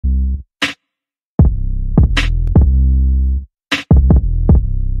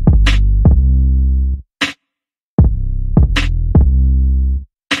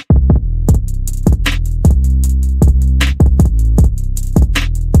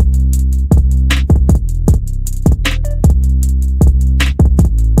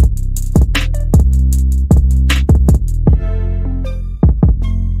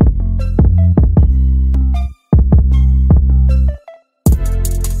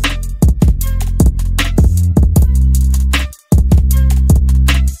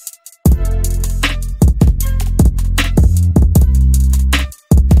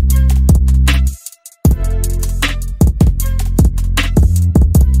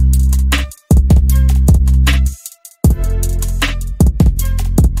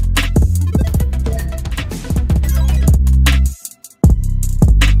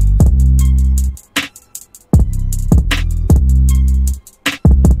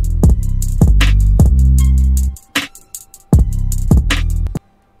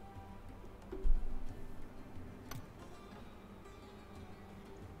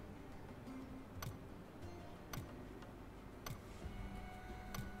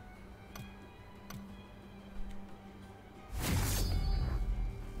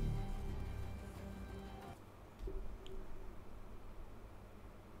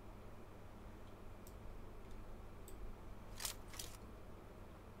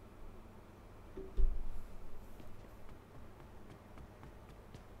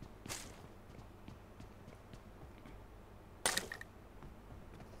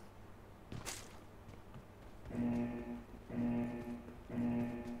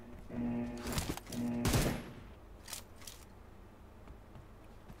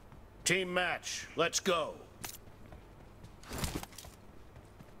Team match. Let's go.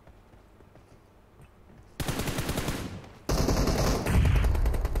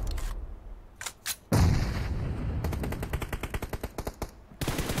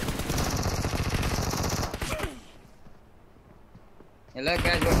 Hello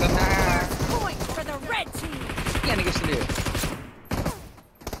guys, welcome back. Point for the red team. Yan gusto niyo.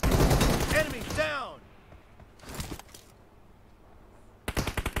 Enemy down.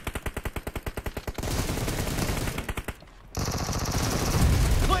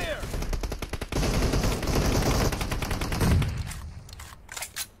 Clear.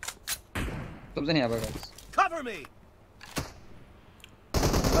 तुमसे नहीं आएगा guys. Cover me.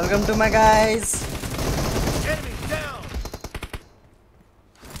 Welcome to my guys. Enemy down.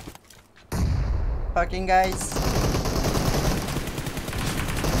 Fucking guys.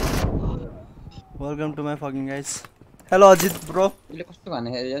 Welcome to my fucking guys. Hello Ajit bro. इले कस्तो गाने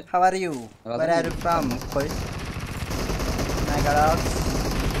है यार. How are you? Where are you from? खोइ. My god.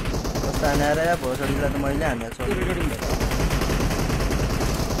 कस्तो हानेर या भोसडीलाई त मैले हानेको छु.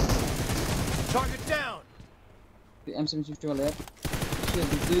 Target down. M760 वाला यार. ये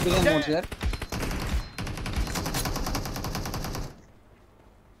दुई दुई मोड यार.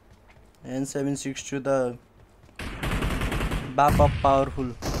 N762 the bap of powerful.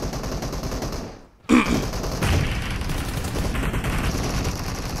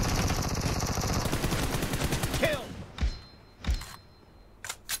 Kill.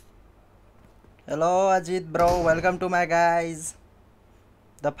 Hello Ajit bro, welcome to my guys.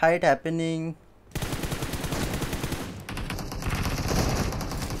 The fight happening.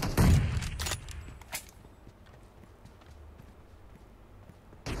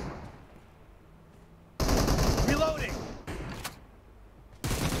 Reloading.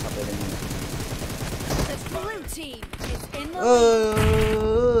 The blue team is in the lead. Oh.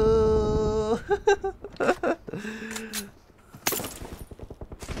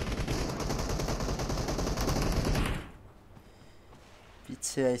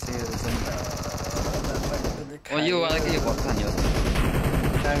 पीछे ऐसे Oh यो वाला के यो बहुत खाने होता.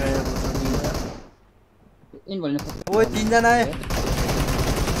 कहाँ गयो बोल्नु इन बोल्ने. ओए तीन जना आए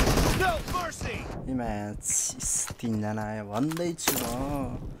No mercy. ए म्याच तीन जना आयो भन्दै छु म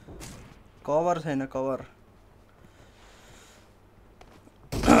कभर छैन कभर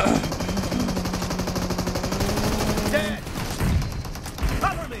Dead.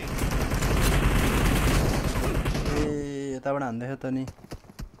 Cover me. ए यताबाट हान्दै त नि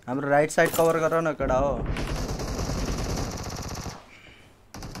हाम्रो राइट साइड कभर गर न कडा हो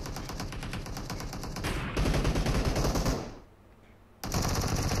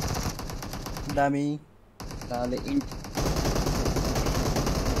दामी ताले इन.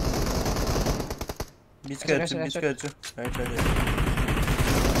 बिचको हेर्छु राइट साइड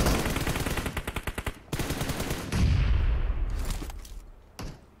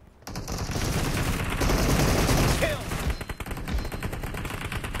Kill.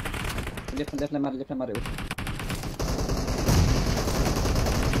 लेफ्ट मारे.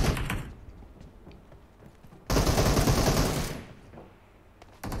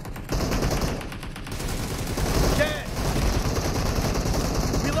 Dead.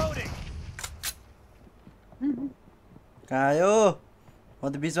 Reloading. कहाँ आयो म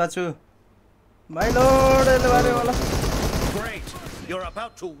त बिचमा छु माइ लर्ड यसले मारे मलाई Great. You're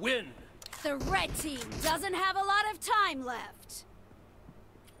about to win. The red team doesn't have a lot of time left.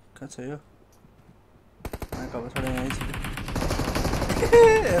 कहाँ छ यो कभर छोडे यहीँ छु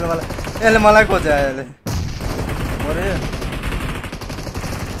यसले मलाई खोज्यो यसले मरे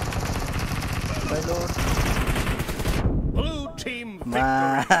my lord Blue team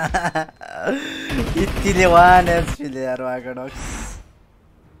victory. इतिले one एचपीले यार वाका ducks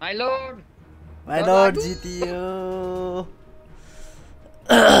My lord. My lord जितियो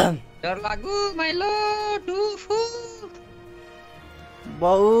डर लागु my lord.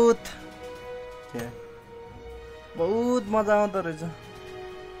 बहुत मजा आउँदो रहेछ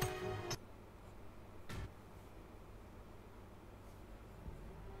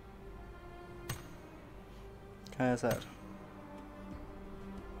खायो sir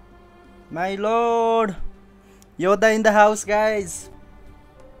my lord Yoda in the house guys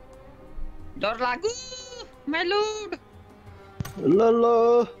डर लागु my lord. ल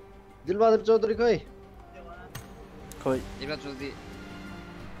दिलबहादुर चौधरी खोइ इबा जल्दी.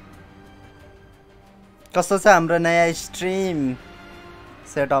 कस्तो छ हाम्रो नयाँ स्ट्रिम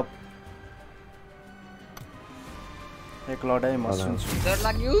सेटअप एक लडाई म सुन्छु डर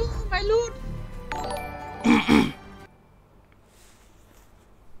लाग्यो my lord.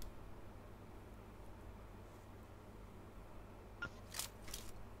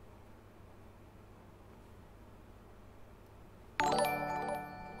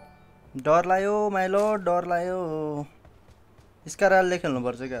 डर लाग्यो माइलो डर लाग्यो स्कारले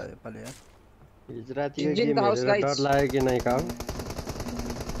खेल्नुपर्छ क्या योपालि यार हिजो रातिको Engine गेम the house, हेरेर guys. डर लाग्यो कि नै काउ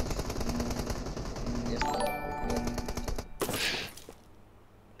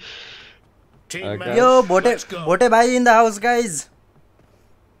Team Okay. match. यो भोटे Let's go. भोटे भाइ in the house guys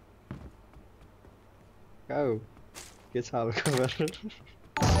cow के छ हाल खबर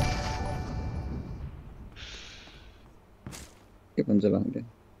के भन्छ भन्दै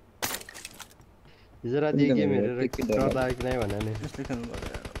हिजो रातिको गेम हेरेर के डर डर लाग्यो कि नै भने नि यस्तै खेल्नु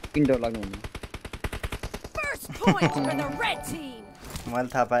पर्यो यार किन डर लाग्नु हुन्न First point for the red team. मैले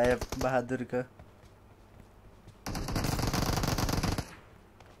थाहा पाएँ बहादुरको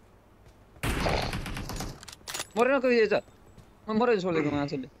मरेन कोही छ म मरे छोडेको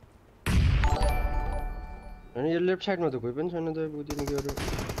मान्छेले अनि यो लेफ्ट साइडमा त कोही पनि छैन त बुझिनु के अरे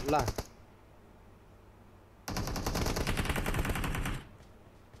ला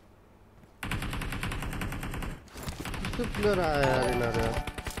कस्तो प्लेयर आयो यार यिनीहरू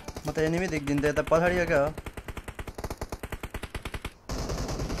म त एनिमी देख्दिनँ त यता पछाडि हो क्या हो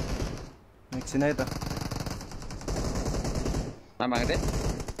एकछिन है त मागे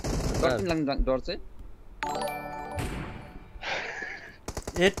डर चाहिँ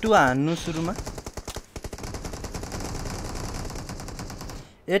A2 हान्नु सुरुमा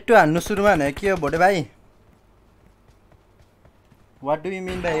A2 हान्नु सुरुमा भने के हो भोटे भाइ what do you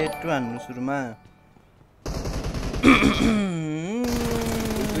mean by A2 हान्नु सुरुमा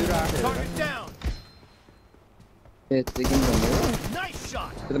Target down. ए त्यो किन भन्ने हो Nice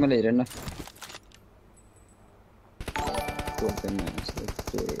shot. त्यो त मैले हेरेन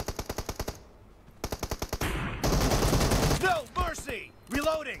No mercy.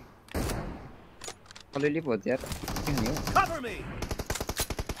 Reloading. अलिअलि पो यार के खाने हो Cover me.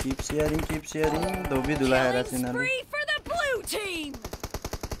 Keep sharing Dhobi धुलाएर Killing चिनाले spree for the blue team.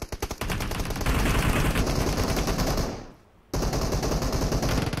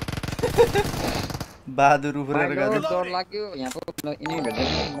 Bahadur उफ्रेर माइलो गयो डर लाग्यो यहाँ पो एनिमी भेट्दै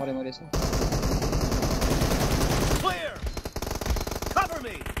मरे मरेछ Clear. Cover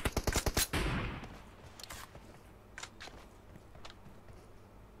me.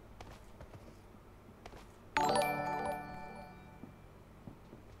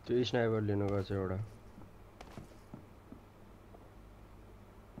 त्यो स्नाइपर लिनु गएको छ एउटा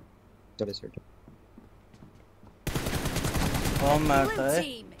चले छट कम मार्छ Blue है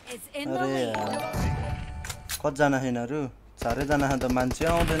team is in the अरे lead. यार कतिजना छ यिनीहरू 4 जना त मान्छे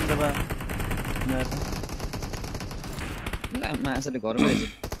आउँदैन त बा मान्छेले घरमा रहेछ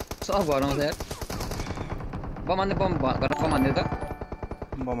सब घरमा छ यार बम हान्दै बम घरमा बम हान्दै त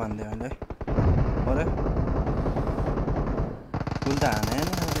बम हान्दै अहिले अरे फुल त हाने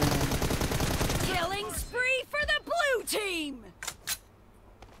Killing spree for the blue team.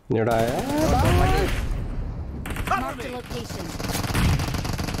 एउटा आयो Cover Mark the me. location.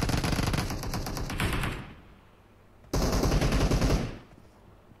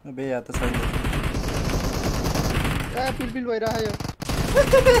 बे या त छैन ए पिलपिल भइरहेको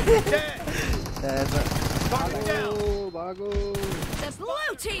Dead. Target down. यो भागो The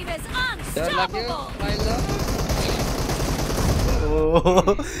blue team is डर लाग्यो unstoppable. माइलो ओ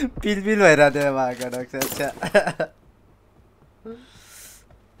पिलपिल भइरहेको थियो भाका डक्स अच्छा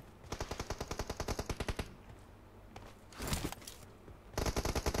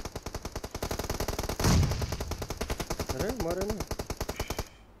अरे मरेन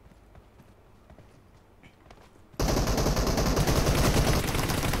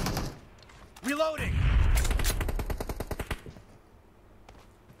Reloading.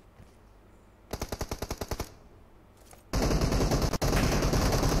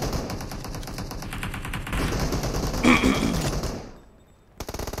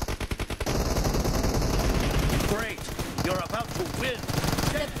 Great. You're about to win.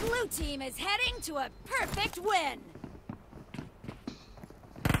 The blue team is heading to a perfect win.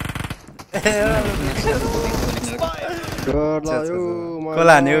 Spy. डर लाग्यो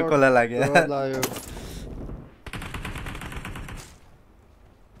कोला हान्यो कोला लाग्यो डर लाग्यो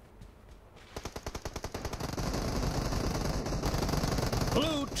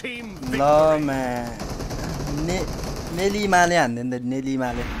Blue team ल victory. म्या नेलीमाले हान्दैन त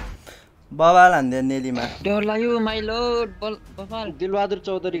नेलीमाले बबाल हान्दैन नेलीमा डर लाग्यो माइलो बफाल दिलबहादुर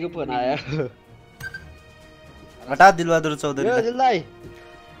चौधरीको फोन आयो हटा दिलबहादुर चौधरी यो दिलदाई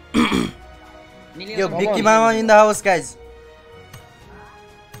यो बिक्की मामा in the house guys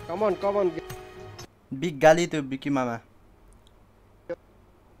com on big गाली त्यो बिक्की मामा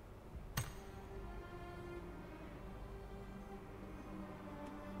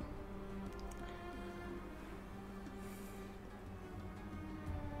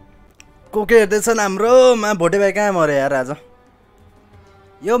को के हेर्दैछन् हाम्रो मा भोटे भाइ कहाँ मर्यो यार आज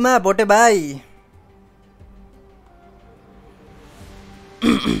यो मा भोटे भाइ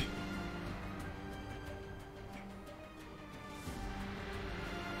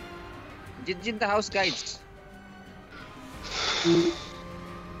Jit the house, guys.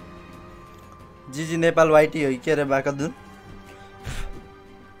 जिजी Nepal वाइटी हो के रे बाकदुन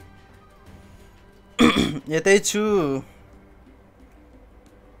यतै छु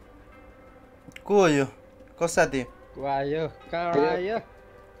को हो यो कस साथी को आयो कहाँ आयो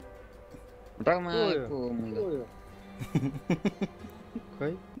Utama ko mula.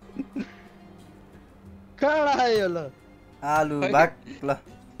 खै कहाँ आयो ल आलु भाग ल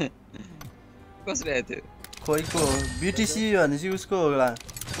Kos रहे थे? खोइ को बीटीसी भनेपछि उसको होला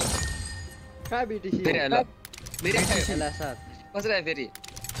कहाँ बीटीसी फेरि आयो फेरि बीटीसी आयो ला साथ कस रहे फेरि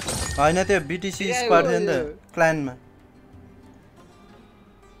हैन त्यो बीटीसी स्क्वाड थियो नि त क्लानमा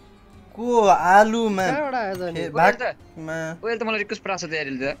को आलुमा कहाँबाट आयो त नि भागमा ओले त मलाई रिक्वेस्ट पराछ त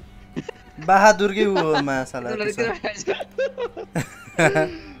यारले त बहादुरकै उ हो मा साला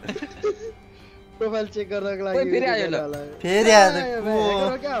प्रोफाइल चेक गर्नको लागि ओइ, फेरि आयो ल। फेरि आयो को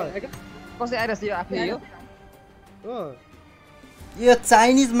कसै आइराछ यो आफै यो हो यो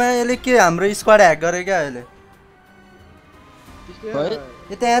चाइनिजमा यसले के हाम्रो स्क्वाड ह्याक गरे क्या अहिले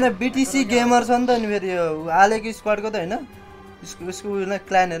यो त यहाँ बीटीसी गेमर छ नि त नि फेरि यो आलेको स्क्वाडको त होइन उसको उयो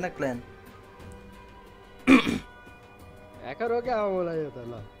क्ल्यान होइन क्ल्यान ह्याकर हो क्या होला यो त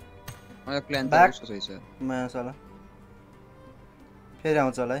ल मलाई क्ल्यान त Back. उसको सही छ मासला फेरि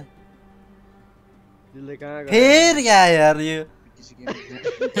आउँछ होला है दिलले कहाँ गयो फेरि आयो यार यो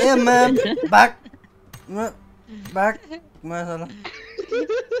ए म्याम भाग भाग मासला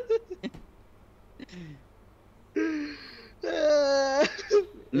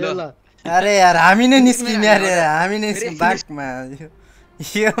ल ल अरे यार हामी नै निस्किने अरे हामी नै बाघमा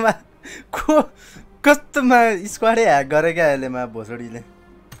योमा को कस्तोमा स्क्वाडै ह्याक गरे क्या अहिले मा भोसडीले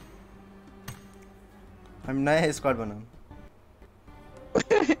हामी नयाँ स्क्वाड बनाउँ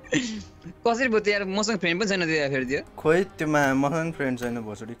कसरी भयो त्यो यार मसँग फ्रेन्ड पनि छैन त्यो फेरि त्यो खोइ त्योमा मसँग फ्रेन्ड छैन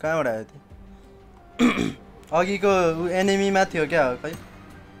भोसडी कहाँबाट आयो त्यो अघिको एनिमीमा थियो क्या खै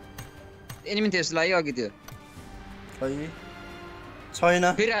एनिमी थियो जस्तो लाग्यो अघि त्यो खै छैन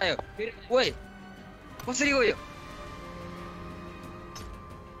फेरि आयो फेरि ओइ कसरी गयो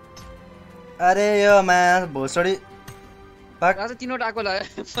अरे यो मा भोसडी भाग आज तीनवटा आएको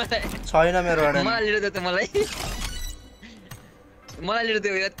लाग्यो छैन मेरोबाट मलाई लिएर त मलाई लिएर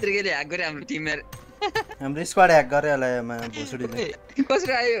त्यो यत्तिकैले ह्याक गरे हाम्रो टिम यार हाम्रो स्क्वाड ह्याक गरे होला यो मा भोसडीले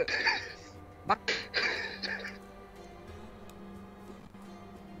कसरी आयो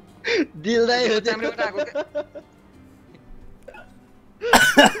दिलदाई हो चाम्रेबाट आएको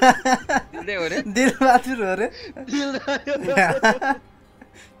के हो रे दिलबहादुर हो रे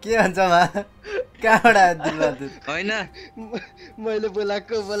के भन्छ मा कहाँबाट आयो दिलबहादुर होइन मैले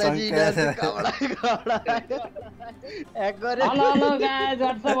बोलाएको बोलाइजी ह्याक गरे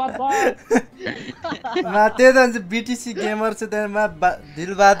मा त्यही त भन्छ बीटीसी गेमर छ त्यहाँ मा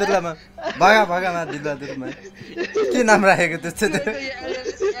दिलबहादुरलाई मा भगा भगा मा दिलबहादुरमा के नाम राखेको त्यस्तो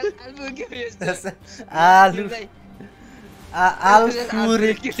आलु आलु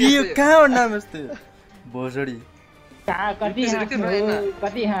रे के कहाँबाट नाम यस्तो भोसडी कति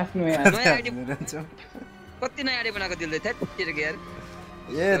हाँस्नु यार कति नयाँ आइडी बनाएको दिलले थ्याट तिरेको यार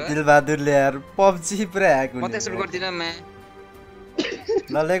ए दिलबहादुरले यार पब्जी पुरा ह्याक म त हुने सुरु गर्दिन मा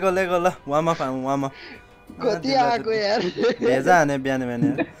ल लेगो लेगो ल वामा पाऊँ वामा कति आएको यार भेजा हाने बिहान बिहान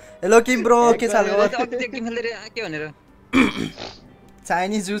यार हेलो किम ब्रो के छ हालको अघि त्यो गेम खेल्दै के भनेर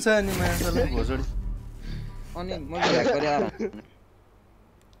चाइनिज जु छ अनि मान्छेले भोसडी अनि मैले ह्याक गरे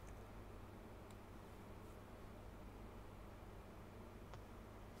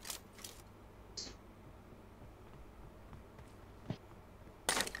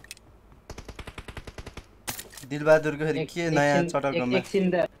दिलबहादुरको फेरि के नयाँ चटकमा एकछिन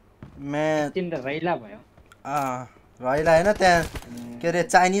म्याच त रैला भयो रहिला होइन त्यहाँ के अरे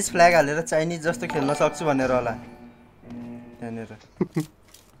चाइनिज फ्ल्याग हालेर चाइनिज जस्तो खेल्न सक्छु भनेर होला त्यहाँनिर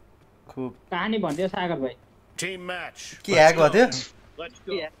खुब कहानी भन्थ्यो सागर भाइ Team match. के ह्याक भयो थियो Let's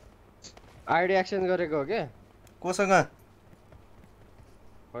go. आइडी एक्सचेन्ज गरेको हो के कोसँग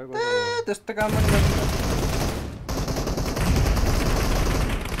खै ए त्यस्तो काम पनि गर्दैन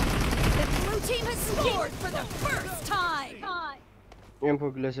The blue team has scored for the first time. Ampho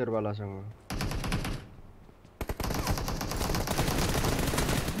glacier वालासँग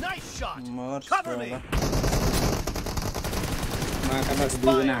Nice shot. मर्छ Cover me. होला माकाबाट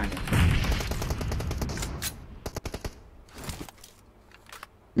दुईजना हाने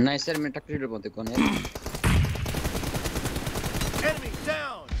नाइस सर मैं टक्कर बोलते कौन है Enemy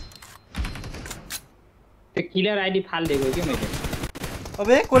down. किलर आइडी फाल्दिएको के मैले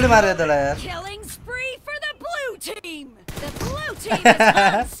अबे कसले मारे तलाई यार Killing spree for the blue team. The blue team is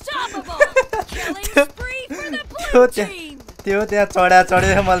unstoppable. Killing spree for the blue team. त्यो त्यहाँ चढे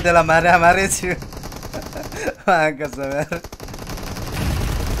मैले त्यसलाई मारे छु कसम यार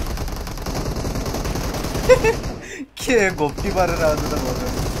के घोप्टी परेर आउँछ त भोजो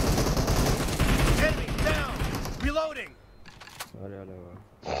Enemy down. Reloading. अरे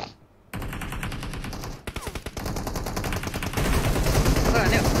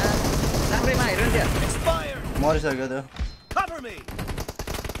राम्रैमा हेर्नु नि त्यहाँ Expired. मरिसक्यो त्यो Cover me.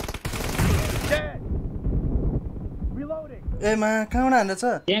 Dead. Reloading. ए मा कहाँबाट हान्दैछ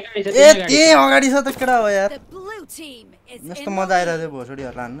त्यहाँ गाडी छ ए त्यही अगाडि छ त केटा हो यार The blue team is in यस्तो the मजा आइरहेको lead. थियो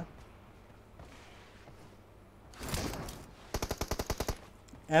भोसडीहरूलाई हान्न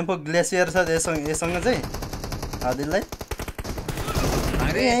एम्पो ग्लेसियर छ यससँग चाहिँ आदिललाई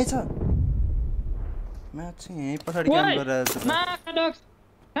यहीँ छ म्याच चाहिँ यहीँ पछाडि काम गरिरहेको छ माडक्स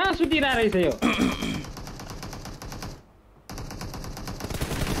कहाँ सुतिरा रहेछ यो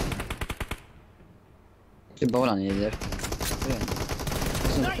त्यो बल हाने यार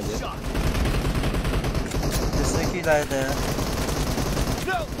Nice shot. त्यसै कि लाग्यो त यार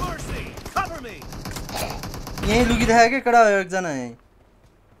No mercy. Cover me. यहीँ लुकिरहेको क्या केटा हो एकजना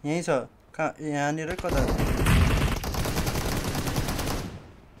यहीँ छ कहाँ यहाँनिर कता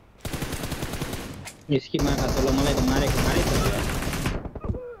यसकी माका तल मलाई त मारेको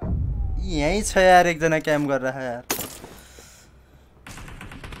यहीँ छ यार एकजना क्याम्प गरेर यार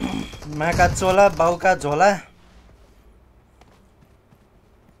माका चोला बाउका झोला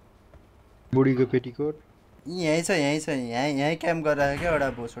बुढीको पेटीकोट यहीँ छ यहीँ क्याम्प गरिरहेको क्या एउटा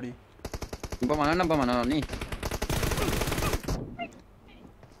भोसडी बमाना नि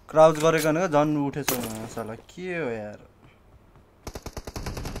क्राउच गरेको भनेको झन् उठेछ साला के हो यार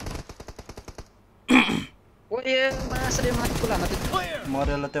ओए मासले माथि पुलामा Clear.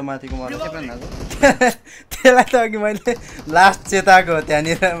 मरेल त्यो माथिको मरेल Reloading. त्यसलाई त अघि मैले लास्ट चेताएको हो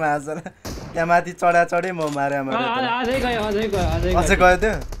त्यहाँनिर मासर त्यहाँ माथि चढे म मारे अझै गयो अझै गयो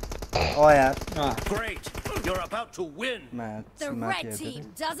त्यो यार Great. You're about to win. The red team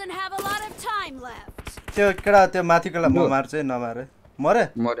doesn't have a lot of time left. त्यो केटा त्यो माथिकोलाई म मार्छु है नमारे मरे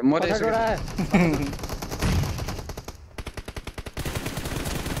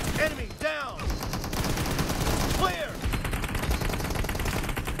Enemy down. Clear.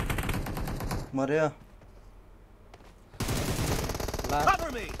 मर्यो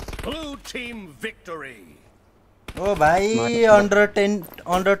Cover me. Blue team victory. ओ भाइ अन्डर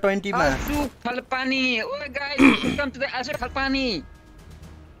 20 मा आसु खलपानी ओए गाइस वेलकम टु द आसु खलपानी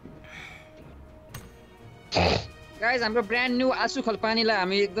गाइस हाम्रो ब्रान्ड न्यू आसु खलपानीलाई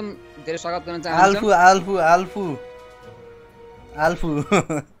हामी एकदम धेरै स्वागत गर्न चाहन्छौँ आल्फु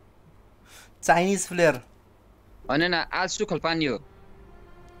चाइनिज फ्लेयर हैन न आसु खलपानी हो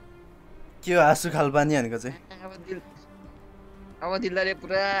के हो आसु खलपानी भनेको चाहिँ अब दिलदारले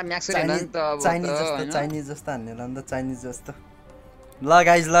पुरा म्याक्स हेर्न नि त अब चाइनिज जस्तो हान्ने ल त चाइनिज जस्तो ल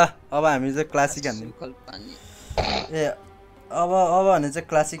गाइज ल अब हामी चाहिँ क्लासिक हान्ने ए अब भने चाहिँ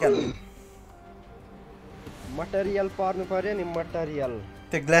क्लासिक हान्ने मटेरियल पर्नु पर्यो नि मटेरियल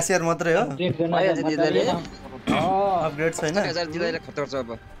त्यो ग्लेसियर मात्रै हो अपग्रेड छैन दिलदारले खतर छ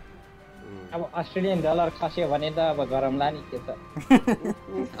अब अस्ट्रेलियन डलर खस्यो भने त अब गरमला नि के छ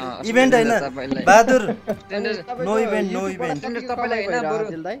इभेन्ट हैन बहादुर नो इभेन्ट तपाईलाई हैन बरु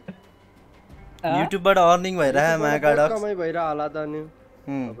युट्युबबाट अर्निङ भइरहा मागाडक कमाइ भइरा होला त नि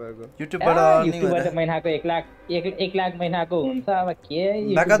युट्युबबाट अर्निङ युट्युबबाट महिनाको 1 लाख महिनाको हुन्छ अब के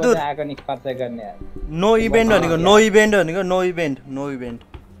युट्युबबाट आएको नि खर्च गर्ने नो इभेन्ट भनेको नो इभेन्ट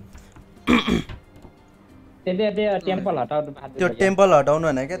त्यो टेम्पल हटाउनु त्यो टेम्पल हटाउनु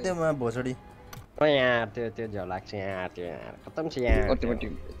भने क्या त्यो भोसडी यहाँ त्यो झलाक छ यहाँ त्यो खतम छ यहाँ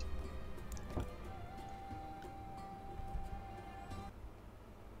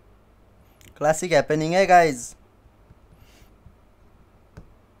क्लासिक ह्यापनिङ है गाइज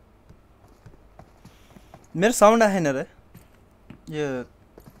मेरो साउन्ड आएन रे यो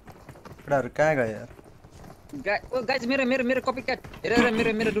केटाहरु कहाँ गयो यार गाइज मेरो कपी क्याट हेर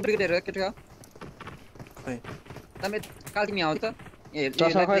मेरो डुप्लिकेट हेर के छ खै तमे काल तिमी आउ त ए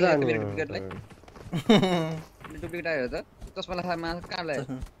मेरो डुप्लिकेटलाई डुप्लिकेट आयो त त्यसमा मा कहाँ ल्यायो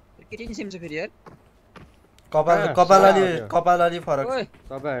के टिन सिम छ फेरि यार कपाल अलि फरक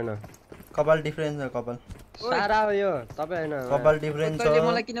तपाईँ हैन कपाल डिफरेन्स छ कपाल सारा हो यो तपाईँ हैन कपाल डिफरेन्स छ तैले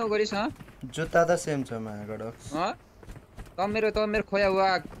मलाई किन गरिस ह जुत्ता त सेम छ मागड ह त मेरो खोया हुआ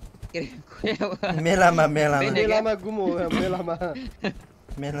के खोया हुआ मेलामा गुम हो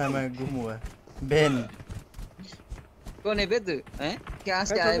मेलामा गुम हुआ बेन कौन है बे तू हैं क्या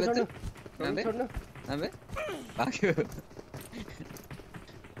से आया बे तू अबे भाग्यो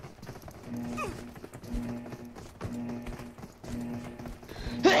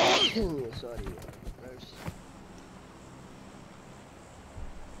Sorry.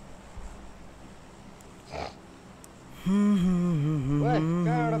 Wait,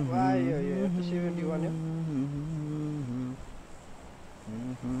 कहाँबाट आयो यो F71 हो?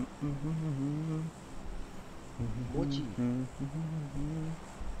 मोची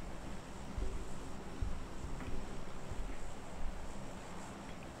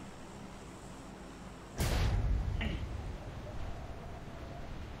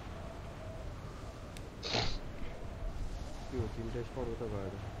यो तिनटै स्पट उता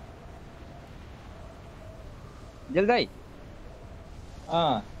गएर जल्दै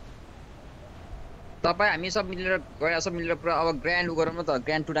तपाईँ हामी सब मिलेर गएर सब मिलेर पुरा अब ग्रान्ड गरौँ न त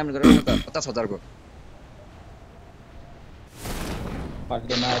ग्रान्ड टुर्नामेन्ट गरौँ न त 50,000 को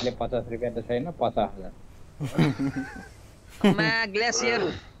फर्स्टमा अहिले 50 रुपैयाँ त छैन 50,000 मा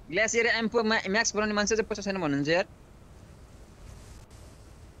ग्लेसियर एम्पो म्याक्स बनाउने मान्छे चाहिँ पैसा छैन भन्नुहुन्छ यार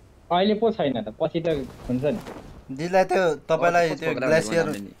अहिले पो छैन त पछि त हुन्छ नि दिलाई त्यो तपाईलाई त्यो ग्लेसियर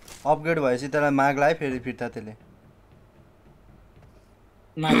अपग्रेड भएपछि त्यसलाई माग्ला फेरि फिर्ता त्यसले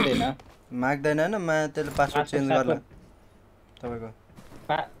माग्दैन हैन मा त्यसले पासवर्ड चेन्ज गर्ला तपाईको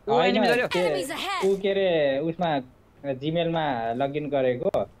उ के रे उसमा जीमेलमा लगइन गरेको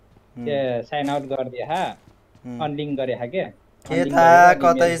त्यो साइन आउट गर्दिए हा अनलिंक गरे हा के थाहा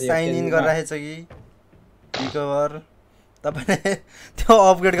कतै साइन इन गरिराखेछ कि रिकभर तपाईले त्यो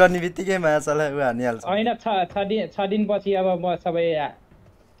अपग्रेड गर्ने बित्तिकै माछालाई उ हानिहाल्छ हैन 6 दिन पछि अब म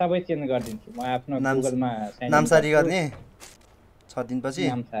सबै चेन्ज गरिदिन्छु म आफ्नो गुगलमा साइन नामसारी गर्ने 6 दिन पछि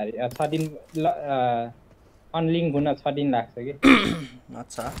नामसारी 6 दिन अनलिंक हुन 6 दिन लाग्छ कि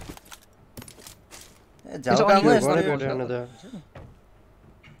अच्छा ए जाऊ काम यस्तो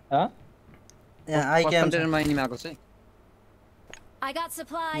यहाँ आइकेम कन्टेनरमा एनिमी आको छ I got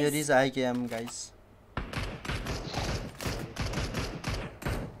supplies. Here is IKM guys.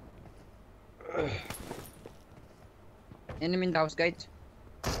 Enemy in the house, guys.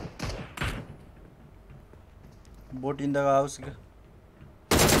 Boat in the house.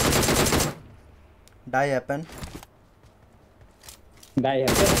 Die happen.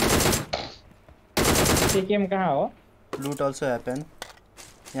 सीकेम कहाँ हो? Loot also happen.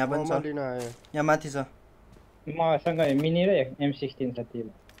 यहाँ पनि छ. यहाँ माथि छ. मसँग मिनी र M16 छ त्यो.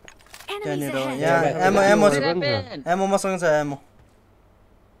 त्यहाँनिर यहाँ एमो मसँग छ एमो.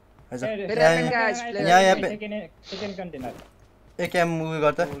 यहाँ सेकेन्ड कन्टेनर. एक एम उयो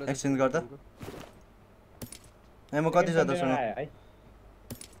गर्दा एक्सचेन्ज गर्दा. एमो कति छ तसँग?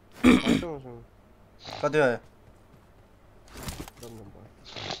 कति भयो?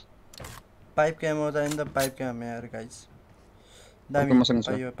 पाइप के एमो चाहिन्छ त पाइप के एमो यार गाइस. दामी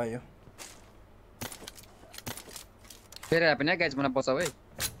पाइयो. फेरि आएन है गाइस मलाई बचाऊ है.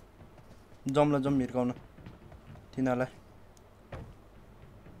 जम्ला हिर्काउन तिनीहरूलाई.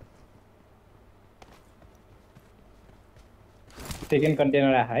 सेकेन्ड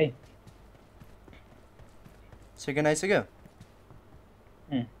कन्टेनर आयो है. सेकेन्ड आइसक्यो?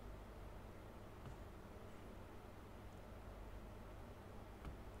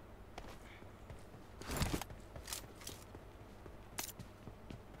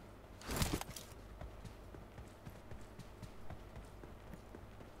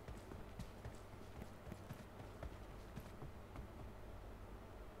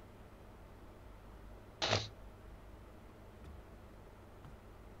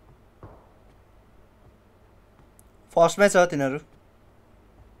 फर्स्टमै छ तिनीहरु.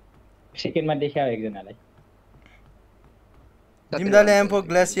 सेकेन्डमा देखायो एकजनालाई. दिल्लाले एम्फो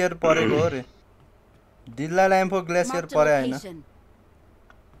ग्लेसियर परेको हो रे. दिल्लाले एम्फो ग्लेसियर परे हैन.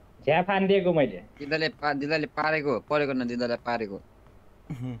 झ्या फान्दिएको मैले. दिल्लाले परेको न दिल्लाले पारेको.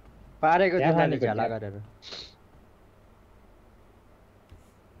 पारेको दिल्लाले झ्याला गरेर.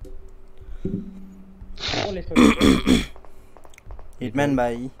 हिटम्यान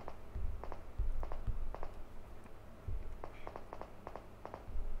भाइ.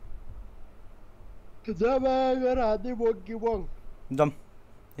 जमागर हाती बोकी बोङ जम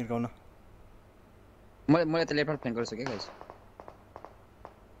हिर्काउन. मलाई त लेफ्ट फ्ल्याङ्क गरिसके गाइस.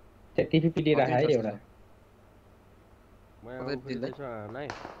 त्यो टिपीपीडी राख है एउटा.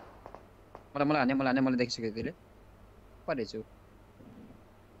 मलाई देखिसक्यो त्यसले. परेछु.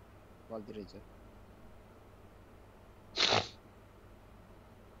 गल्ती रहेछ.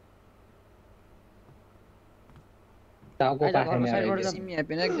 टाउको पाखेन सिमी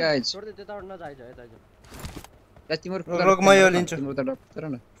हैन गाइस. छोड्दे त्यताबाट नजाइज है दाइज. गाइस तिम्रो रोक म यो लिन्छु. तिम्रो त डक्टर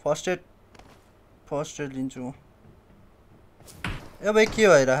न. फर्स्ट एड लिन्छु म. ए भाइ के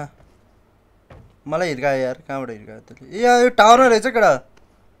भइरा? मलाई हिर्कायो यार कहाँबाट हिर्कायो त्यसले ए यो टावरमा रहेछ केटा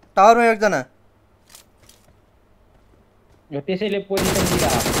टावरमा एकजना यो त्यसैले पोजिसन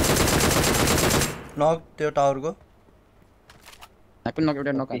दिइरा नक त्यो टावरको ह्यापन नक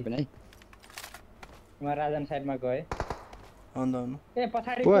एउटा नक ह्यापन है म राजन साइडमा गए आउँदा आउनु ए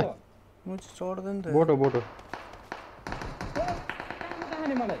पछाडीको ओए म चाहिँ चढ्दैन त बोटो बोटो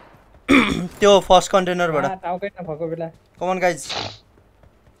कहाँले मलाई त्यो फर्स्ट कन्टेनरबाट टाउकै नभएको बेला कम अन गाइज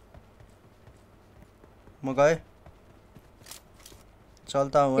म गए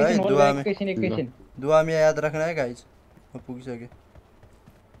चलता हूँ है दुआ में याद रखना है गाइज म पुगिसके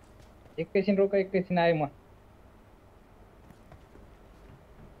एकैछिन रोक एकैछिन आए म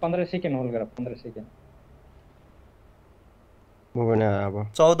 15 सेकेन्ड होल्ड गर 15 सेकेन्ड म पनि अब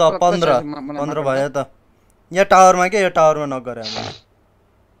 14 15 भयो त यहाँ टावरमा के यो टावरमा नक गरे हामीले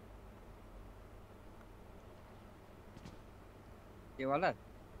यो वाला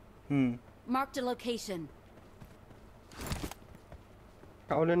Marked a location.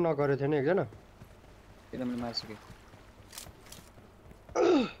 टाउले नगरे थिएन एकजना किन मैले मार्सके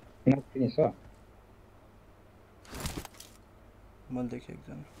नफिनिस हो मैले देखेँ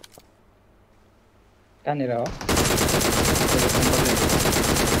एकजना कहाँनिर हो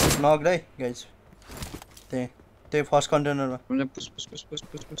नक रे गाइज त्यही फर्स्ट कन्टेनरमा पुस पुस पुस पुस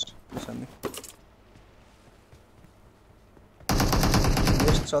पुस पुस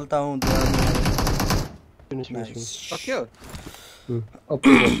चलता हूँ सक्यो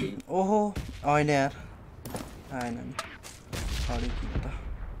ओहो होइन यार आएन नि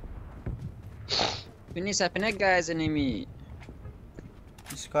Finish happen guys enemy.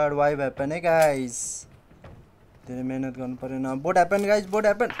 Squad wipe happen guys. धेरै मेहनत गर्नु परेन बोट ह्यापन गाइज बोट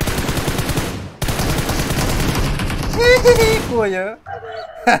ह्यापन को यो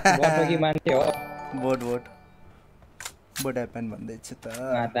बोटकी मान्छे हो बोट बोट बोट ह्यापन भन्दै छु त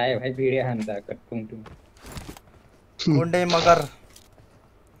दाइ भाइ भिडियो हान्छ टुङ टुङ गुन्डे मगर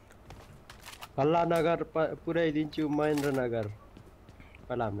हल्ला नगर पुर्याइदिन्छु महेन्द्र नगर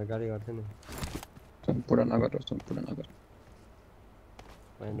पहिला हामीले गाडी गर्थ्यो नि सम्पूर्ण नगर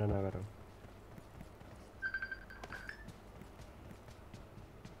महेन्द्र नगर हो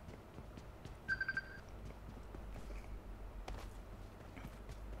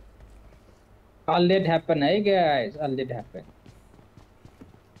All that happen, hey guys, all that happen.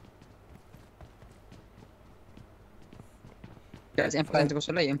 Guys, M4 को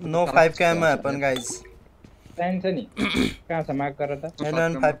चला No 5 cam happen guys. Time छ नि कहाँ छ मार्क गर त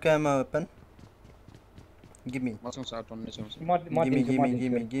N1 5 cam happen. Give me. मसँग शॉट on छ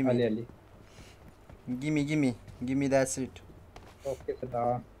Give me that's it. Okay त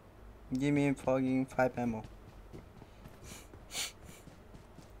Give me fucking 5 ammo.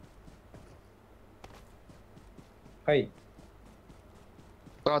 खै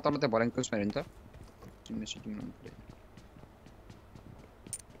तल त भराङ कुछ मारिन त चिम्ने सिटिङ नम्बर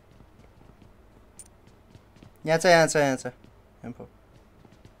यहाँ छ M4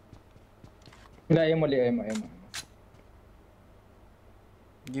 ल एमो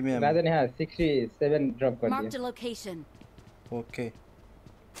Give me ammo. राजन यहाँ 67 ड्रप कर Marked a Diya location. Okay.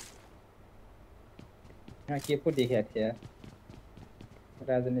 यहाँ के पो देखिया थियो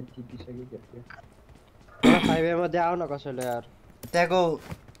राजन ने टिपी सक्यो के 5 मध्ये आउ न कसैले यार त्यहाँको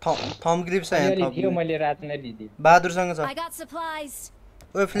थम ग्रिप छ यहाँ थियो मैले राजनले दिदी बहादुरसँग छ I got supplies.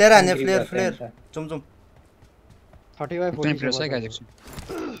 ओए फ्लेयर हान्ने फ्लेयर चुम 30/40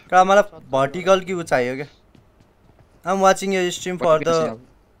 का मलाई भर्टिकल की उ चाहियो के I'm watching your stream for the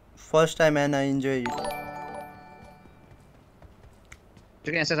first time and I enjoy it.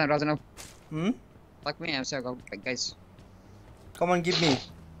 You can say Rajan. Fuck me, I'm saying guys. Come on, give me.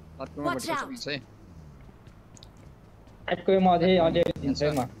 Watch out. आजको म अझै दिन्छ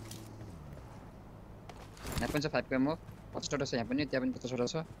म यहाँ पनि छ 5 को म 50 वटा छ यहाँ पनि त्यहाँ पनि 50 वटा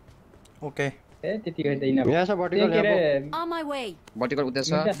छ ओके ए त्यति गर्दैन यहाँ छ vertical On my way. Vertical उता छ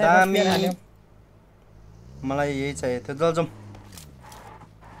दामी मलाई यही चाहियो थियो जल जम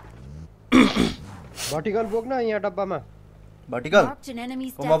भर्टिकल बोक्न यहाँ डब्बामा भर्टिकल Marked an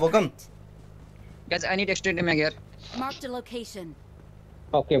enemy's म बोकम death. guys I need extended mag here Marked a location.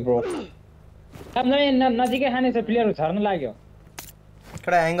 Okay bro अब नजिकै खाने छ प्लेयर झर्न लाग्यो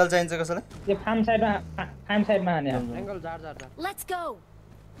कडा एंगल चाहिन्छ कसैलाई यो फार्म साइडमा हाने एंगल जार Let's go.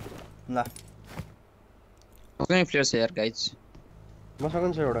 ल कुनै प्लेयर छ यार गाइज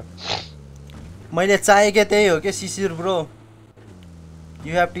मसँग छ एउटा मैले चाहेको त्यही हो के Sisir bro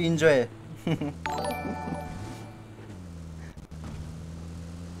you have to enjoy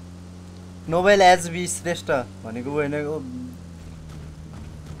Nobel as be Shrestha भनेको उ हैन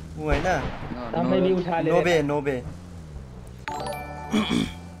उ हैन मैले उठाले नोबे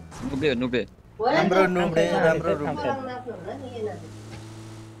नुबे उ राम्रो नुब्रे राम्रो रुम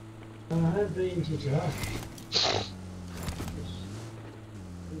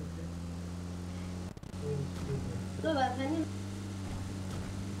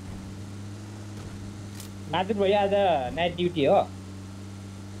माधुर भैया आज नाइट ड्युटी हो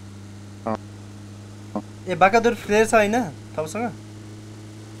ए बहादुर फ्लेयर छ हैन तपाईसँग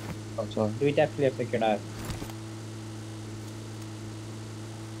दुईटा फ्लेयर छ केटा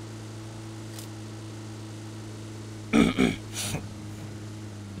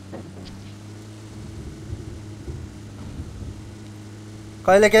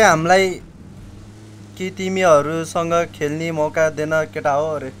कहिलेकाहीँ हामीलाई कि तिमीहरूसँग खेल्ने मौका देन केटा हो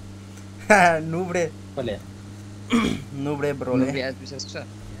अरे नुब्रे कसले नुब्रे ब्रोले विशेष छ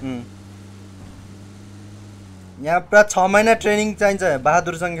यहाँ पुरा 6 महिना ट्रेनिङ चाहिन्छ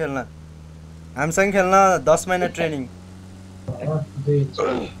बहादुरसँग खेल्न हामीसँग खेल्न 10 महिना ट्रेनिङ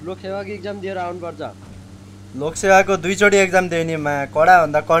लोकसेवाको एक्जाम दिएर आउनुपर्छ लोकसेवाको 2 चोटि एक्जाम दियो नि मा कडा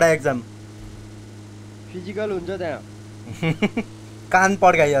भन्दा कडा एक्जाम फिजिकल हुन्छ त्यहाँ कान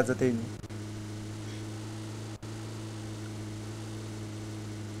पड्काइहाल्छ त्यही नि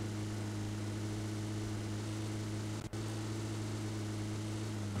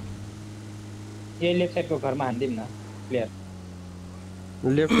यही लेफ्ट साइडको घरमा हान्दिम न प्लेयर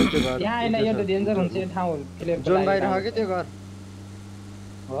लेफ्ट साइडको घर यहाँ हैन यो त डेन्जर हुन्छ यो ठाउँ प्लेयर जोन बाहिर हो के त्यो घर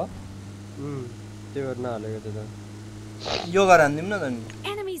हो त्यो घर नहालेको त्यो त यो घर हान्दिम न त नि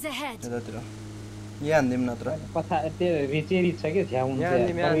Enemies ahead. यतातिर यहाँ हान्दिम नत्र कथा त्यो रिचेरी छ के झ्याउ हुन्छ यहाँ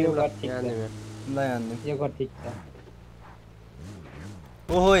हान्दिम तर यो घर ठिक यहाँ छ हान्दिम ल हान्दिम यो घर ठिक छ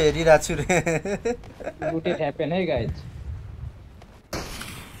ओहो हेरिरहेको छु रे गुटे ह्यापन है गाइज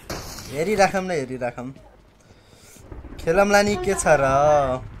हेरिराखौँ न हेरिराखौँ खेलौँला नि के छ र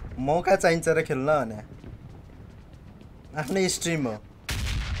मौका चाहिन्छ र खेल्न भने आफ्नै स्ट्रिम हो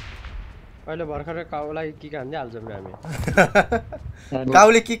अहिले भर्खर काउलाई के हान्दै हाल्छौँ नि हामी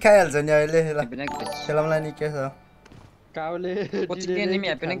काउले के खाइहाल्छ नि अहिले खेलौँला नि के छ काउले enemy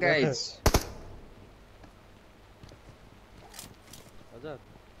happening guys हजुर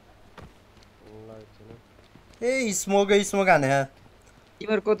ए स्मोक हाने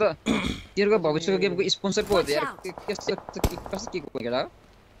तिमीहरुको त तिमीहरुको भविष्यको गेमको स्पोन्सर पो हो त यार कस्तो के को गेडा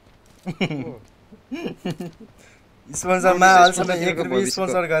स्पोन्सरमा अहिलेसम्म 1 रुपैयाँ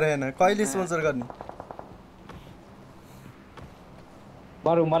स्पोन्सर गरे हैन कहिले स्पोन्सर गर्ने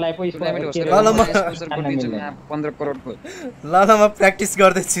बरु मलाई पो स्पोन्सर गरिदिन्छु म 15 करोडको ल म प्र्याक्टिस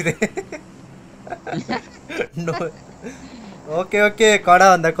गर्दै छु रे ओके कडा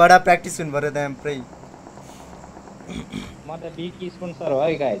भन्दा कडा प्र्याक्टिस हुनु पर्यो त्यहाँ पुरै म त बिग स्पोन्सर हो है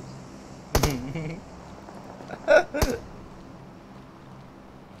गाइज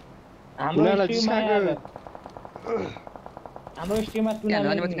हाम्रो स्ट्रिममा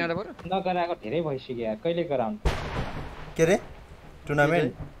टुर्नामेन्ट नगराएको धेरै भइसक्यो यार कहिले गराउनु के रे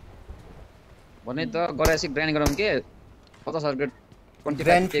टुर्नामेन्ट भने त गराएसी ग्रान्ड गराउँ के 50,000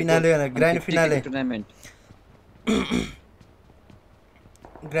 grand finale tournament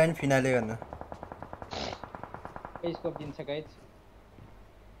grand finale गर्न स्कोप दिन्छ गाइज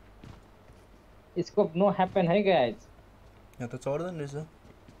स्कोप नो ह्यापन है गाइज यहाँ त चढ्दैन रहेछ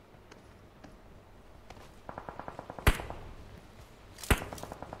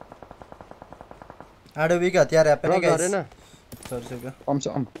आडो बिग हतियार ह्यापन गाइज चढ्सक्यो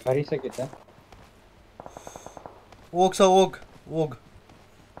भरिसक्यो त ओग छ ओग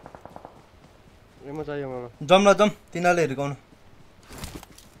एमो चाहियो मलाई जम तिनीहरूले हिर्काउनु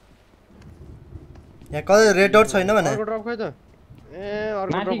यहाँ कतै रेड डट छैन भने अर्को ड्रप खै त ए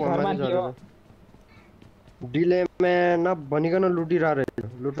अर्को ड्रप घरमा छ डिलेमा नभनिकन लुटिरा रहेछ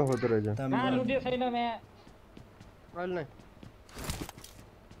लुट्न खोज्दो रहेछ लुटे छैन म अहिले नै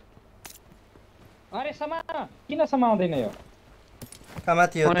अरे समा किन समाउँदैन यो कमा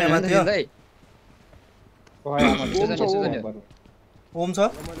थियो त्यहाँ थियो ओम छ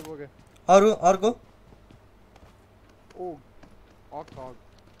मैले बोके अर्को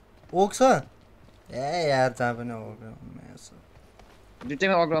ओक छ ए यार जहाँ पनि ओक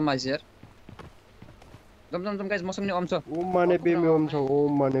दुईटैमा अग्रमा आइस यार जम गाइस मसँग नि ओम छ ओम माने पेमी ओम छ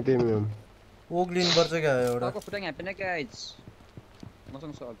ओम माने पेमी ओम ओक लिनु पर्छ क्या एउटा अर्को फुटाङ ह्यापन गाइस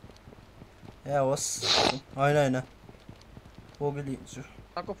मसँग छ ए होस् हैन ओक लिन्छु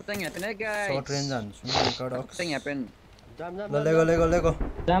अर्को फुटाङ ह्यापन गाइस सर्ट रेन्ज हान्छु फुटाङ ह्यापन जाम लेगो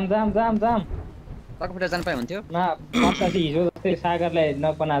जाम अर्को फुटा जान पाए हुन्थ्यो न पत्तासी हिजो जस्तै सागरलाई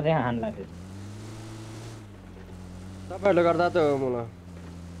नपना चाहिँ हान्ला थियो तपाईहरुले गर्दा त हो मलाई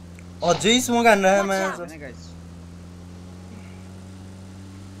अझै स्मोक हान्नु गाइस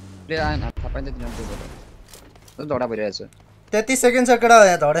प्लेयर आन थापाइन त दिनु दौडा भइरहेछ 33 सेकेन्ड छ केटा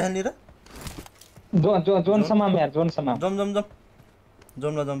यहाँ धडा नि र जोन समाम यार जोन समाम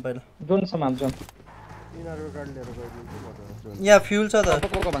जम पहिला जोन समाम जोन यिनीहरु गाडी लिएर गइदिन्छु म त यहाँ फ्युल छ त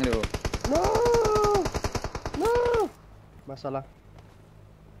को भाग्ने हो नो मसला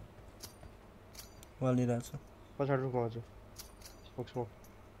वालिरहेछ पछाडि रुकाउँछु स्मोक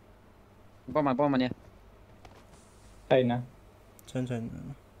बम नि छैन छैन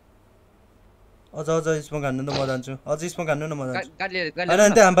अझ स्मोक हान्नु त म जान्छु अझ स्मोक हान्नु न म जान्छु गाडी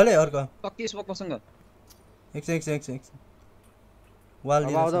हैन त्यहाँ हाम्फाले अर्को टक्की स्मोक मसँग एकछिन वाल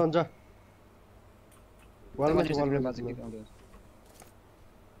अब आउँदा हुन्छ वालमा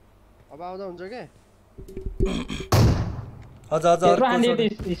अब आउँदा हुन्छ के अझ त्यत्रो हान्दियो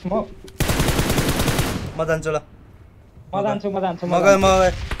स्मोक म जान्छु ल म जान्छु म गए म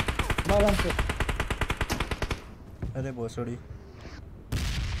जान्छु अरे भोसडी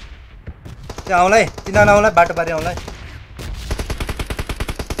त्यहाँ आउलाई तिनीहरू आउलाई बाटो पारि आउलाई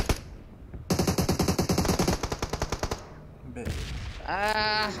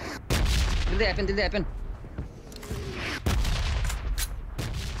दिल्दै ह्यापन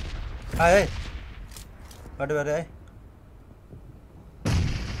आए बाटो पारि आए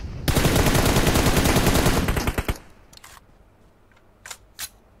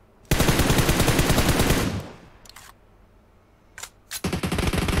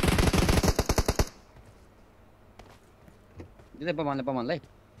दिल्दै बमनलाई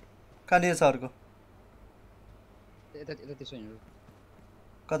कहाँनिर छ अर्को यता त्यसो हैन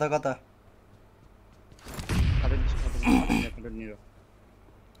कता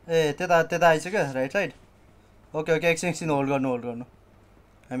ए त्यता आइसक्यो राइट साइड ओके एकछिन होल्ड गर्नु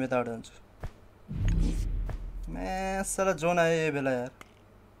हामी यताबाट जान्छौँ म्यासला जोन आयो यो बेला यार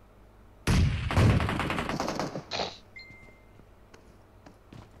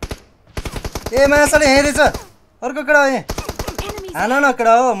ए म्यासले हेरेछ अर्को कडा यहाँ हान न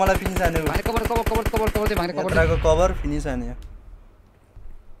कडा हो मलाई फिनिस हान्यो कभर फिनिस हान्यो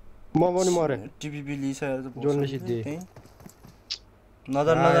म पनि मरे टिपिपी लिइसकेर जोनले सिद्धि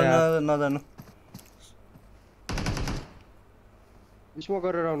नजानु स्मोक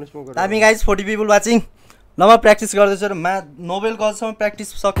गरेर हामी गाइज 40 पिपल वाचिङ ल म प्र्याक्टिस गर्दैछु र नोबेल गर्छौँ प्र्याक्टिस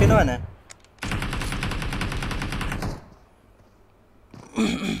सकेन भने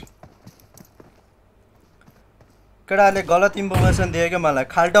केटाले गलत इन्फर्मेसन दियो क्या मलाई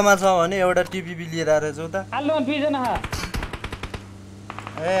खाल्टोमा छ भने एउटा टिपिपी लिएर आएर छु त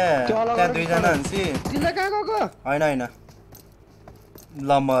ए त्यहाँ दुईजना हुन्सी होइन ल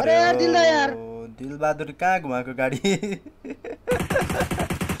मर्यो दिलबहादुर कहाँ घुमाएको गाडी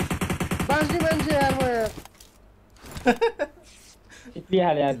मान्छे यार म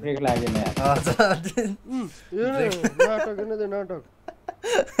यार ब्रेक लागेन यार नाटक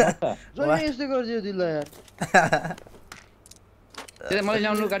जहिले यस्तै गर्छ यो दिललाई यार त्यही मलाई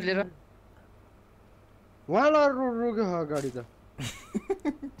ल्याउनु गाडी लिएर वहाँ रोक्यो गाडी त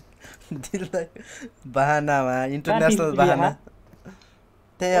दिललाई बहानामा इन्टरनेसनल बहाना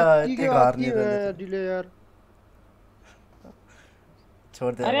त्यही घर नि दिले यार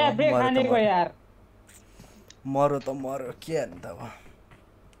छोड्दे अरे ब्रेक हानेको यार मरो त मरो के अन्त अब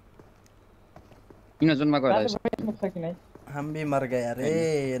किन जोनमा गयो हम भी मर गए यार ए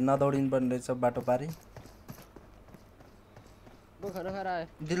नदौडिनु पर्ने रहेछ बाटो पारी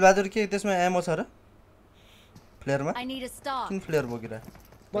दिलबहादुर के त्यसमा एमो छ र फ्लेयरमा किन फ्लेयर बोकेर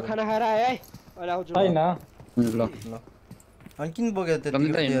म खाना खाएर आए है अहिले आउँछु हैन ल अनि किन बोकेर त्यो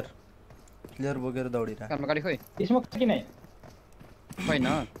फ्लेयर बोकेर दौडिरा काममा गाडी खोइ स्मोक छ कि नै हैन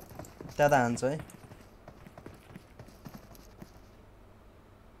त्यहाँ त हान्छ है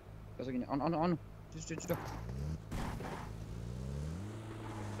कसो किन अन छिटो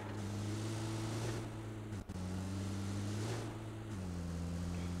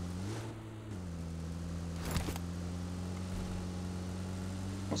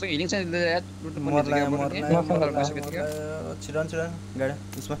मसँग हिलिङ चाहिँ यार छिरान गाडी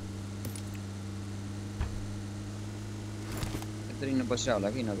उसमा यत्रो हिँड्नु बसिरहेको होला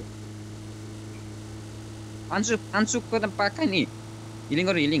कि यिनीहरू आन्सुको त पाक्कै नि हिलिङ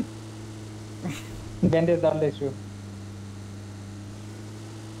गरौँ हिलिङ ब्यान्डेज दल्दैछु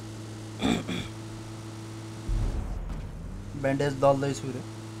ब्यान्डेज दल्दैछु रे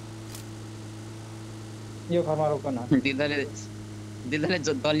यो घरमा रोक न दिलले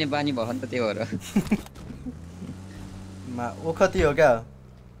दल्ने बानी भयो नि त त्यो भएर ओखती हो क्या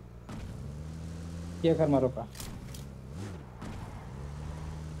यो घरमा रोक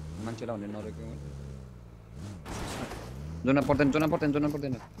मान्छेलाई हुने नरोक्यो जोना पर्दैन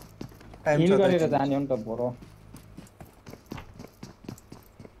हिल गरेर जाने हो नि त बोरो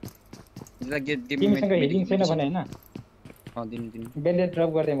तिमीसँग हिलिङ छैन भने हैन दिनु ब्यान्डेज ड्रप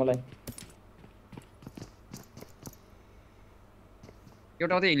गर्दै मलाई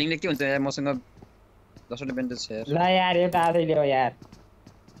एउटा मात्रै हिलिङले के हुन्छ यार मसँग 10 वटा ब्यान्डेज छ यार ल यार एउटा आधै ल्याऊ यार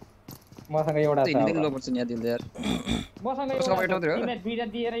मसँग एउटा छ हिलिङ अब लो पर्छ नि यार दिँदा यार मसँग कसको एउटा एउटा मात्रै हो तिमीलाई दुईटा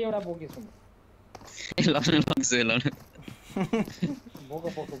दिएर एउटा बोकेछु म ल बोको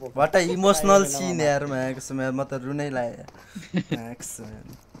बोको बोको What a emotional scene यार Max म त रुनै लाग्यो Max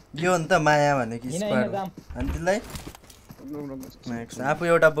यो हो नि त माया भनेको स्क्वाड अनि तिमीलाई Max आफू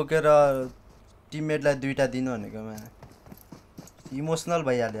एउटा बोकेर टिममेटलाई दुईटा दिनु भनेको माया इमोसनल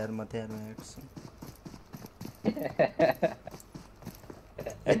भइहाल्यो यार म त यार Max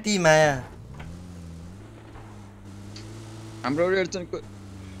यति माया हाम्रो एउटा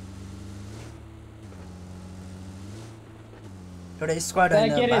स्क्वाड हैन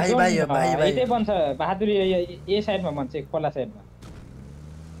भाइ भाइ हो भाइ भाइ यतै बन्छ बहादुर ए साइडमा बन्छ खोला साइडमा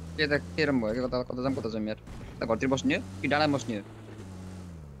के त केरम भयो के कता कता जाम यार त घरतिर बस्ने हो कि डाँडामा बस्ने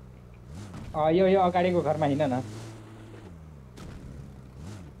हो यो अगाडिको घरमा हिँड न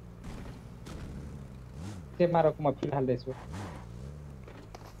त्यो मारक म फिल हाल्दैछु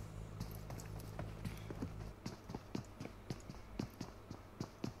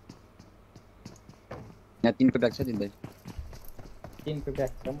यहाँ 3 को ब्याग छ दिँदै 3 को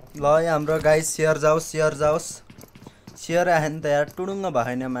ब्याग छ ल हाम्रो गाइस शेयर जाओस् शेयर आयो नि त यार टुडुङ्ग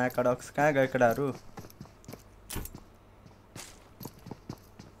भएन माकडक्स कहाँ गए केटाहरू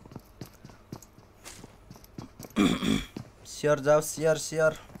शेयर जाओस्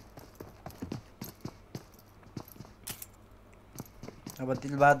शेयर अब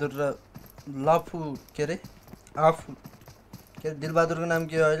दिलबहादुर र लफु के रे आफु के दिलबहादुरको नाम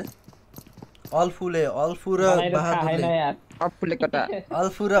के हो अहिले अल्फु र बहादुरले अफुले कटा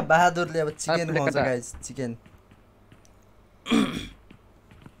अल्फु र बहादुरले अब चिकन खुवाउँछ गाइस चिकन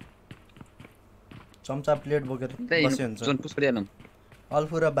चम्चा प्लेट बोकेर बस्यो हुन्छ जोन पुस गरिहालौँ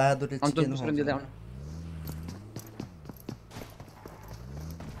अल्फु र बहादुरले चिकन खुवाउँछ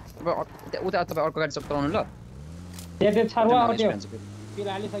अब उता तपाईँ अर्को गाडी चलाउनु ल त्यो छरुवा आउँथ्यो फिल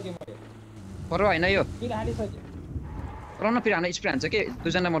हालिसक्यो मैले परवा हैन यो फिल हालिसक्यो रन फेरि हाम्रो स्प्रे हान्छ के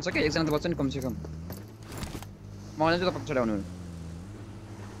दुईजना मर्छ के एकजना त बच्छ नि कमसे कम मलाई चाहिँ तपाईँ चढाउनु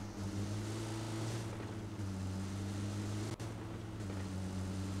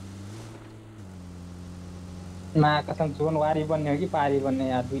मा कसम जोन वारी बन्ने हो कि पारी बन्ने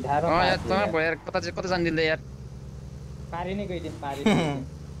यार दुई धारो यार त भयो यार कता जान दिँदै यार पारी नै गइदिन पारी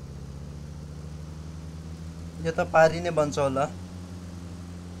यो त पारी नै बन्छ होला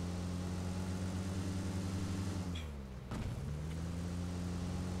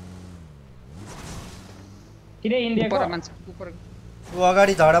किन इन्डियाको ऊपर मान्छे ऊपर उ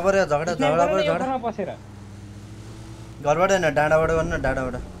अगाडि झगडा पर्यो झगडा बसेर घरबाट हैन डाँडाबाट गर्नु न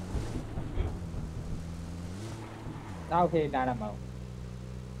डाँडाबाट आऊ फेरि डाँडामा आऊ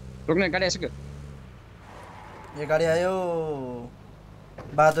रोक्ने गाडी आइसक्यो यो गाडी आयो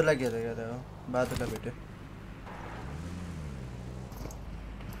बहादुरलाई घेरेको हो बहादुरलाई भेट्यो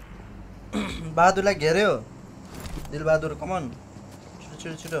बहादुरलाई घेर्यो दिलबहादुर कमन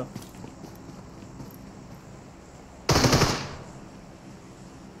छिटो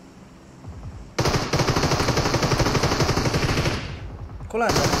खोला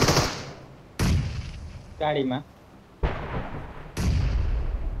गाडीमा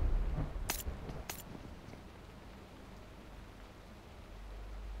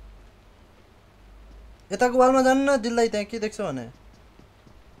यताको वालमा जानु न दिललाई त्यहाँ के देख्छ भने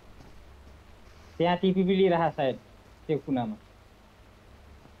त्यहाँ टिपी लिइरह सायद त्यो कुनामा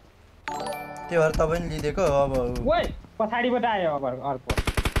त्यो भएर तपाईँ नि लिइदिएको अब ओइ पछाडिबाट आयो अब अर्को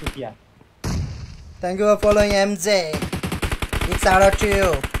Tukiya thank you for following MJ It's out of you.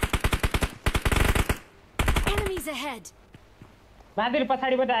 Enemies ahead. Bahadur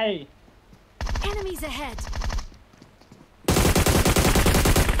पछाडिबाट आए Enemies ahead.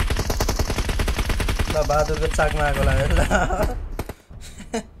 ल बहादुरको चाकमा आएको लाग्यो ल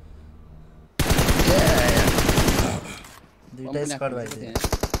दुईटा स्क्वाड भइदियो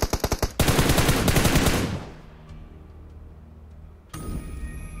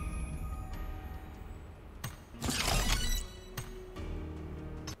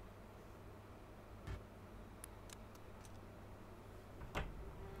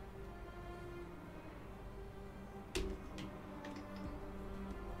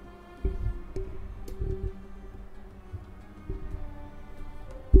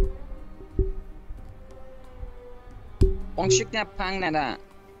Pongshiknya pang nada.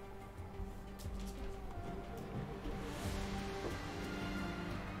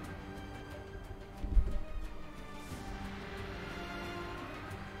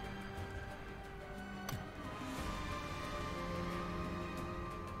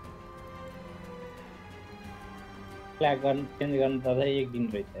 फ्ल्याग गर्न चेन्ज गर्न त 1 दिन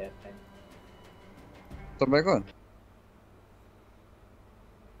रहेछ यार तपाईको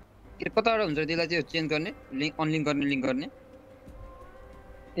के कताबाट हुन्छ त्यसलाई चाहिँ चेन्ज गर्ने लिंक अनलिंक गर्ने लिंक गर्ने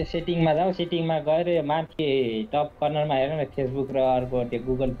त्यो सेटिङमा जाऊ सेटिङमा गएर माथि टप कर्नरमा हेर्नु न फेसबुक र अर्को त्यो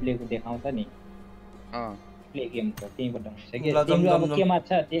गुगल प्ले को देखाउँछ नि प्ले गेम को त्यहीबाट हुन्छ के तिम्रो अब केमा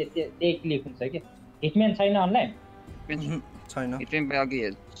छ त्यही क्लिक हुन्छ के हिटम्यान छैन अनलाइन छैन हिटम्यान पे अघि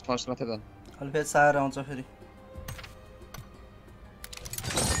सर्च मात्र त अलि फेरि सार आउँछ फेरि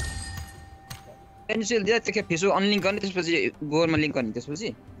पेन्सिल दिए त्यो फेसबुक अनलिंक गर्ने त्यसपछि गुगलमा लिंक गर्ने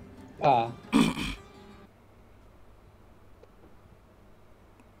त्यसपछि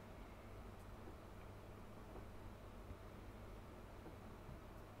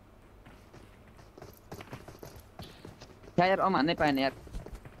यार मान्नै पाएन यार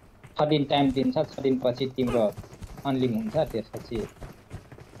 13 टाइम दिन्छ 13 पछि तिम्रो अनलिंक हुन्छ त्यसपछि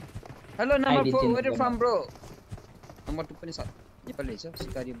hello number 4 where you from bro number 2 पनि छ नेपाली छ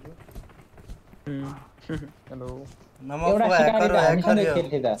सिकारी bro hello number 4 hacker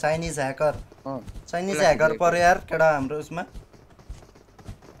Chinese hacker पर्यो यार केडा हाम्रो उसमा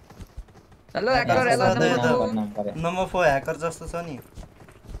हेलो ह्याकर नम्बर 4 ह्याकर जस्तो छ नि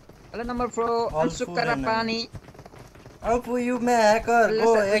हेलो नम्बर 4 अलसुकरा पानी Apu, you may hacker. Go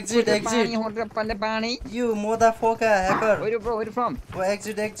exit. You motherfucker hacker. Where you from? Go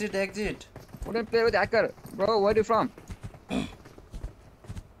exit. Wouldn't play with hacker. Bro, where you from?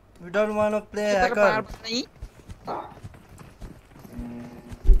 We don't want to play hacker.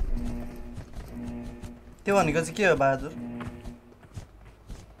 त्यो भनेको चाहिँ के हो बहादुर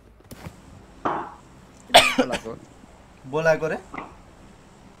बोलाको रे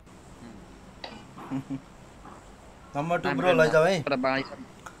नम्बर 2 ब्रो लैजाऊ है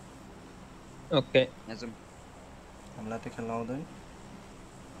okay हामीलाई त खेल्न आउँदैन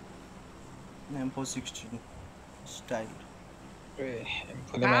M416 स्टाइल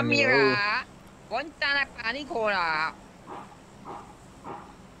कामिरा वन्टाना पानी खोला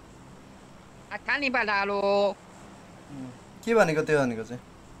आकानी बालालो के भनेको त्यो भनेको चाहिँ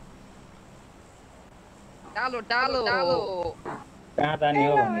डालो कहाँ जाने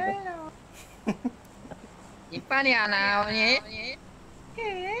हो भनेको Ipani ana ni.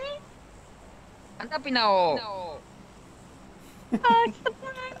 Anta pinao. No.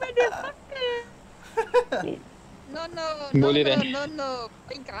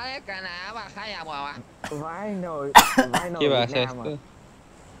 Pinka kana ba kaya mo ba? Rhino. के भाषा यस्तो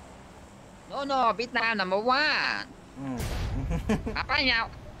No, Vietnam number 1. Apa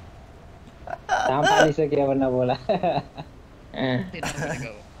ya? Sampai sekira mana bola.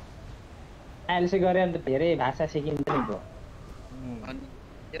 अहिले चाहिँ गरे अनि त धेरै भाषा सिकिन्छ नि ब्रो अनि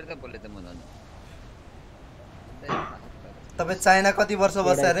तेरो त बोले त म जान्छु तपाई चाइना कति वर्ष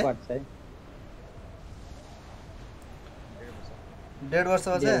बस्छ रे 1.5 वर्ष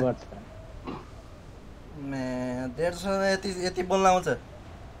बस्छ मे 1.5 यति बोल्न आउँछ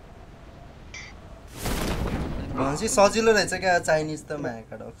भन्छ सजिलो रहेछ क्या चाइनिज त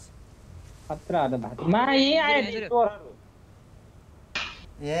माका डक्स खतरा हो भात मा यही आए नि चोरहरु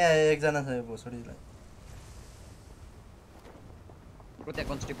यहाँ एकजना छ यो भोसडीलाई रोटे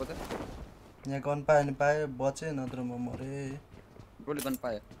कन्स्टिप हो त यहाँ गन पाए नि पाए बचे नत्र म मरे रोले गन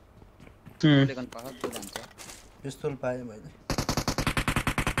पाए रोले गन पाए तो जान्छ पिस्तोल पाए मैले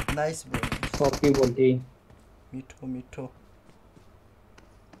नाइस ब्रो कपी बोल्थे मिठो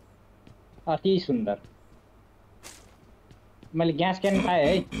अति सुन्दर मैले ग्यास क्यान पाए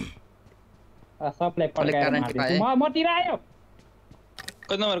है सबलाई पड्काएर मार्दिन्छु म तिर आयो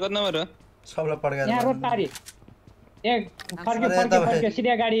कति नम्बर हो सबलाई पड्काएर यहाँ रोड पारी एक फर्के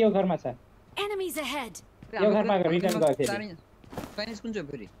सिधा गाडी यो घरमा छ enemies ahead यो घरमा रिटर्न गयो फेरि चाइनिज कुन चाहिँ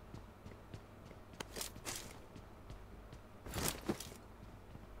फेरि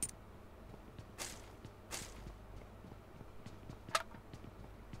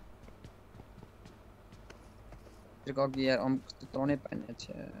तेरो अघि यार अम कस्तो तर्नै पाएन छ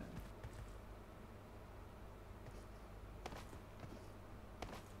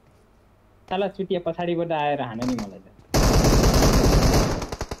साला चुटिया पछाडीबाट आएर हाने नि मलाई त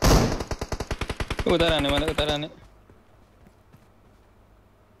उता हाने मलाई उता हाने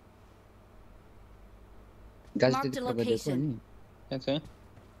गाडी त्यति पकाइदिएको नि अच्छा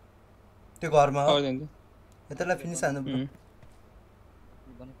त्यो घरमा और दिन्छ यतालाई फिनिश हान्नु पर्यो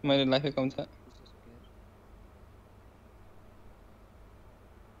मैले लाइफ अकाउन्ट छ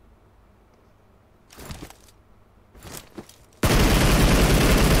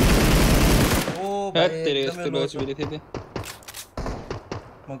तेरे इसके लोच भी थे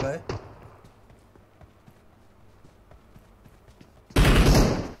मगाए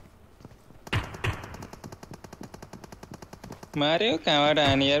मार्यो कहाँबाट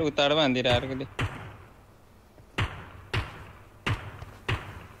हाने यार उताबाट हान्दिरा अर्कोले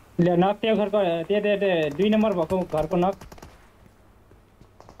ले नक त्यो घरको त्यो 2 नम्बर भएको घरको नक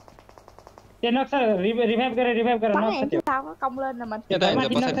त्यो नक छ रिभाइभ गरेर नक छ त्यो यता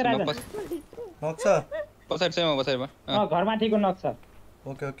हिँड्छ नक छ पछाडि चाहिँ म पछाडिमा घरमाथिको नक छ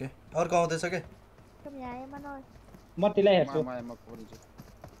ओके ओके अर्को आउँदैछ के म तिलाई हेर्छु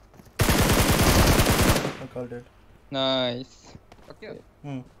नाइस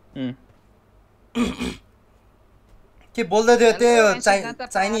के बोल्दै थियो त्यो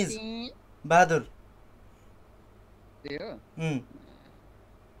चाइनिज बहादुर त्यो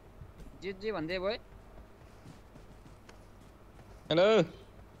जे भन्दै भयो hello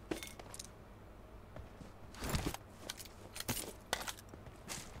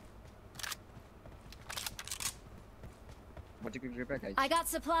I got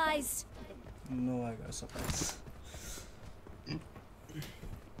supplies. No, I got supplies.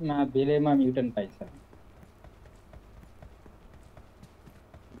 मा बेलेमा म्युटेन्ट पाइछ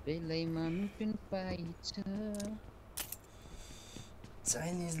बेलैमा म्युटेन्ट पाइछ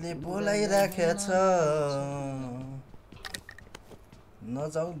चाइनिजले बोलाइराखेछ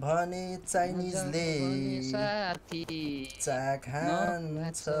नजाऊ भने चाइनिजले साथी चा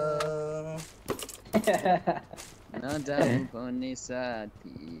खान्छ नजाऊ भने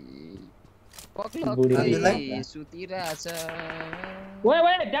साथी पक्लक्कै सुतिरहेछ ओए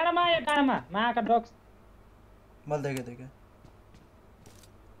डाँडामा आयो डाँडामा माका डक्स मैले देखे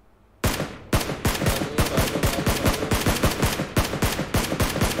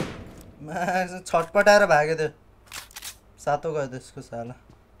छटपटाएर भाग्यो त्यो सातो गयो त्यसको साला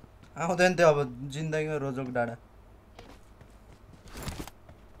आउँदैन त्यो अब जिन्दगीमा रोजोक डाँडा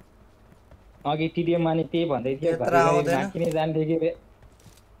अघि टिडिएममा नि त्यही भन्दै थियो किन जान्थे कि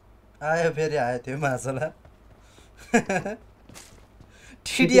आयो फेरि आयो त्यो मासला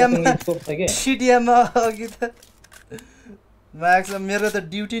टिडिएममा अघि त मार्क्स मेरो त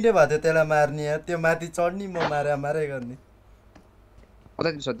ड्युटी नै भएको थियो त्यसलाई मार्ने यार त्यो माथि चढ्ने म मारै गर्ने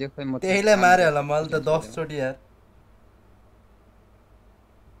त्यहीलाई मारे होला मैले त 10 चोटि यार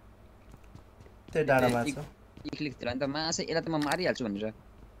त्यही डाँडामा छ क्लिकतिर नि त मासे यसलाई त म मारिहाल्छु भनेर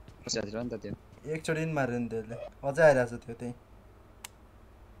बसिरहेको थियो नि त त्यो एकचोटि नि मार्यो नि त्यसले अझै आइरहेको छ त्यो त्यही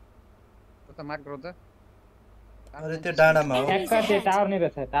त मार्क गरौ त अरे त्यो डाँडामा हो त्यो टावर नि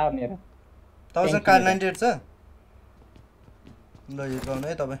रहेछ टावर नि तपाईसँग कार 98 छ ल यो गाउँ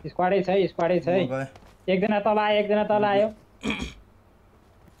है तपाई स्क्वाडै छ एकजना तल आयो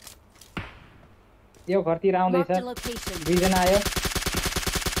यो घरतिर आउँदैछ दुईजना आयो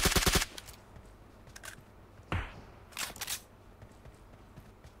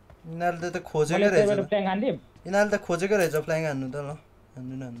यिनीहरूले त खोजेकै रहेछ यिनीहरूले त खोजेकै रहेछ फ्ल्याङ हान्नु त ल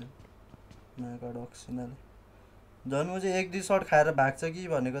हान्नु डक्स यिनीहरूले झन् म चाहिँ 1-2 शट खाएर भाग्छ कि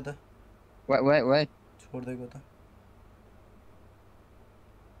भनेको त छोड्दैको त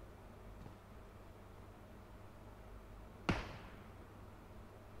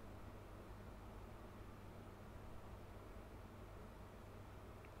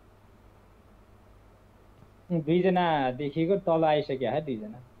दुईजना देखिको तल आइसक्यो है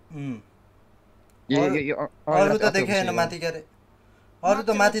दुईजना अरु त देखे हैन माथि के रे अरु त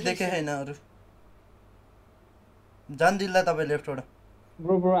माथि देखे हैन अरु जान दिल्ला तपाई लेफ्टबाट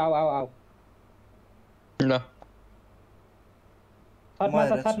ब्रो आउ ल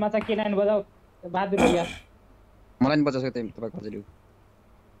छतमा छ के लाइन बजाऊ बहादुर भैया मलाई नि बजाउँछ त्यही तपाई खोजिलिउ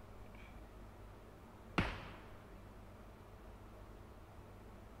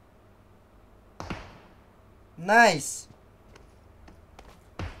Nice.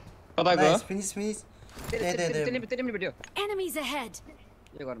 Nice. Finish. Enemies ahead.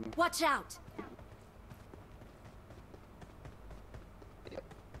 Watch out.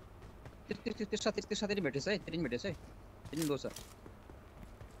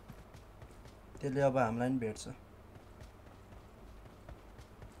 त्यसले अब हामीलाई नि भेट्छ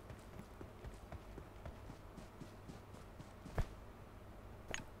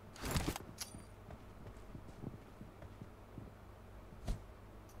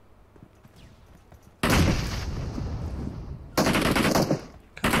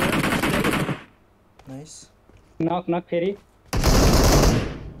Knock फेरि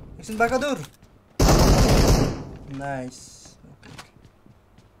एकछिन बहादुर नाइस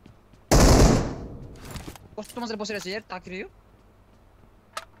कस्तो मजाले बसिरहेछ यार ताकिरह्यो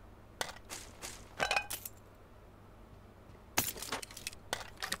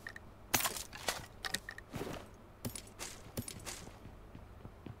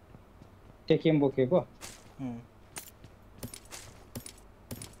टेकिम बोकेको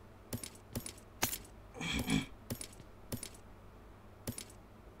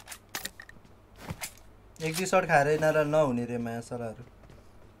एक दुई शट खाएर यिनीहरूलाई नहुने रे मायासलाहरू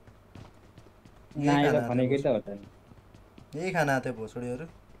नाइ त भनेकै त हो त यही खाना थियो भोसडीहरू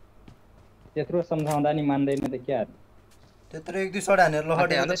त्यत्रो सम्झाउँदा नि मान्दैन त के हाल्नु त्यत्रो एक दुई शट हानेर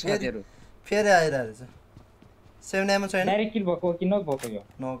लहटेर फेरि आइरहेको छ 7 एमो छैन डाइरेक्ट किल भएको कि नक भएको यो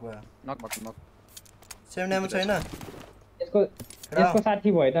नक भयो नक 7 एमो छैन यसको साथी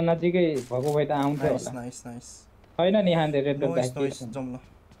भए त नजिकै भएको भए त आउँथ्यो होला नाइस छैन नि हान्दै रेड डट नाइस जम्ला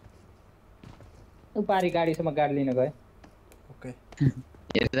उ पारी गाडीसम्म गाडी लिन गए ओके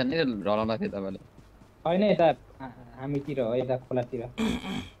हेर्दा नि रलाउँदा थियो तपाईले हैन यता हामीतिर हो यता खोलातिर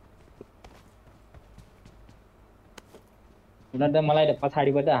हुन त मलाई त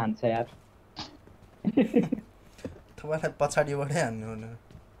पछाडीबाट हान्छ यार तपाईलाई पछाडीबाटै हान्नु हो न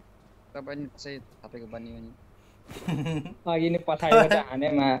तपाईले चाहिँ थापेको बनियो नि अघि नै पछाडीबाट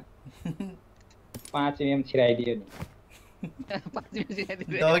हानेमा 5 mm छिराइदियो नि 5 मिनेट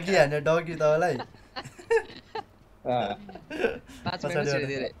छिराइदियो डगी हाने डगी तलाई 5 मिनेट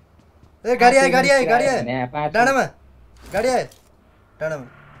छिराइदियो रे ए गाडी आयो डाँडामा गाडी आयो डाँडामा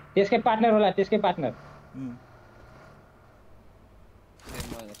त्यसकै पार्टनर होला त्यसकै पार्टनर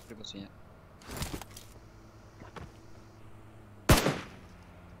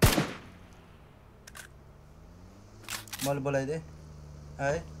मैले बोलाइदे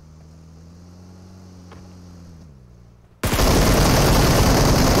आए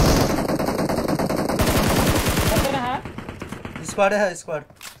स्क्वाड है स्क्वाड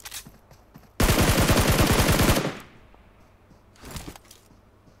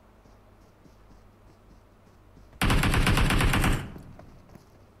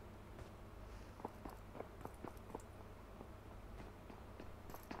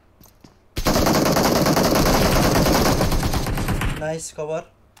नाइस कभर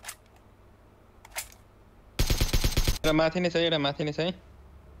एउटा माथि नै छ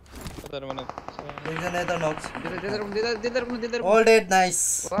एकजना यता नक्स दिदर ऑल डेड नाइस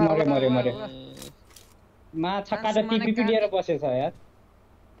मरे मा छक्का त टिपी लिएर बसेछ यार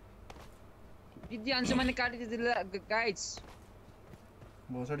दिदी आन्छु माने काटी दिदिला गाइस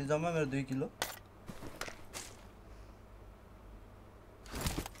भोसडी जम्मा मेरो 2 किलो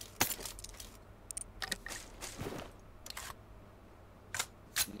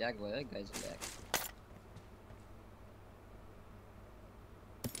ल्याग भयो गाइस ल्याग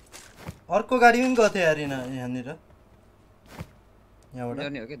अर्को गाडी पनि गथ्यो यार यहाँनिर यहाँबाट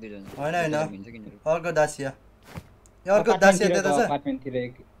नि हो के दुईजना हैन अर्को दासिया यो अर्को दासिया त्यता छ अपार्टमेन्ट तिर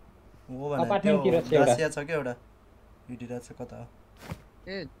हो भने अपार्टमेन्ट तिर छ एउटा दासिया छ के एउटा हिडिरा छ कता हो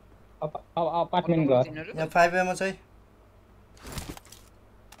ए अपार्टमेन्ट घर यहाँ 5 एमो छ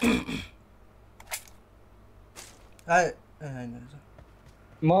आइ हैन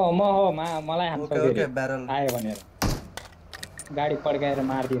म हो मलाई हान्छ ओके ब्यारल आयो भनेर गाडी पड्काएर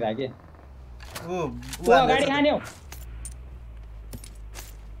मार्दिरा के ओ गाडी खान्यो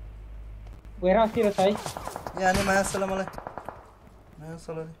वेयरहाउसतिर छ है यहाँ नि मायासला मलाई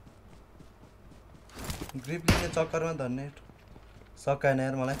मायासलाले ग्रिप लिने चक्करमा धन्ने सकाएन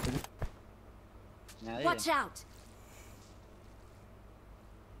यार मलाई फेरि Watch out.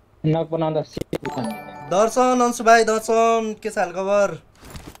 नक बनाउँदा दर्शन अंशु भाइ दर्शन के छ हाल खबर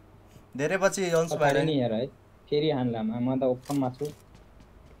धेरै पछि अंशु भाइ नि हेर है फेरि हान्लामा म त ओपनमा छु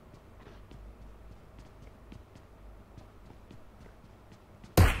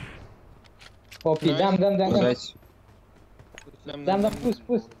copy jam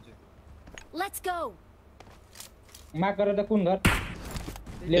push Let's go. Mark गरेर त कुन घर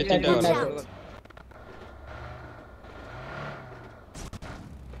लेफ्ट साइड Watch out.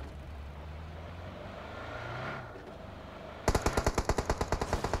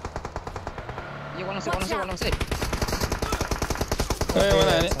 ये वाला से ए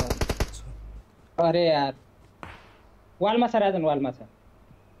वाला नि अरे यार वालमा छ राजन वालमा छ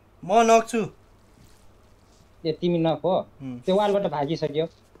म नक छु ए तिमी नक हो त्यो वालबाट भागिसक्यो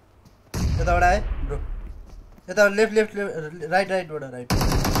यताबाट आए ब्रो यता लेफ्ट राइटबाट राइट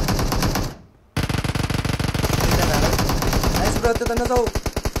नाइस ब्रो त्यता नजाऊ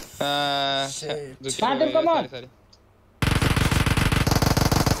बहादुर कमन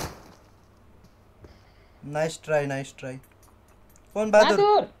नाइस ट्राई कौन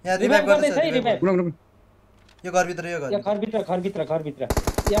बहादुर यहाँ रिभाइभ गर्दैछ यो घरभित्र घरभित्र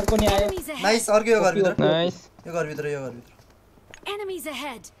यारको नि आयो नाइस अर्को यो घरभित्र नाइस यो घरभित्र Enemies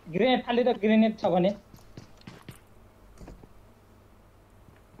ahead. ग्रेनेड फाल्यो त ग्रेनेड छ भने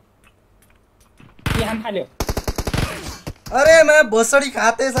के हाम फाल्यो अरे मैं भोसडी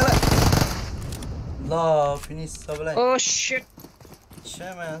खाते साला ल फिनिश सबैलाई ओ शिट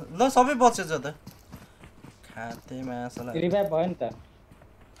छ्यामा ल सबै बचेछ त खाते मा साला रिभाइभ भयो नि त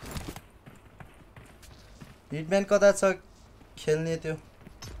हिटम्यान कता छ खेल्ने त्यो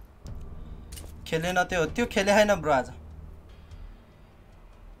खेलेन त्यो खेले हैन ब्रो आज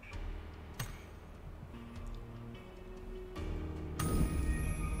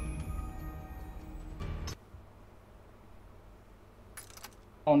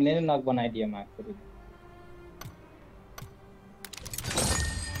उनले नै नक बनाइदियो मार्क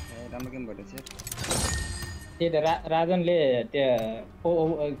राम्रो गेम भइरहेछ त्यही त राजनले त्यो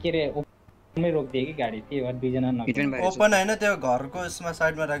के रे ओपनमै रोकिदियो कि गाडी त्यही भएर दुईजना नक ओपन हैन त्यो घरको यसमा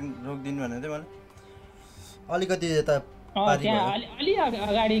साइडमा रोकिदिनु भने थियो मैले अलिकति यता त्यहाँ अलि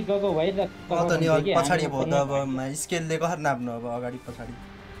अगाडि गएको भए त त नि अलि पछाडी भयो त अब स्केलले कसरी नाप्नु अब अगाडि पछाडी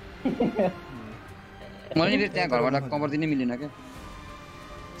मैले नि त्यहाँ घरबाट कभर दिनै मिलेन के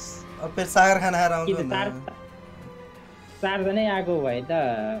अब फेरि सागर खाना खाएर आउँछ नि चारजनै आएको भए त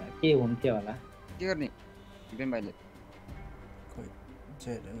के हुन्थ्यो होला के गर्ने बेन भाइले खोइ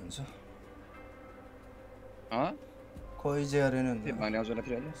जे हुन्छ खोइ जे गरेन हुन्छ भने आउँछ होला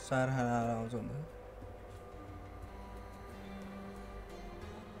फेरि अहिले सार खाना आउँछ भन्दा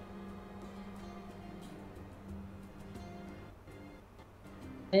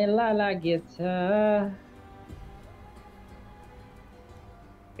मेला लागेछ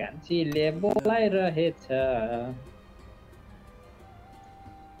कान्छीले बोलाइरहेछ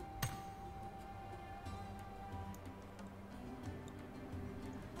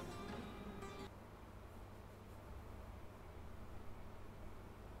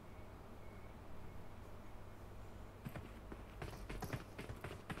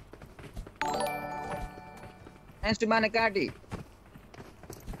Thanks to Manakati.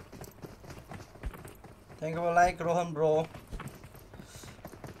 Thank you for like Rohan bro.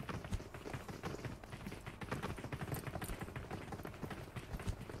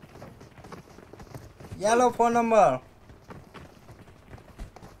 Yellow phone number.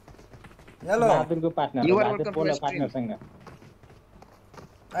 Yellow. You are welcome to stream.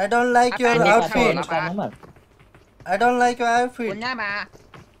 I don't like your outfit. I don't like your outfit.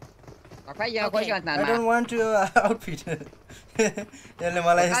 I don't want your outfit.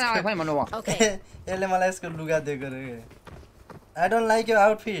 यसले मलाई यसको लुगा दिएको रे I don't like your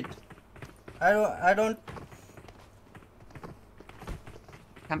outfit. I don't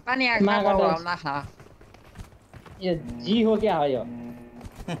Company ये जी हो क्या हो यो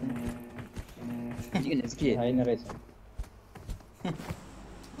हैन रहेछ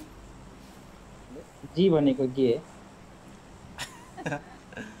जी भनेको के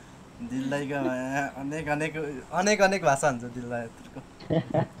दिल्लाईको अनेक भाषा हुन्छ दिल्लाईको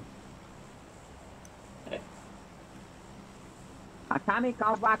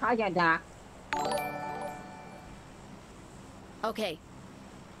Okay.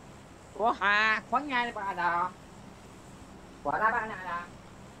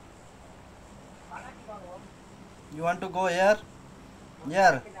 You want to go here?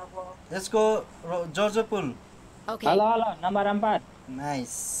 Here. Let's go Georgia Pool. Okay. Halo, nomor 4.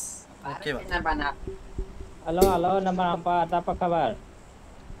 Nice. Okay, Halo, nomor 4. Apa kabar?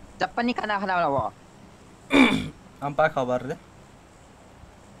 Dapat ni kana wa. Apa kabar रे?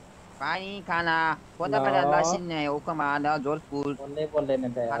 पानी खाना कोता पड़ा बासिन ने ओकमा दा जोलपुर बोल्दै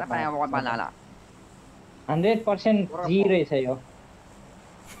न त खाना पाए वो बनाला 100% जी रहेछ यो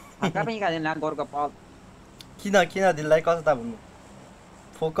हक्का पनि खादैन ना गोरको पाल किन दिललाई कस्तो भन्नु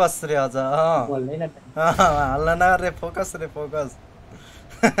फोकस रे अझ बोल्दै न हल्ला न रे फोकस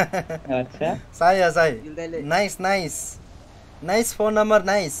अच्छा Sai nice phone number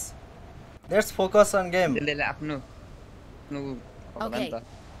nice let's focus on game दिलले आफ्नो Okay.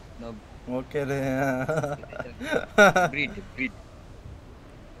 ओके रे ब्रीड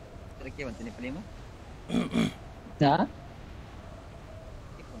तर के भन्छ नेपालीमा के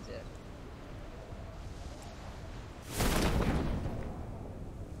भन्छ यार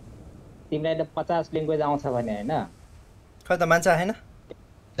तिमीलाई त 50 ल्याङ्ग्वेज आउँछ भने हैन खै त मान्छे आएन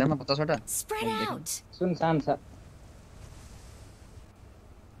जम्मा 50 वटा Spread out. सुनसान छ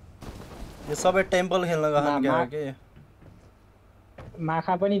यो सबै टेम्पल खेल्न गएको के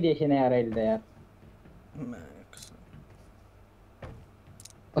माखा पनि देखेन यार अहिले त यार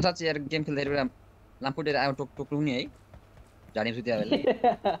कता चाहिँ यार गेम खेल्दै एउटा लामपुटेर आयो टोक्नु नि है झाडी सुत्या बेला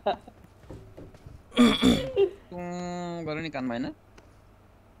गरे नि कानमा हैन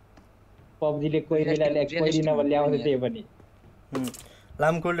पबजीले कोही बेला कोही दिन ल्याउँछ त्यही पनि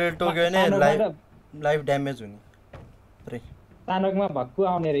लामखुट्टे टोक्यो भने लाइफ ड्यामेज हुने रे तानकमा भक्कु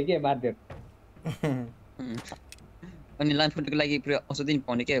आउने रे के बाध्य अनि लामखुट्टेको लागि पुरा औषधि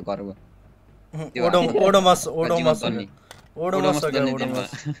पाउने के घरको ओडोमस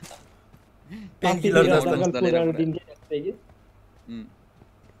पेनकिलर जस्तो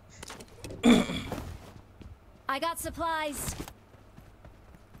I got supplies.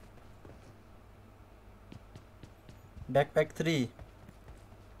 Backpack 3.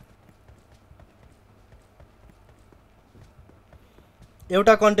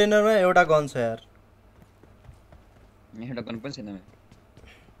 एउटा कन्टेनरमा एउटा गन छ यार एउटा गन पनि छैन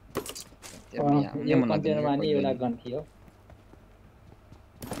यो कन्टेनरमा नि एउटा गन थियो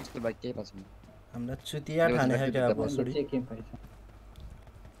यस्तो बाइक केही पाछ हमरा चुतिया ठाने है क्या बसुडी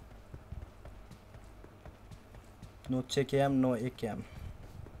नो चेक एम नो एक एम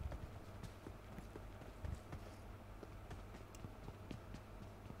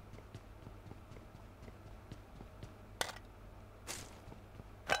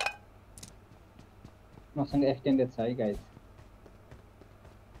मसँग एक्सटेन्डेड छ है गाइस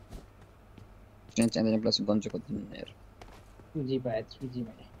स्ट्रेन्थ चाहिँदैन प्लस गन चाहिँ कति यार 2G पाए 3G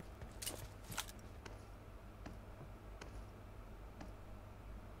मैले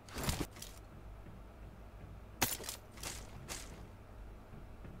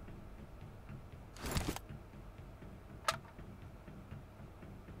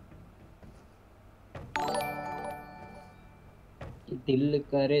दिल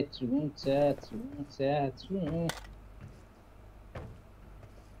करे चुचा चुचा चु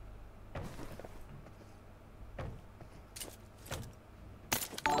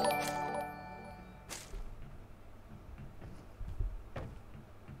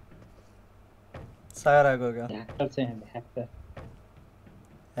सारा को क्या हैकर से हैं हैकर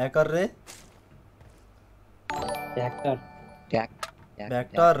हैकर रे हैकर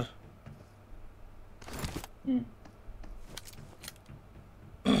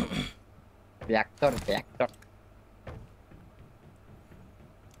वेक्टर व्याक्टर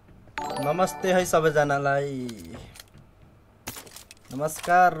नमस्ते है सबैजनालाई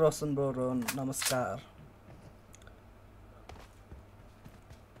नमस्कार रोशन ब्रो नमस्कार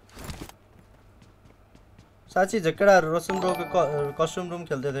साँच्ची झगडा रोशन ब्रो को कस्टम रूम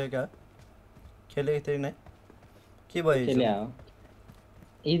खेल्दै थियो क्या खेलेको थियो नि के भयो खेल्या हो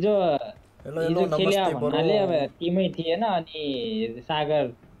हिजो खेल्या भन्नाले अब टिमै थिएन अनि सागर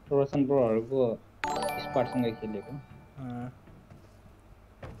रोशन ब्रोहरुको स्क्वाडसँगै खेलेको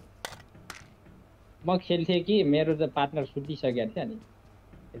म खेल्थे कि मेरो त पार्टनर सुतिसकेको थियो नि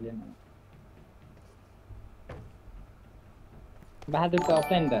खेलेन बहादुर त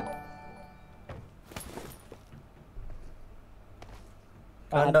अफलाइन त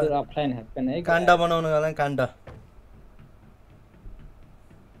बहादुर अफलाइन हैप्पन है काण्ड बनाउन गएला काण्ड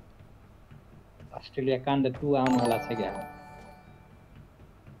अस्ट्रेलिया काण्ड 2 आउनु होला छ क्या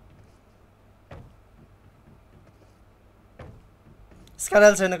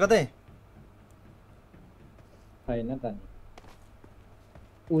स्कारल छैन कतै हैन त नि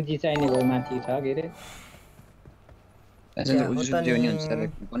उजी चाहिने भयो माथि छ के रे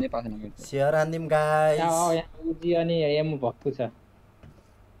शेयर आन्दिम गाइस यहाँ उजी अनि एमु भक्कु छ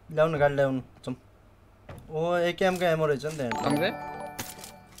ल्याउनु गाडी ल्याउनु चम ओ एकेएम का एमो रहेछ नि त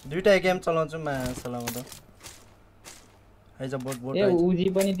दुईटा एकेएम चलाउँछु मा सलाम त आइज बोट ए उजी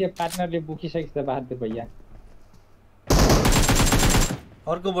पनि त्यो पार्टनरले बुकिसकेछ त बहादुर भैया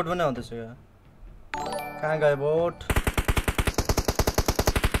अर्को बोट पनि आउँदैछ क्या कहाँ गयो बोट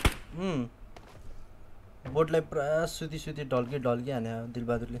बोटलाई पुरा सुती ढल्की हाने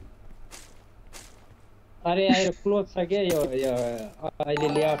दिलबहादुरले अरे आएर क्लोज छ के यो अहिले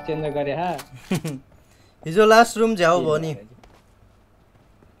लेआउट चेन्ज गरे हा हिजो लास्ट रुम झ्याउ भयो नि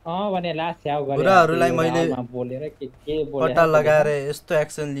भने लास्ट झ्याउ गरे बुढाहरुलाई मैले बोलेर के बोले पट्टा लगाएर यस्तो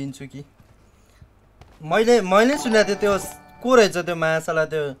एक्सन लिन्छु कि मैले सुनेको थिएँ त्यो को रहेछ त्यो माछालाई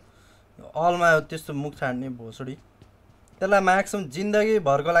त्यो अलमा त्यस्तो मुख छाड्ने भोसडी त्यसलाई म्याक्सिमम जिन्दगी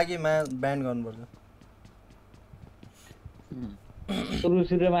भरको लागि ब्यान गर्नुपर्छ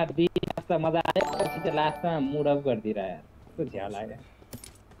सुरुमा 2 हप्ता मजा आयो पछि त लास्टमा मुड अफ गर्दिरा यार कस्तो झ्या लाग्यो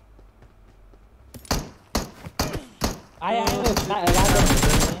आयो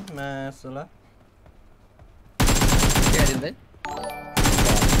मासला के दिँदै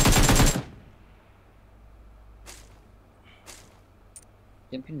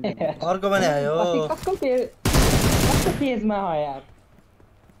अर्को पनि आयो कस्तो पेजमा हो यार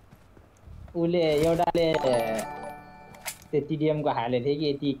उले एउटाले त्यो टिडिएम को हालेको थियो कि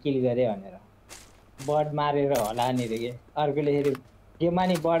यति किल गरे भनेर बर्ड मारेर होला नि रे के अर्कोले फेरि गेममा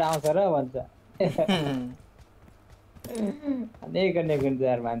नि बर्ड आउँछ र भन्छ अनेक हुन्छ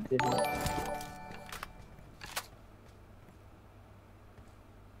यार मान्छे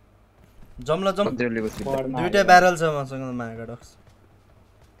जमला दुईटा ब्यारल छ मसँग मागाडक्स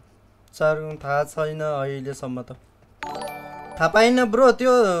चार थाहा छैन अहिलेसम्म त थाहा पाइन ब्रो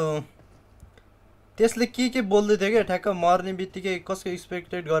त्यो त्यसले के बोल्दै थियो क्या ठ्याक्क मर्ने बित्तिकै कसको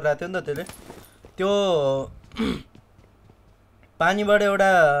एक्सपेक्टेड गरिरहेको थियो नि त त्यसले त्यो पानीबाट एउटा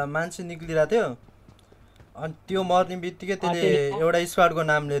मान्छे निक्लिरहेको थियो अनि त्यो मर्ने बित्तिकै त्यसले एउटा स्क्वाडको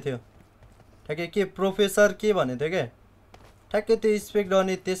नाम लिएको थियो ठ्याक्कै के प्रोफेसर के भनेको थियो क्या ठ्याक्कै त्यो स्पेक्ट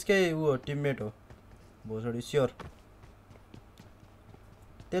गर्ने त्यसकै ऊ टिममेट हो भोसडी स्योर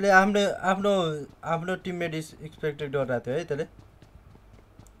त्यसले आफ्नो टिममेट एक्सपेक्टेड गरिरहेको थियो है त्यसले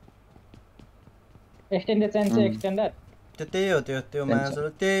एक्सटेन्डेड चाहिन्छ एक्सटेन्डेड त्यही हो त्यो मान्छे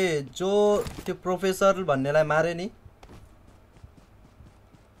त्यही जो त्यो प्रोफेसर भन्नेलाई मारे नि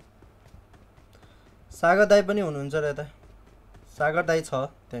सागर दाई पनि हुनुहुन्छ र यता सागर दाई छ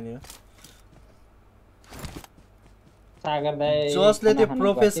त्यहाँनिर सागर दाई जसले त्यो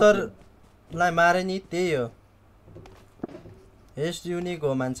प्रोफेसरलाई मारे नि त्यही हो एस युनिक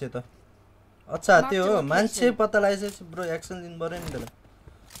हो मान्छे त अच्छा त्यो हो मान्छे पत्ता लगाइसकेपछि ब्रो एक्सन लिनु पर्यो नि त्यसलाई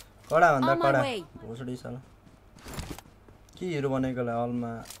कडा भन्दा कडा भोसडी साला के हिरो बनेकोलाई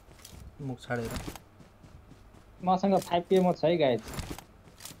हलमा मुख छाडेर मसँग 5 PM छ है गाइस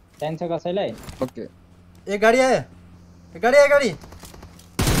चाहिन्छ कसैलाई ओके ए गाडी आयो गाडी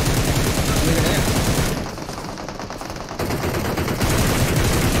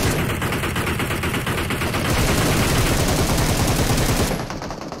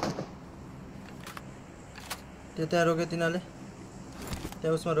त्यहाँ रोक्यो तिनीहरूले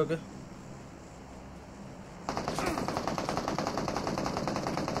त्यहाँ उसमा रोक्यो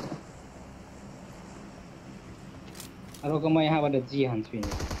रोक म यहाँबाट जी हान्छु नि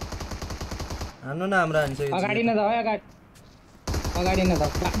हान्नु न हाम्रो हान्छ अगाडि न जाऊ अगाडि न जाऊ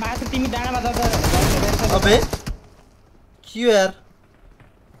बाटो तिमी डाँडामा जाऊ अबे के यार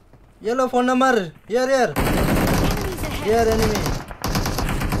येलो फोन नम्बर यार एनिमी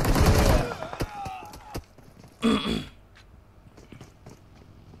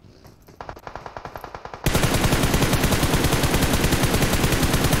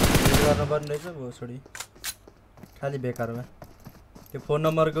गर्न पर्ने रहेछ भोसडी खाली बेकारमा त्यो फोन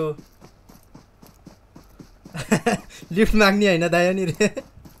नम्बरको लिफ्ट माग्ने होइन दायो नि रे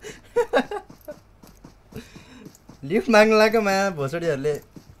लिफ्ट माग्नु लाग्यो माया भोसडीहरूले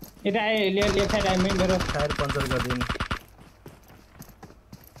टायर पङ्चर गरिदिनु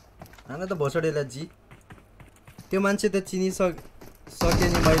होइन त भोसडीलाई जी त्यो मान्छे त चिनिसके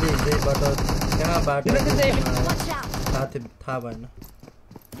नि मैले हिजैबाट कहाँ बाटो थाहा भएन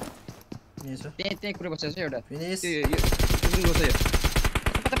त्यही कुरा बसेको छ एउटा फिनिस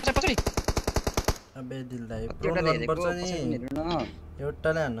अबे दिल दाइ प्रोन पर्छ नि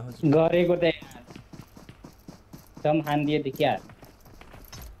एउटाले हान्न खोज्छु गरेको त सम हान दिए देखिया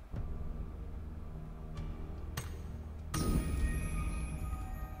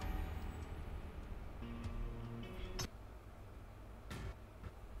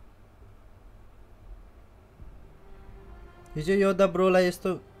हिजो योद्धा ब्रोलाई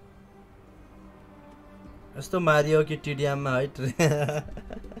यस्तो मारियो कि टिडिएममा है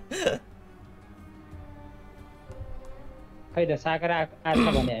खै त साकर आछ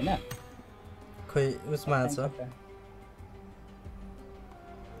भने हैन खै उसमा छ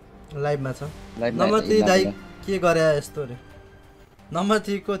लाइभमा छ नम्बर 3 दाइ के गरे यस्तो रे नम्बर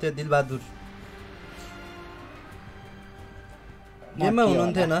 3 को थियो दिलबहादुर गेममा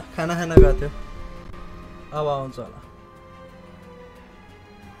हुनुहुन्थ्यो न खाना खान गएको थियो अब आउँछ होला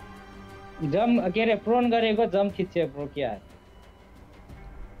जम के रे प्रोन गरेको जम खिच्यो ब्रो के यार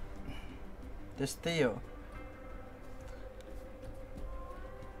त्यस्तै हो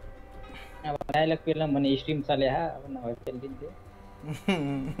अब डायलग पेलम भने स्ट्रिम चले हा अब नभए पेल्दिन्थ्यो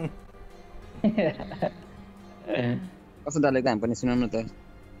कस्तो डायलग हामी पनि सुनाउनु त हैन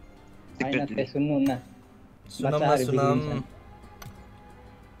त सुन्नु न सुनाम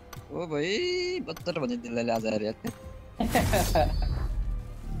ओ भाइ बत्तर भन्ने दिलले आज आएर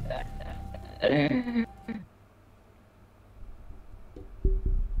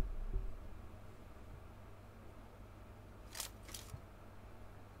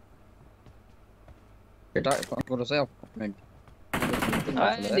केटा कन्ट्रोल छ अपोनेन्ट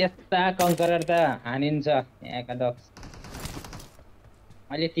यस्ता कन्करर त हानिन्छ यहाँका डक्स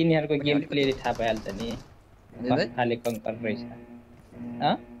अहिले तिनीहरुको गेम प्ले थाहा भइहाल्छ नि खाली कन्कर रहेछ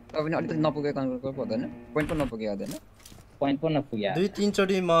अब नि अलिकति नपुगे कन्कर पर्दैन पोइन्ट पनि नपुगे हुँदैन पोइन्ट पनि नपुग्यो 2-3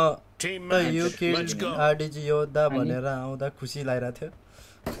 चोटी म युके आरडीजी योद्धा भनेर आउँदा खुसी लागिरहेको थियो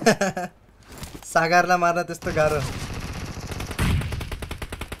सागरलाई मार्न त्यस्तो गाह्रो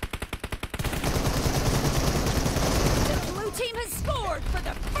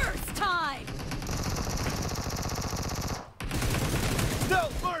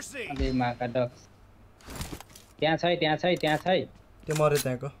अबे माका डक्स त्यहाँ छ त्यो मरे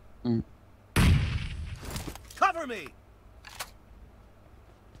त्यहाँको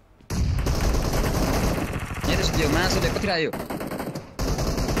यो मासुले कति आयो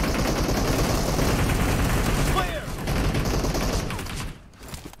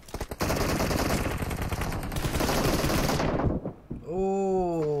ओ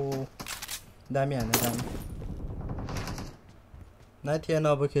दामी हाने दामी नै थिएन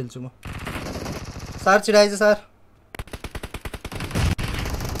अब खेल्छु म सार चिराइछ सर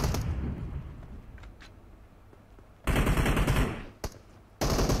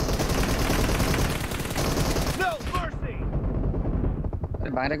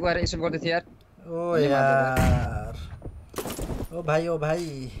बाहिर गएर यसो गर्दै थिए यार ओ यार ओ भाइ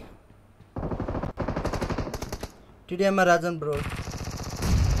टिडिएम मा राजन ब्रो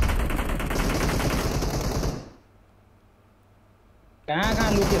कहाँ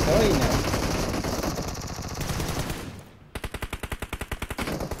लुकेछ हो यिनीहरू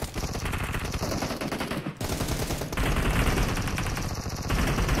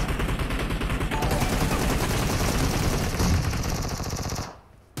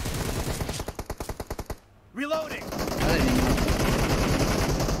Reloading.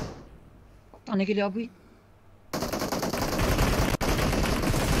 ताने के लिए अभी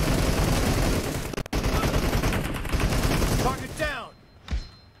Target down.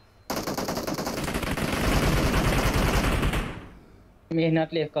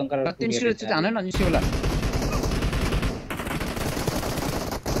 मेहनतले कंकर 300 चाहिँ हान न निस्क्यो होला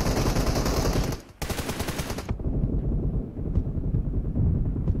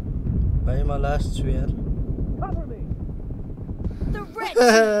भाइ म लास्ट छु यार Cover me. The red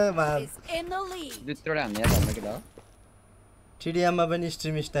team Man. is in the lead. दुईवटा हान्ने यार हान्न के ल टिडिएम मा पनि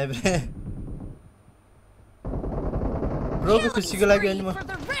स्ट्रिम टाइप रे ब्रोको खुसीको लागि अनि म For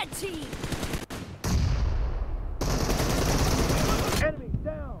the red team. Enemy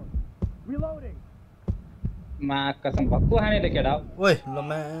down. Reloading. मा कसम भक्कु हाने त केडा ओइ ल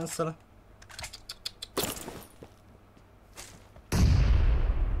मासला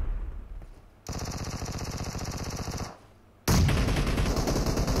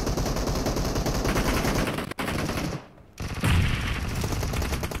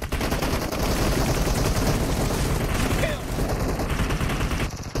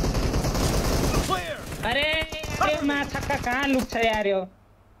अरे मा छक्का कहाँ लुक्छ यार यो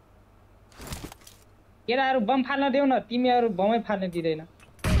केटाहरु बम फाल्न देऊ न तिमीहरु बमै फाल्न दिदैन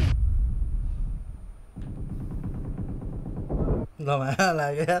लमा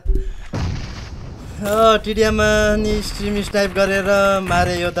लाग्यो यार टिडिएम मा नि स्ट्रिम टाइप गरेर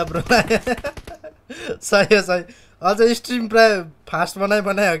मारे यो त ब्रो सही अझ स्ट्रिम प्राय फास्ट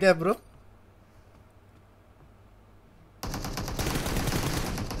बनायो क्या ब्रो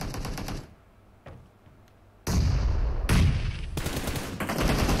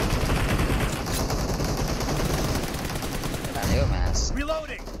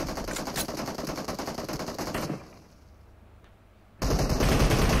Reloading.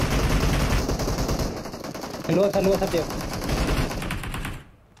 लो छ त्यो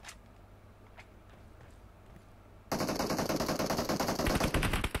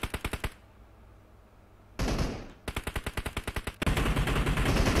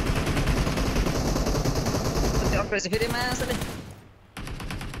फेरि मासले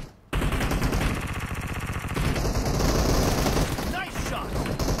Nice shot.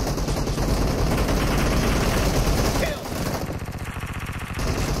 Kill.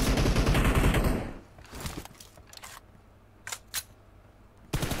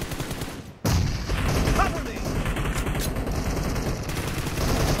 Cover me.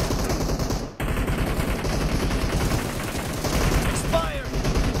 Expired.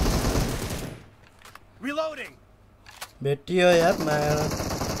 Reloading. भेटियो यार माया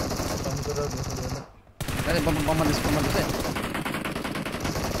कम्प्युटर बस्दैन अरे बम दिस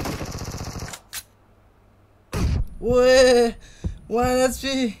ओए 1 HP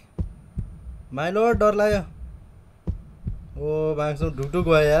माइ लॉर्ड डर लाग्यो ओ बाङसो ढुकढुक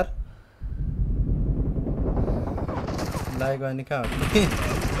भयो यार लागेको अनि कहाँ हो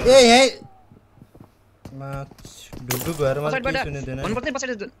ए यही मा ढुकढुक भएर मलाई केही सुनिदैन भन्नुपर्दै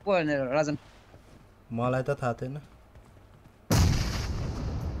पछाडि राजन मलाई त थाहा थिएन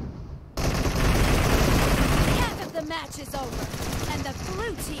The match is over, and the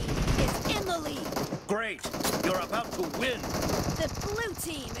blue team is in the lead. Great. You're about to win. The blue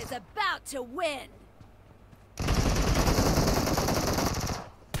team is about to win.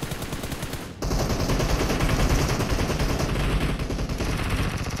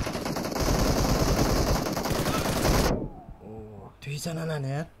 दुईजना नानी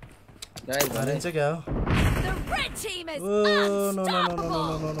यार गाइस हारिन्छ क्या हो The red team is no unstoppable.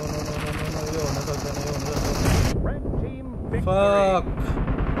 यो हुन सक्दैन Red team victory. Fuck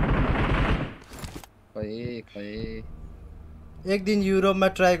एक दिन युरोपमा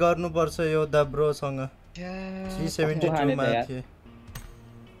ट्राई गर्नुपर्छ यो द ब्रोसँग 372 मा थिए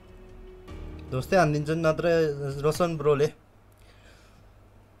दोस्तै हान्दिन्छन् नत्र रोशन ब्रोले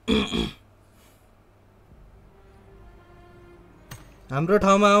हाम्रो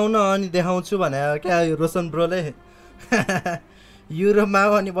ठाउँमा आउन अनि देखाउँछु भने क्या रोशन ब्रोले युरोपमा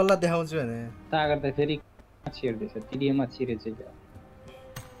आऊ अनि बल्ल देखाउँछु भने तागर त फेरि छिर्दैछ टिडीएममा छिरेछ क्या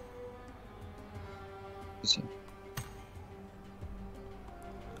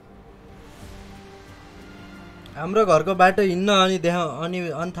हाम्रो घरको बाटो हिँड्न अनि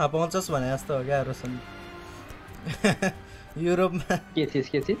अनि थाहा पाउँछस् भने जस्तो हो क्या रोशन युरोपमा के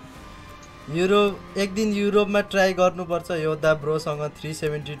थिस् युरोप एक दिन युरोपमा ट्राई गर्नुपर्छ यो दा ब्रोसँग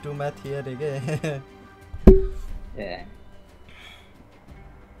 372 मा थिए अरे के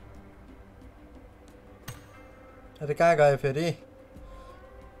अरे कहाँ गयो फेरि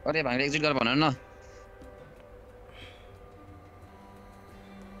अरे भाइले एक्जिट गर भन न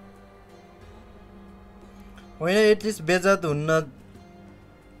होइन एटलिस्ट बेजत हुन्न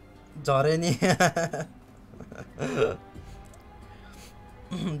झरे नि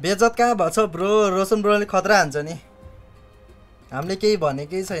बेजत कहाँ भछ ब्रो रोशन ब्रोले खतरा हान्छ नि हामीले केही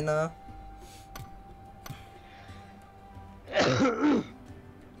भनेकै छैन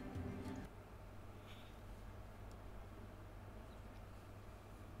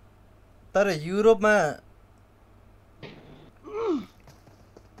तर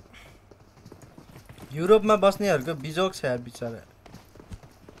युरोपमा बस्नेहरूको बिजोग छ यार बिचारा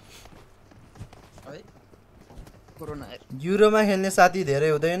युरोमा खेल्ने साथी धेरै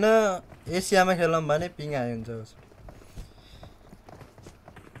हुँदैन एसियामा खेलौँ भने पिङ आयो हुन्छ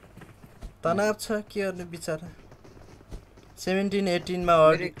तनाव छ के गर्नु बिचारा 17-18 मा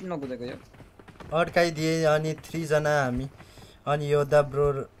अड्काइदिए अनि 3 जना हामी अनि योदा ब्रो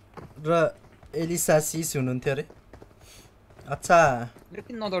र एलिसा सिस हुनुहुन्थ्यो अरे अच्छा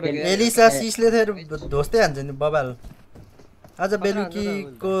एलिसा सिसले धोस्दै हान्छ नि बबाल आज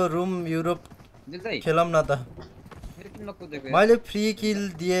बेलुकीको रुम युरोप खेलौँ न त मैले फ्री किल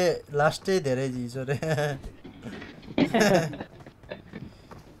दिए लास्टै धेरै जिजो रे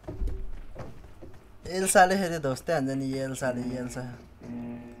एल्साले फेरि धोस्दै हान्छ नि एल्साले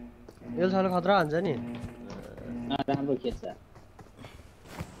खतरा हान्छ नि राम्रो खेल्छ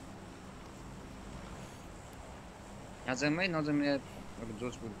आजमै नजमे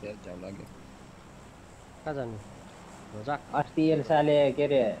जोसपुर त्यहाँ जाउ लाग्यो कहाँ जानु अस्ति एल्साले के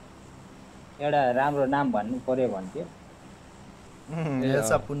अरे एउटा राम्रो नाम भन्नु पर्यो भन्थ्यो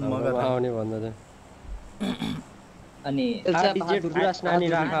एल्सा पुन मगर आउने भन्दा चाहिँ अनि गुरास नानी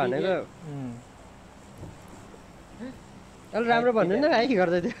राख भनेको अलि राम्रो भन्नु न आइ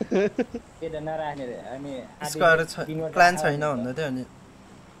गर्दै थियो केटा नराख्ने रे अनि क्लान छैन भन्दै थियो अनि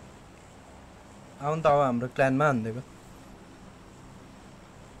आउनु त अब हाम्रो क्लानमा हान्दिएको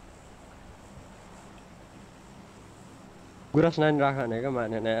गुरास नानी राख भनेको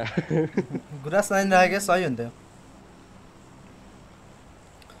मानेन गुरास नानी राखेको सही हुन्थ्यो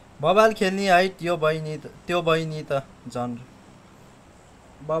बबाल खेल्ने हाइट त्यो बहिनी त झन्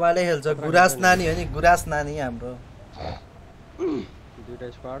बबाले खेल्छ गुरास नानी हो नि गुरास नानी हाम्रो दुईटा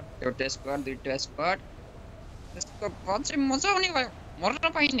स्क्वाड एउटा स्क्वाड दुईटा स्क्वाड त्यसको पछि मजा आउने भयो मर्न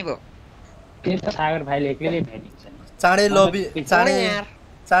पाइने भयो सागर भाइले एक्लै भेटिन्छ नि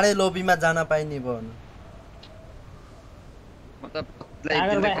चाँडै लोबीमा जान पाइने भयो मतलब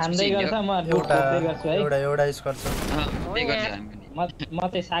सागर भाइ हान्दै गर्छ म खोज्दै गर्छु है एउटा स्कोर छ म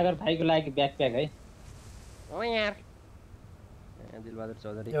चाहिँ सागर भाइको लागि ब्याकप्याक है ओ यार दिलबहादुर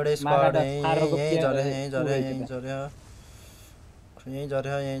चौधरी एउटा स्कोर यही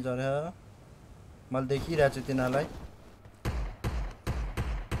झर्यो मैले देखिरहेको छु तिनीहरूलाई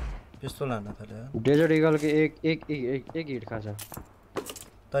पिस्तोल हान्न थाल्यो डेजर्ट इगलको एक हिट खान्छ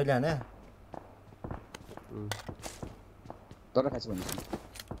तैँले हाने तर खान्छ भने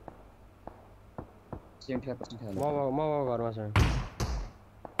 75% खायो म घरमा छु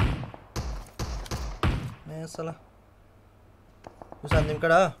ए सला उसान दिम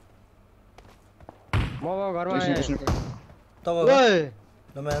कडा म घरमा तब ओए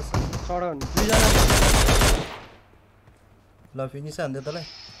ल म्याच सडन दुईजना ल फिनिस हान्दे तलाई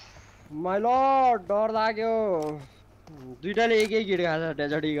माइ लर्ड डर लाग्यो दुईटाले एक हिट खान्छ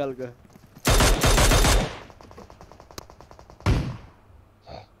डेजर्ट इगलको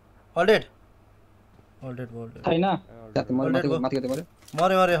होल्डेड छैन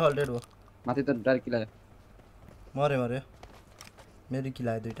मरे होल्डेड भयो माथि त डाइरेक्ट किलायो मरे मेरो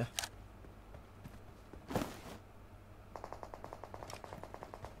किलायो दुईटा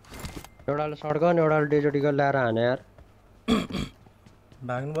एउटाले सडगन एउटाले डेजर्ट इगल ल्याएर हाने यार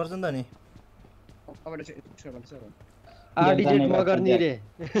भाग्नु पर्छ नि त नि आडिजेट मगर नि रे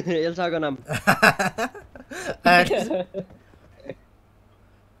एल्साको नाम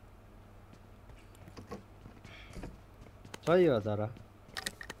सही हो तर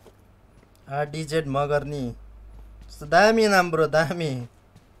आडिजेट मगर नि दामी नाम ब्रो दामी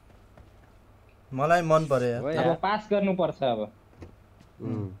मलाई मन पर्यो अब पास गर्नु पर्छ अब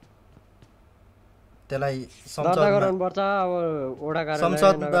त्यसलाई दर्ता गराउनु पर्छ अब ओडा कार्यालय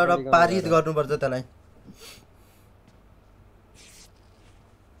संसदबाट पारित गर्नु पर्छ त्यसलाई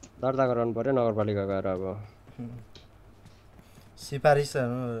दर्ता गराउनु पर्यो नगरपालिका गएर अब सिफारिस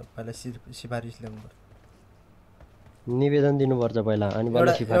पहिला सिफारिस ल्याउनु पर्छ निवेदन दिनुपर्छ पहिला अनि बल्ल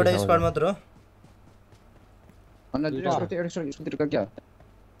सिफारिस एउटा स्क्वाड मात्र हो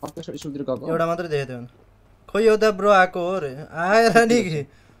एउटा मात्र देखेको थियो खोइ एउटा ब्रो आएको हो रे आएर नि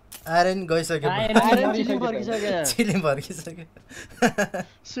आएर नि गइसक्यो चिली फर्किसक्यो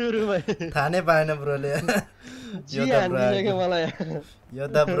सुरुमै थाहा नै पाएन ब्रोले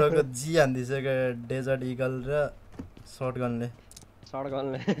योद्धा ब्रोको जी हान्दिसक्यो डेजर्ट इगल र सर्टगनले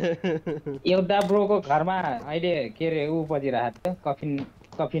योद्धा ब्रोको घरमा अहिले के रे उ बजिरहेको थियो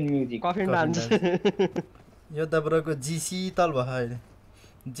कफिन म्युजिक कफिन डान्स योद्धा ब्रोको जी शीतल भयो अहिले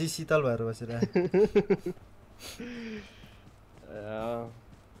जी शीतल भएर बसिरहेको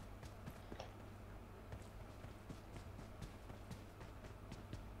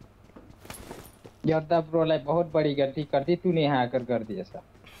योद्धा ब्रोलाई बहुत बड़ी गलती कर दी तूने यहाँ आकर कर दिया सा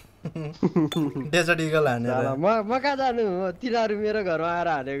डेजर्ट इगल हानेर म कहाँ जानु तिनीहरू मेरो घरमा आएर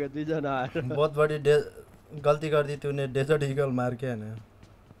हानेको दुईजना बहुत बड़ी गल्ती गर्दी तूने डेजर्ट इगल मार के हाने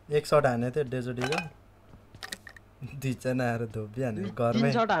एक शॉट हाने थियो डेजर्ट इगल दुईजना आएर धोबी हाने घरमै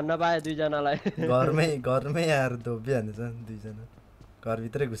तीन शॉट हान्न पाए दुईजनालाई घरमै आएर धोबी हानेछ दुईजना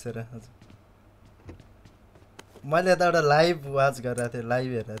घरभित्रै घुसेर मैले त एउटा लाइभ वाच गरिरहेको थिएँ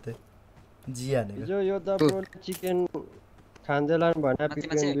लाइभ हेरेको थिएँ जी हानेको जो यो त प्रो चिकन खान्देलान भने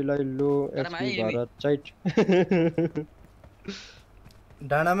पिकन बिलाई लो एक्सपी भरत चैट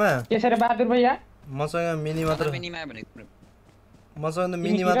डाँडामा त्यसरी बहादुर भैया मसँग मिनी मात्र मसँग त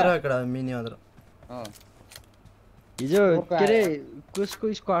मिनी मात्र कडा मिनी मात्र हिजो के रे कसको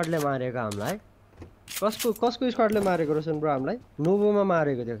स्क्वाडले मारेको हामीलाई कसको स्क्वाडले मारेको रोशन ब्रो हामीलाई नोभोमा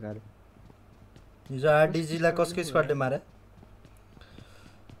मारेको थियो कार हिजो आरडीजी लाई कसको स्क्वाडले मारे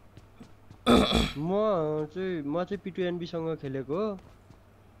म चाहिँ P2NB सँग खेलेको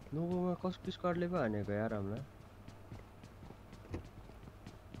नोभोमा कसको स्क्वाडले पो हानेको यार हामीलाई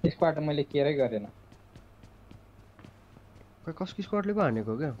स्क्वाड मैले केरै गरेन खै कसको स्क्वाडले पो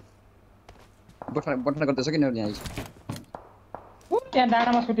हानेको क्या बटना गर्दैछ किन यहाँ आइछ उ त्यहाँ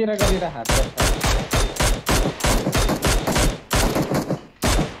डाँडामा सुतेर गरिरहेको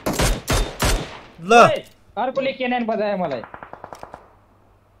ल अर्कोले केनाइन बजायो मलाई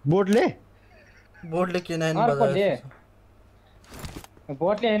बोटले केनाइन बजायो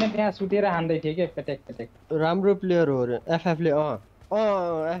बोटले हैन त्यहाँ सुतेर हान्दै थियो के पटेक राम्रो प्लेयर हो रे एफएफ ले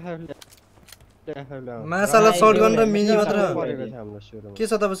मासाला शॉटगन र मिनी मात्र के छ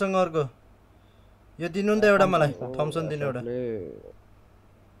तपाईसँग अर्को यो दिनु नि त एउटा मलाई थम्सन दिनु एउटा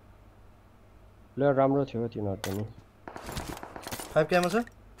प्लेयर राम्रो थियो तिनीहरु पनि 5 क्यामो छ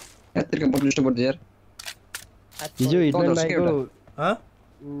यतिको बटलिस्ट बोर्ड यार हिजो हिटम्यान भाइको ह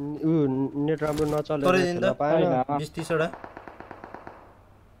उ नेट राम्रो नचलेर पाएन 20-30 वटा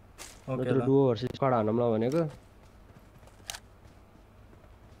ओके ल डुओ भर्सेस स्क्वाड हानौँला भनेको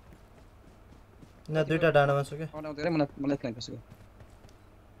न दुईटा डाँडामा छु के आउँदै मलाई फ्ल्याङ्क गर्छु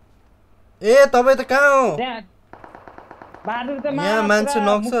ए तपाई त कहाँ हो बहादुर त यहाँ मान्छे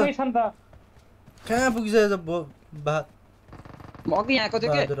नक्छ मुखै छन् त कहाँ पुगिसक्यो म अघि आएको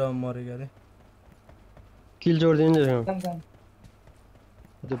थियो के बहादुर मरे गरे किल जोड्दिनु नि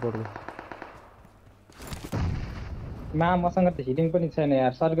त्यो पड्यो मसँग त हिटिङ पनि छैन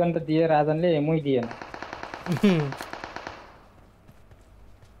यार शटगन त दिए राजनले मै दिएन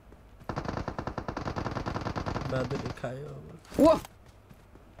बहादुर खायो वा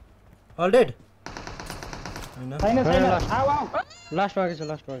ऑल डेड छैन आउ लास्ट मागे छ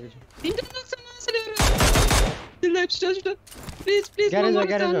life style please garage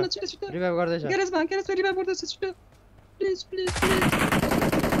revive गर्दैछ ग्यारेजमा रिभाइभ गर्दैछ प्लिज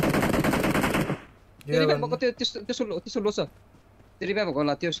रिभाइभ भएको त्यसो लो छ त्यो रिभाइभ भएको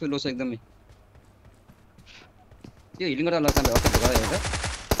होला त्यसको लो छ एकदमै त्यो हिलिङ गर्दा लाग्छ होला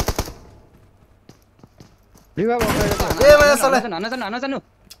रिभाइभ ए मलाई सला हान जानु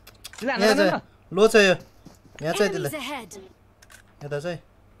लो छ यो यहाँ चाहिँ दिले यता चाहिँ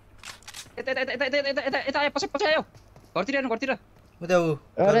यता पछि आयो घरतिर उता उ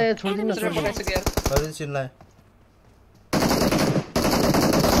अरे छोड्दिनु गरिदिन सिनलाई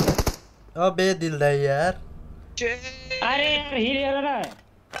अबे दिल दाइ यार अरे यार हिँडेर र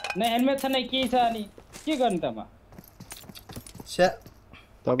न हेलमेट छ न के छ अनि के गर्नु त म छ्या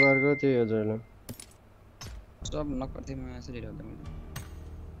तपाईहरुको त्यही हो जहिले सब नकर्थे म यसरी हेर्दा मैले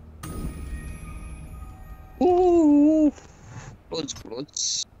क्लोज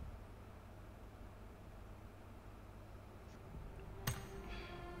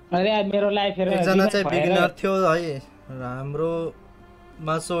अरे यार मेरो लाइफ हेर एकजना चाहिँ बिगिनर थियो है हाम्रो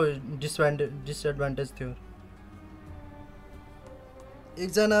मासो डिसएडभान्टेज थियो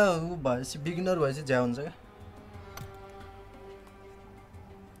एकजना उ भएपछि बिगिनर भएपछि ज्या हुन्छ क्या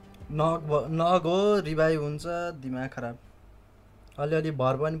नग हो रिभाइभ हुन्छ दिमाग खराब अलिअलि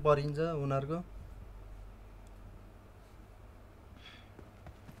भर पनि परिन्छ उनीहरूको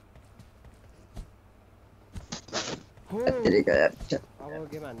अब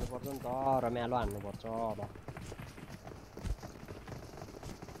गेम हान्नु पर्छ नि त रम्यालो हान्नु पर्छ अब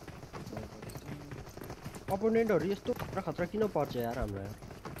अपोनेन्टहरु यस्तो खतरा किन पर्छ यार हाम्रो यार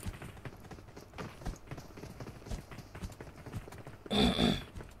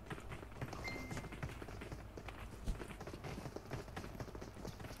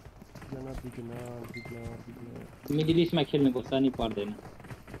मिडल इस्टमा खेल्नु पर्छ नि पर्दैन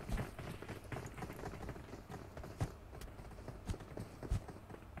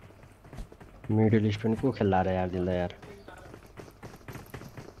मिडल इस्ट पनि को खेल्ला रे यार दिल्दा यार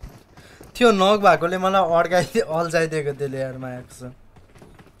त्यो नग भएकोले मलाई अल्झाइदिएको त्यसले यार मायाको छ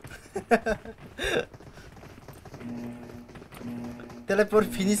त्यसलाई पुरा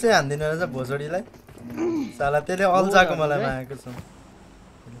फिनिसै हान्दिन रहेछ भोसडीलाई साला त्यसले अल्झाएको मलाई मायाको छ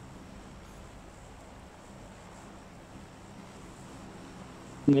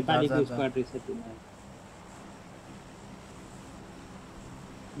नेपालीको स्क्वाड रिसेट हुनु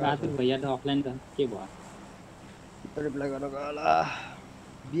बात भैया त अफलाइन त के भयो रिप्लाई गर्न गला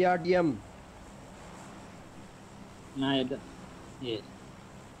बीआरडीएम नायद ए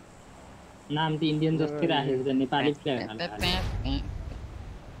नाम त इन्डियन जस्तै राखेको छ नेपाली प्लेयर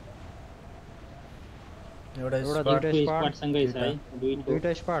एउटा स्क्वाड सँगै छ है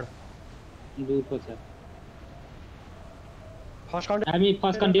दुईटा स्क्वाड दुईको छ हामी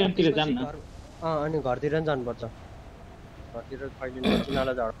फर्स्ट कन्टिनेन्ट तिर जाम न अनि घरतिर नि जानु पर्छ घरतिर फैलिनु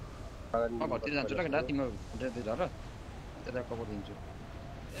चिनाला झड म घरतिर जान्छु ल केटा तिम्रो घरतिर झर त्यता कभर दिन्छु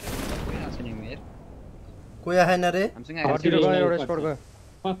कोही आछ नि मेर कोही आएन रे घरतिर गयो एउटा स्क्वाड गयो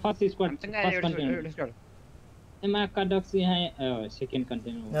फर्स्ट स्क्वाड फर्स्ट कन्टिनेन्ट एमा काडक्स यहाँ सेकेन्ड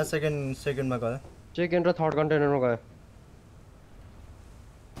कन्टिनेन्ट यहाँ सेकेन्डमा गयो सेकेन्ड र थर्ड कन्टेनरमा गयो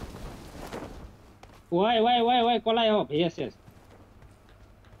वाइ कोलाई हो भएसएस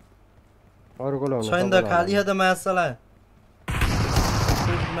अरुको ल छैन त खाली छ त मासला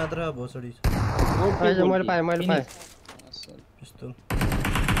मात्र भोसडी मैले पाएँ पिस्तोल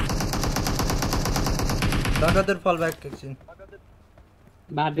लगातार फल ब्याक एकछिन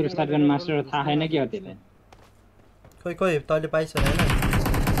बहादुर शटगन मास्टर थाहा छैन के हो त्यसलाई खोइ तैँले पाइछ हैन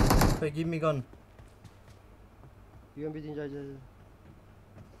खोइ गिभ मी गन यूएमपी दिन्छ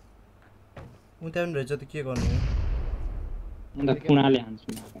उता पनि रहेछ त के गर्नु अन्त कुनाले हान्छु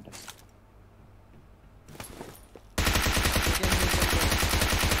नाबाट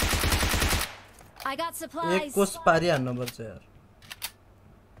I got supplies. एक कोस पारी हान्नु पर्छ यार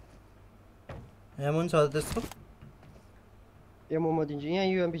एमोन छ त्यस्तो एमो म दिन्छु यहाँ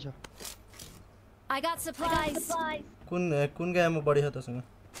यूएमपी छ I got supplies. कुन का एमो बढी छ तसँग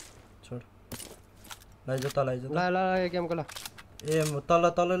छोड लाइज ल गेमको ल ए म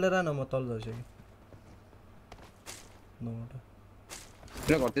तल लिएर न म तल झर्छु कि नमटा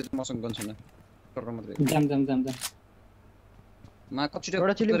त्यो घरतिर मसँग गन छैन टर्कर मात्रै जाम मा कच्चिटो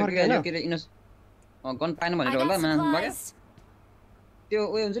एउटा चिली फर्के हैन के रे इनस गन पाएन भनेर होला मान्छे त्यो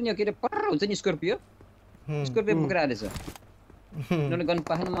उयो हुन्छ नि के रे पर हुन्छ नि स्कर्पियो बोकेर आलेछ नले गन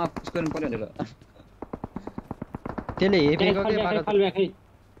पाएन म स्कर्पियो पर्यो भनेर त्यसले हेपेको के पागल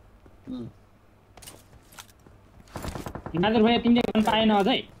नादर भए तिमीले गन पाएन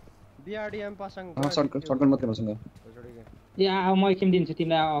अझै बीआरडीएम पासँग शटगन मात्रै मसँग ए आ म एकछिन दिन्छु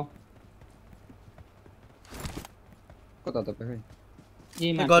तिमीलाई आ कता त खै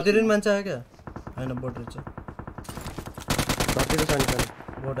ए घरतिर नि मान्छे आयो क्या हैन बोट रहेछ घरतिर छ नि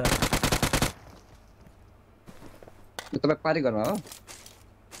बोट आयो यो तपाईँ पारी घरमा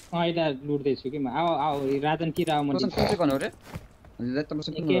हो यता लुट्दैछु कि म आऊ राजन तिर आऊ म कसम कुन चाहिँ गर्नु रे ले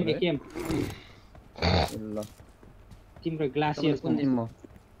तपाईसँग कुन गर्नु केम ल तिम्रो ग्लासियर कुन दिन म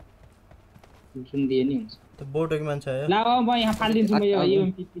जुन दिए नि हुन्छ त बोट कि मान्छे आयो ल अब म यहाँ फाल्दिन्छु म यो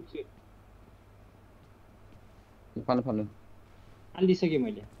यूएमपी पिक्छु फाल्नु फाल्दिसके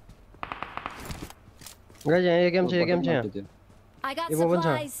मैले गाइस यहाँ एक गेम छ यहाँ I got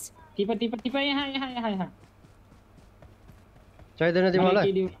supplies. टिप यहाँ चाहिदैन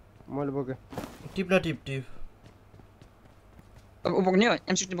तिमीलाई मैले बोके टिप अब बोक्ने हो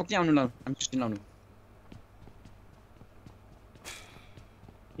M16 बोक्ने आउनु लाउनु M16 लाउनु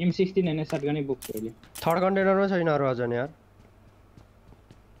M16 हैन शटगनै बोक्छु अहिले थर्ड कन्टेनरमा छैन अरु अझ नि यार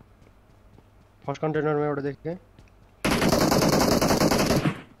फर्स्ट कन्टेनरमा एउटा देखे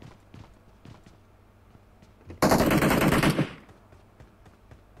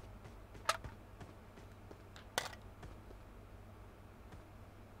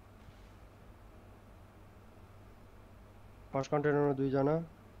फर्स्ट कन्टेनरमा दुई जना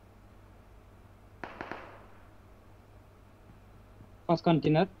फर्स्ट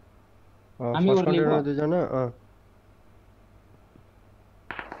कन्टेनर हामी ओर्लेको दुई जना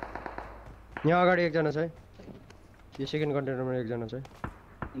यहाँ अगाडि एक जना छ यो सेकेन्ड कन्टेनरमा एक जना छ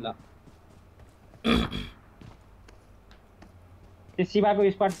ल त्यो शिवाको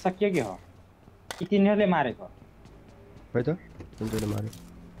स्पट सकियो के हो कि तिनीहरुले मारेको है त तिनीहरुले मारे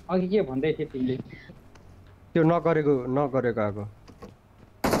अघि के भन्दै थिए तिमीले त्यो नगरेको आको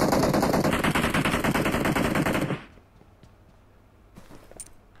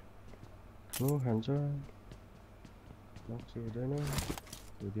नो हान्छ लक्ष्य हुँदैन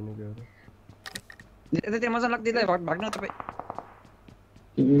त्यो दिने के हो त्यति मजा लाग्दैन भाग्न तपाई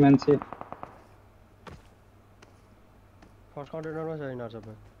तिमी मान्छे फर्स्ट कन्टेनरमा छैन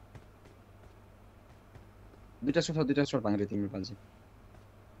सबै दुईटा शॉट भाग्रे तिम्रो मान्छे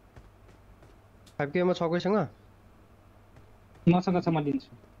 5k मा छ कोइसँग मसँग छ म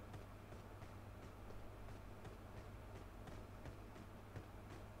दिन्छु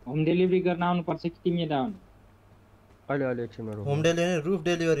होम डेलिभरी गर्न आउनु पर्छ कि तिमी यता आउनु अहिले एकछिनमा होम डेलिभरी रूफ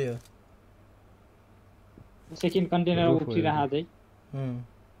डेलिभरी हो सेकेन्ड कन्टेनर उठिरहेको चाहिँ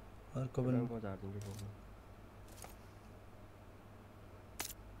अर्को पनि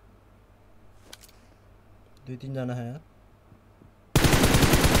दुई तीन जना है यार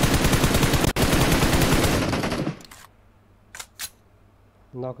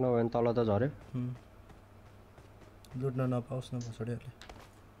नक नभए तल त झर्यो लुट्न नपाओस् न पछाडिहरुले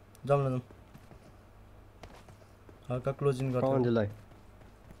जाउँ न हल्का क्लोजिङ गर्छ कन्टेनरलाई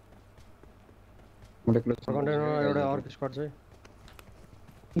मैले क्लोज कन्टेनरमा एउटा अर्को स्क्वाड छ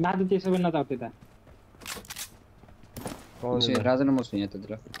दाजु त्यसो पनि नजाऊ त्यता राजा न म छु यहाँ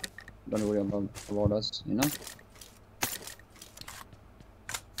त्यतिर don't worry about us you know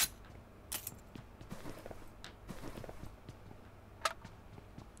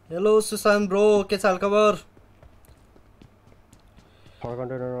hello Sushant bro के छ हालखबर फर्स्ट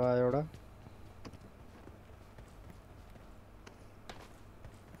कन्टेनरमा आयो एउटा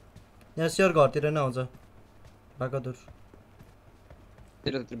यहाँ शेयर घरतिर नै आउँछ बाकदुर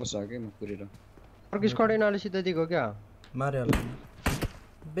त्यतिर बस्छ के म पुरेर अर्को स्क्वाड यिनीहरूले सिधै दिएको क्या मारिहाल्छ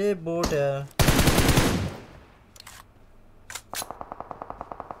बे बोट यार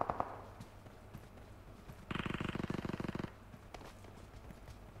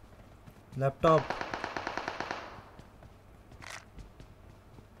लैपटॉप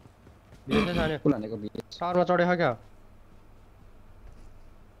बिजनेस आने फुलाने को बीच टावरमा चढेको क्या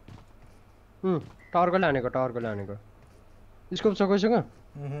टावरको ल्यानेको स्कोप छ कोइसँग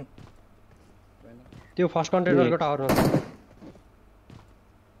त्यो फर्स्ट कन्टेनरको टावरमा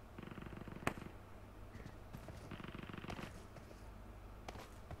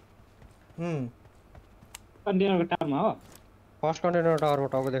कन्टेनरको टावरमा हो फर्स्ट कन्टेनर टावरमा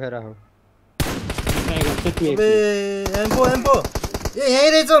टाउको देखाइराखौ अबे एम्पो ए यही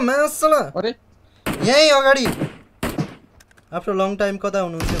रहेछ मासला अरे यही अगाडि आफ्टर लङ टाइम कता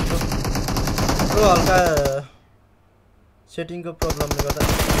हुनुहुन्छ ब्रो हल्का सेटिङको प्रब्लमले गर्दा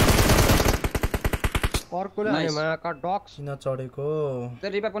अर्कोले हानेमा का डक्स किन चढेको त्यो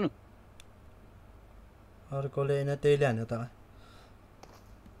रिभाइभ गर्नु अर्कोले हैन त्यहीले हान्यो त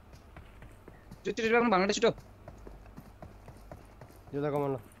त्यो रिभाइभ गर्नु भाग्ने छिटो यो त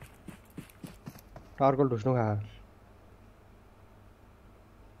कमन टावरको ढुस्नु खा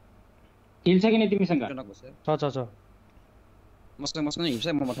हिल छ कि नि तिमीसँग छ मसँग हिल्छ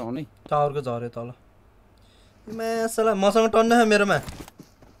म मठाउने टावरको झर्यो तल मासला मसँग टन्न छ मेरोमा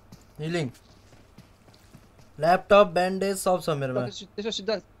हिलिङ ल्यापटप ब्यान्डेज सब छ मेरोमा त्यसो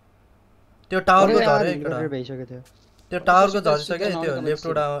सिधा त्यो टावरको झर्यो एकटा भइसक्यो थियो त्यो टावरको झरिसक्यो त्यो लेफ्ट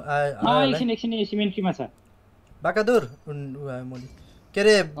रोड आयो एकछिन सिमेन्ट्रीमा छ बाकादुर आयो मोली के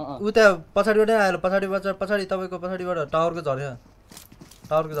रे उता पछाडिबाटै आयो पछाडि तपाईको पछाडिबाट टावरको झर्यो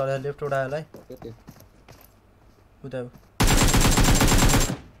लेफ्ट रोड आयो लाई उता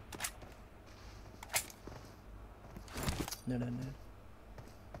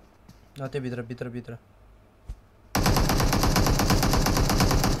त्यो भित्र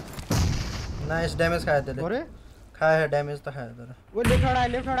नाइस डैमेज खाया तेरे अरे खाया डैमेज तो खाया तेरा वो लेफ्ट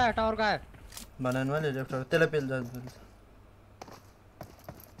खड़ा है टावर का है बनाने वाले लेफ्ट तेरे पेल जा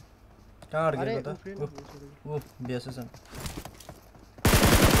कहाँ अड़ गया था वो बीएसएस जंप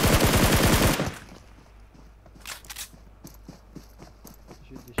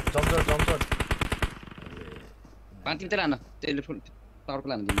शॉट पांच तेरा ना टेलीफोन टावर को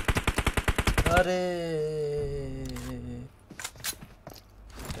लाना दिए अरे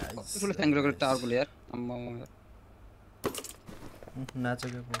फुल थैंक यू टावर को ले यार अम्मा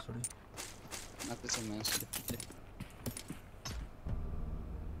नाचेको भोसडी नाच्छ मैं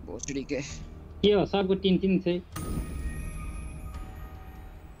भोसडी के हो सबको 3-3 छ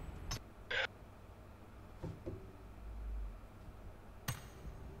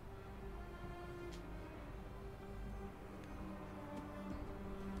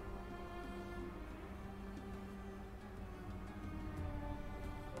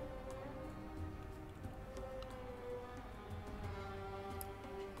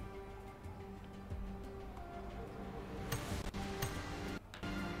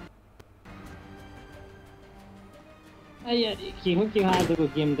यार के हो आजको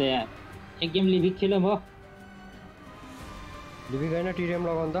गेम त यार एक गेम लिभिक खेल म लिभिक हैन टिरियम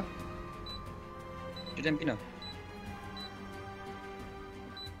लगाउन त टिरियम किन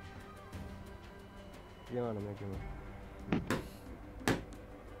के भन्नु म के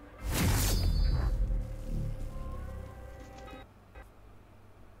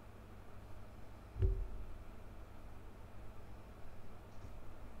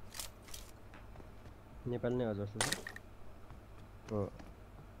नेपाल नै हो जस्तो छ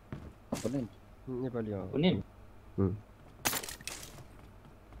नेपाली हो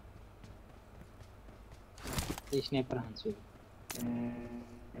स्नाइपर हान्छु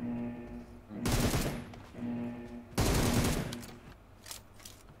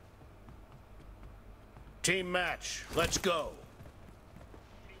Team match. Let's go.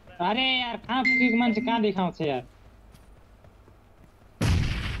 अरे यार कहाँ पुगेको मान्छे कहाँ देखाउँछ यार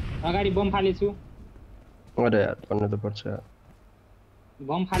अगाडि बम फालेछु अरे यार भन्नु त पर्छ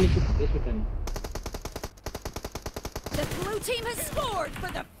बम फालेछु त्यसो त नि The blue team has scored for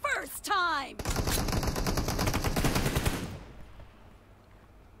the first time.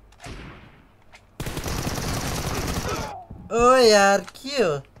 ओ यार के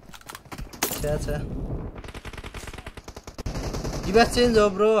हो अच्छा डिभाइस चेन्ज हो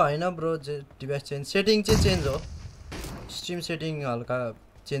ब्रो हैन ब्रो डिभाइस चेन्ज सेटिङ चाहिँ चेन्ज हो स्ट्रिम सेटिङ हल्का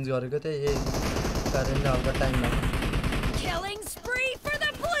चेन्ज गरेको थिए यही कारणले हल्का टाइम लाग्यो Killing spree for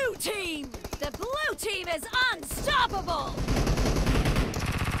the blue team. The blue team is unstoppable.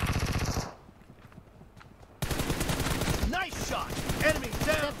 Nice shot. Enemy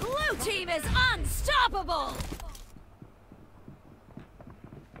down. The blue team is unstoppable.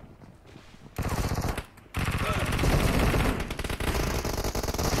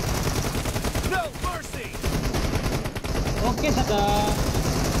 No mercy. Okay छ त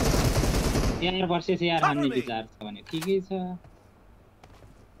यार वर्सेस यार हान्ने विचार छ भने ठिकै छ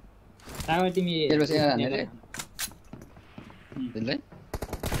तावा तिमी वर्सेस यार हान्ने रे दिल्लै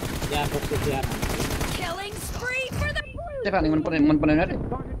यार वर्सेस यार Killing spree for the blue. तेपानी मन पर्दैन रे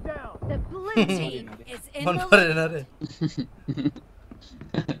The blue team is in मन the परेन रे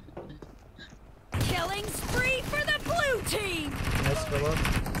Killing spree for the blue team. Nice cover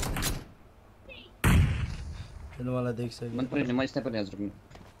hello मलाई देखिसक्यो मन पर्दैन म स्नाइपर हजुर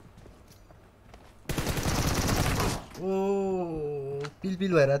ओ पिल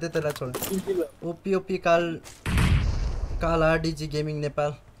भएर थियो त्यसलाई छोड ओपी काल RDG gaming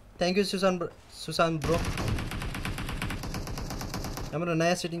Nepal thank you Sushant bro हाम्रो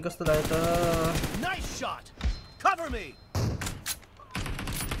नयाँ सेटिङ कस्तो लाग्यो त Nice shot. Cover me.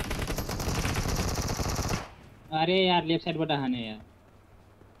 अरे यार लेफ्ट साइडबाट हाने यार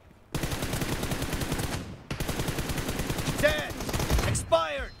Dead.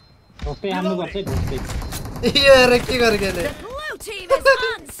 Expired. ढोक्दै हान्नु पर्छ ढोक्दै यार के गर्गेले The blue team is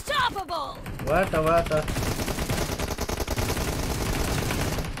unstoppable. What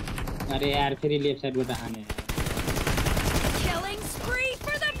अरे यार फेरि लेफ्ट साइडबाट हाने Killing spree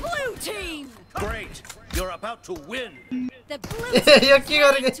for the blue team. Great. You're about to win. The blue यो team के is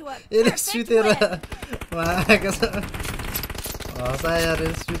Garge heading to a यसले perfect सुतेर win. माका छ हसा यार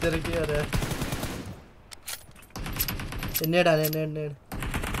सुतेर के गरे नेड हाने नेड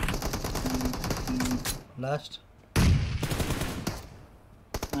लास्ट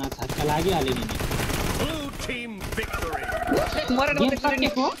झट्का लागिहाल्यो नि Blue team victory. गेम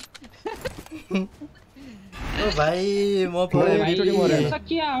सकिएको ओ भाइ म पढे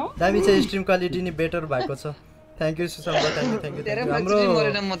सकिया हो दामी चाहिँ स्ट्रिम क्वालिटी नि बेटर भएको छ thank you Sushant bro thank you हाम्रो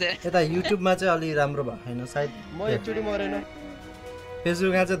यता युट्युबमा चाहिँ अलि राम्रो भएको छैन सायद म एकचोटी मरेन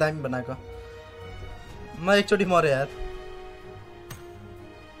फेसबुकमा चाहिँ दामी बनाएको म एकचोटी मरे यार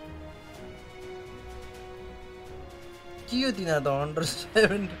के हो तिनीहरू त अन्डर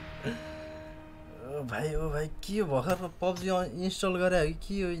 7 भाइ ओ भाइ के हो भर्खर पब्जी इन्स्टल गरे हो कि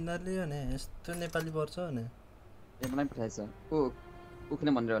के हो यिनीहरूले भने यस्तो नेपाली पर्छ भने मलाई पठाएछ को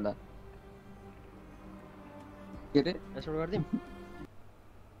उखने भनेर होला के रे एसोड गर्दिम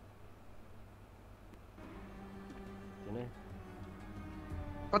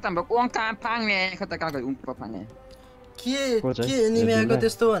कता भएको उङ कहाँ फाङ्ने कता कहाँ गयो उङ फाङ्ने के एनिमेको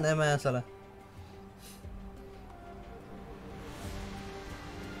त्यस्तो भने माया साला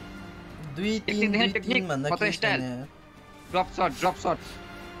दुई तीन भन्दा के छैन ड्रप शट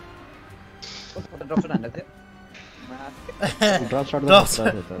हान्दै थियो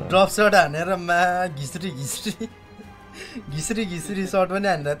ड्रप शट हानेर मा घिस्री शट पनि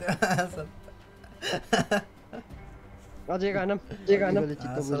हान्दा थियो अझै गानम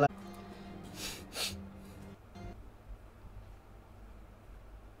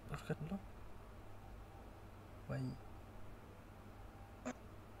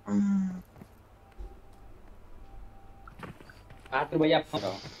आत्र भैया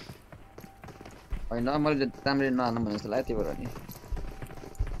होइन मैले राम्ररी नहाल्नु भने जस्तो लाग्यो त्यही भएर नि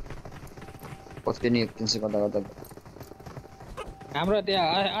पस्के नि 300 गर्दा हाम्रो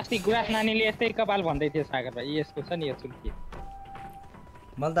त्यहाँ अस्ति गुराँस नानीले यस्तै कपाल भन्दै थियो सागर भाइ यसको छ नि यो चुल्की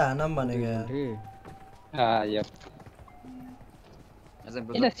मैले त हानम भनेको यो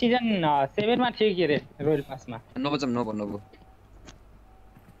यो सिजन 7 मा थियो के रे रोयल पासमा नबो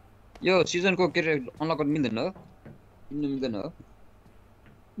यो सिजनको के रे अनलक गर्न मिल्दैन हो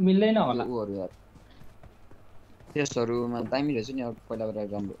मिल्दैन होला ओहरु यार टेस्टहरुमा दामी रहेछ नि अब पहिला गरेर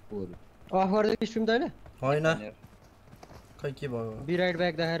राम्रो ओहरु अफ गर्दै स्ट्रिम त हैन खै के भयो बी राइट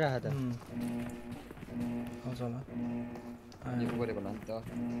ब्याक देखाइरा त अझला अनि गरेको लान त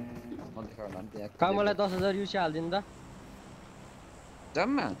म देखाउ लान त कामलाई 10000 युसी हाल्दिन त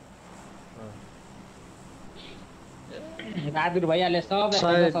जम्मा बहादुर भैयाले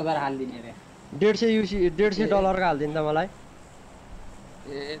सबलाई 10000 हाल्दिने रे 150 युसी $150 का हाल्दिन त मलाई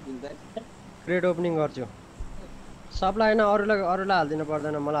ए दिन्छ क्रेट ओपनिङ गर्छु सबलाई हैन अरुलाई हाल्दिन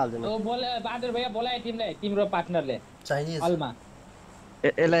पर्दैन मलाई हाल्दिन ओ बोले बहादुर भैया बोलाए टिमलाई तिम्रो पार्टनरले चाइनिज अलमा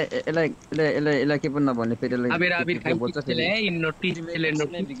एलाई के पनि नभन्ने फेरि एलाई आबिर बोल्छ फेरि ए नोटिस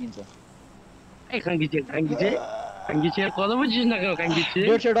दिन्छ ए खांगिचे कदम जिस ना खांगिचे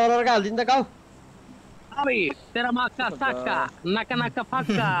 $150 का हाल्दिन त काउ अबे तेरा माँ का साका नाका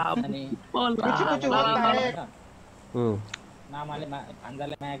फाका नामाले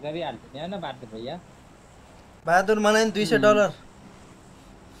भान्जाले माया गरिहाल्छ हैन बहादुर भैया बहादुर मलाई $200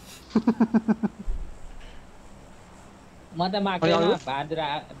 म त माग्दैन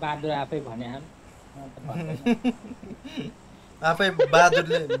बहादुर आफै भने हम आफै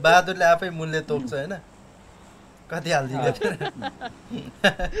बहादुरले आफै मूल्य तोक्छ हैन कति हाल्दिने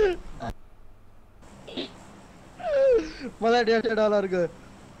मलाई $150 को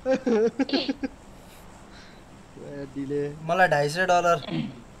दिले मलाई $250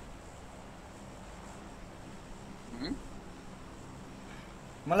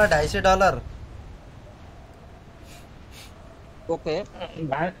 मलाई $250 ओके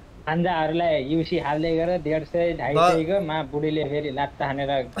भान्जाहरुलाई युसी हाल्दै गरे 150 250 को मा बुढीले फेरि लात्ता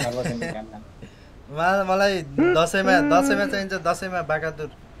हानेर घरबाट निकाल्ला मलाई दशैंमा चाहिन्छ दशैंमा बहादुर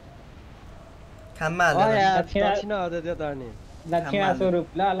खाममा हालेर दक्षिणा हो त्यो त अनि दक्षिणा स्वरूप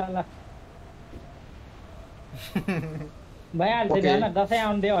ल भइहाल्छ नि हैन दशैं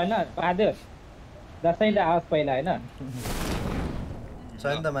आउन दियो हैन बहादुर दशैं त आओस् पहिला हैन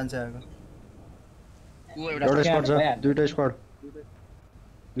छैन त मान्छे आएको एउटा स्क्वाड छ दुईटा स्क्वाड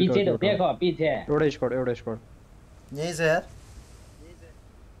पीछे देखो पीछे एउटा स्क्वाड यही छ यार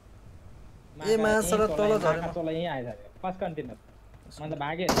ए मासर तल झरे तल यही आइछ फर्स्ट कन्टेनर म त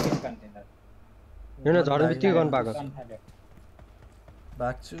भागे सेकेन्ड कन्टेनर हैन झरे बित्तिकै गन पाएको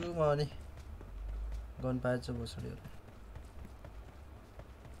भाग्छु म अनि गन पाएछ बसडीहरु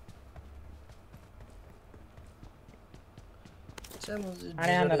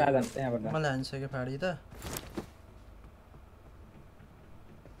मलाई हानिसक्यो फाडी त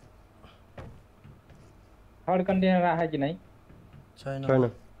थर्ड कन्टेनर आयो कि नै छैन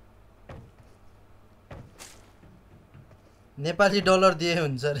नेपाली डलर दिए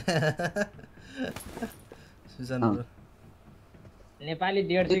हुन्छ रे सुजन ब्रो नेपाली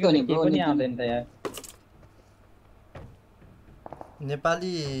 150 को के पनि आउँदैन त यार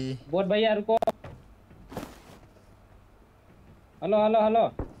नेपाली बोट भैयाहरुको हेलो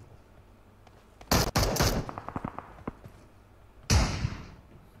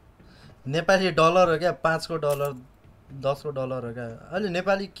नेपाली डलर हो क्या 5 को डलर 10 को डलर हो क्या अहिले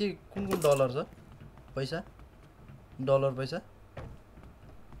नेपाली के कुन डलर छ पैसा डलर पैसा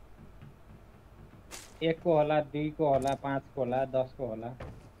 1 को होला 2 को होला 5 को होला 10 को होला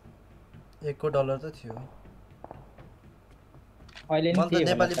 1 को डलर त थियो अहिले नि मलाई त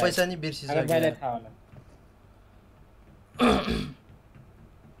नेपाली पैसा नि बिर्सिसक्यो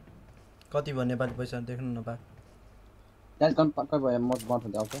कति भयो नेपाली पैसा देख्नु न बा त्यहाँ कम पक्का भयो म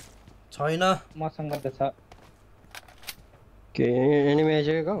बन्द आउँछ छैन मसँग त छ के एनिमे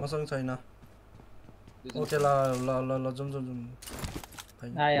आइसकेको मसँग छैन ओके ल ल ल ल जुम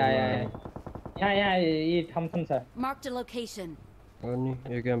आय यहाँ यी थम्सन छ Marked a location. अनि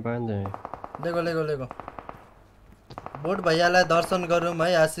यो गेम पाइन्छ लेगो बोट भैयालाई दर्शन गरौँ है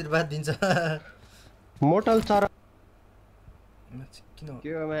आशीर्वाद दिन्छ मोटल चरा किन के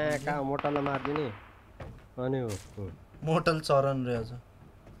हो मा का मोटललाई मार्दिने अनि हो मोटल चरण रे अझ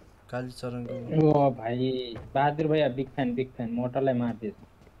काली चरणको ओ भाइ बहादुर भैया बिग फ्यान मोटललाई मार्दिस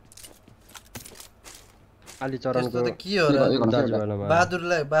काली चरणको त के हो र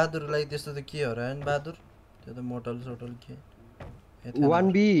बहादुरलाई त्यस्तो त के हो र हैन बहादुर त्यो त मोटल सोटल के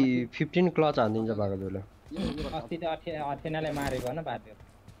 1b 15 क्लच हान्दिन्छ बहादुरले अस्ति त अथेनाले मारेको हैन बहादुर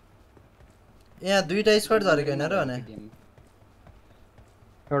यहाँ दुईटा स्क्वाड झरेको हैन र भने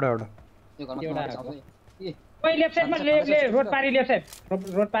एउटा ओइ लेफ्ट साइडमा रोड पारी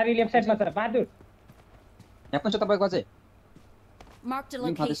लेफ्ट साइडमा छ बहादुर यहाँ पनि छ तपाईको चाहिँ Marked a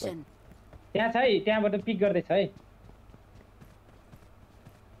location. त्यहाँ छ है त्यहाँबाट पिक गर्दै छ है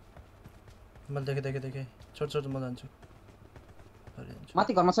मैले देखे छोड म जान्छु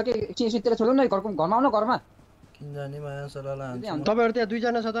माथि घरमा छ कि एकछिन सुतेर छोड्नु न घरमा आउनु घरमा किन जाने माया सलाला हान्छ तपाईहरु त्यहाँ दुई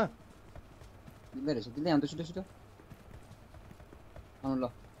जना छ त दिल्दै रहेछ दिल्दै आउँदै छिटो आउनु ल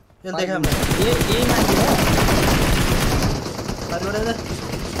यो देखा म यही माथि हो अरे ओरे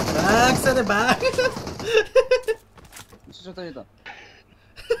भाग सरे भाग छिटो त यो त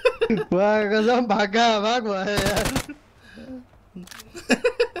भाग जम भाग भयो यार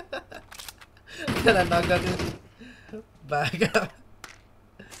तेरा नगदी भाग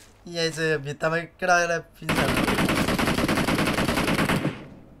यहाँ चाहिँ भित्तामा केटालाई पिन्छ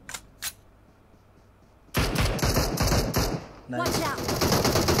Watch out.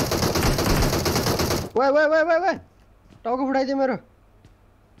 वाइ टाउको फुटाइदियो मेरो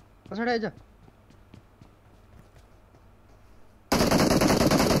पछाडि आइज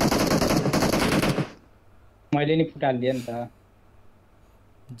मैले नि फुटालिदिए नि त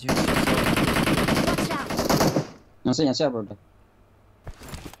Watch out. यहाँ चाहिँ अब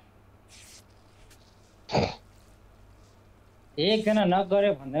एकजना नक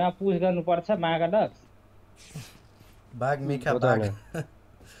गर्यो भन्दैमा पुश गर्नुपर्छ मागा डक्स भाग मिखा भाग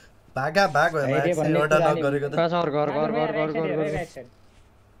भागा भाग भयो एउटा नक गरेको त सर घर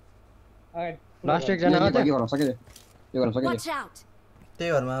लास्ट एक जना आछ के गर्न सकियो यो गर्न सकियो Watch out. त्यही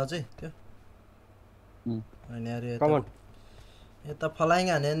घरमा आउँछ त्यो हैन यार कमन यता फलाइङ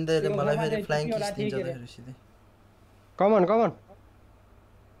हाने नि त्यसले मलाई फेरि फ्लाइङ किस दिन्छ त सिधै कमन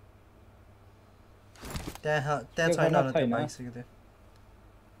त्यहाँ छैन होला त्यो माइसक्यो त्यो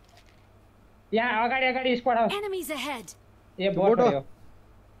यहाँ अगाडि स्क्वाड हो Enemies ahead. ए बोटो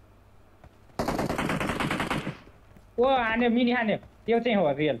ओ हाने मिनी हाने त्यो चाहिँ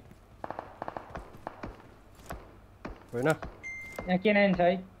हो रियल होइन यहाँ के नाइन छ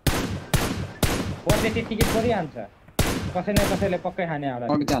है बोटले टिकट गरिहाल्छ कसैले पक्कै हाने होला हैन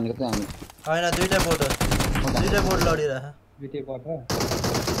दुईटा बोट लडिरह दुईटै बोट हो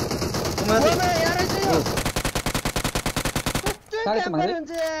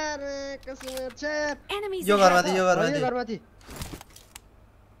Enemies यो घरमा ahead. थियो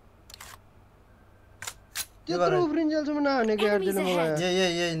त्यत्रो उफ्रिन्जेलसम्म नहानेको यार त्यसले मलाई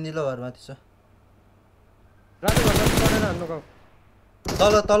यही निलो घरमा थियो रातो घरमा चढेर हान्नु गाउँ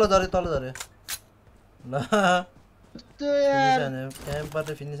तल झरे ल त्यो यार क्याम्पबाट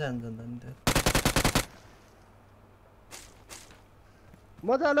फिनिस हान्छ नि त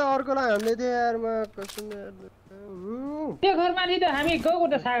मजाले अर्कोलाई हान्दै थियो यार म कसम त्यो घरमा नि त हामी गएको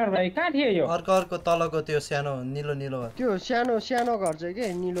त सागर भाइ कहाँ थियो यो अर्को तलको त्यो सानो निलो घर त्यो सानो घर चाहिँ के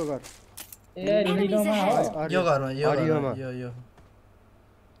निलो घर ए निलोमा हो यो घरमा यो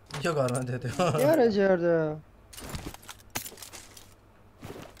घरमा थियो त्यो यार यार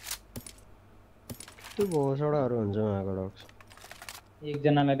त्यो भोसडाहरू हुन्छ उहाँको डक्स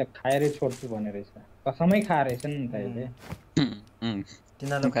एकजनालाई त खाएरै छोड्छु भने रहेछ कसमै खाएर रहेछ नि त यसले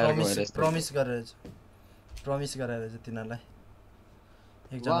तिनीहरूलाई प्रमिस गरेर तिनीहरूलाई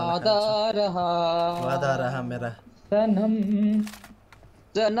वादा रहा मेरा सनम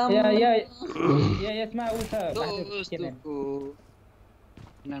यसमा उ छ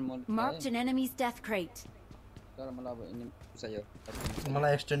Marked an enemy's death crate. तर मलाई अब चाहियो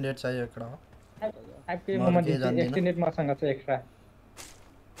मलाई एक्सटेन्डेड चाहियो कडा आपके मोहम्मद एक्सटेन्डेड मसँग छ एक्स्ट्रा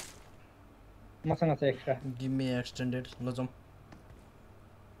मसँग छ एक्स्ट्रा गिभ मी एक्सटेन्डेड ल जाम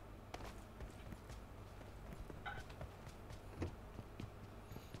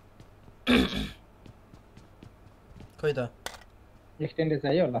खोइ त एक्सटेन्डेड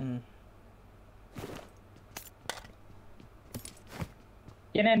चाहियो होला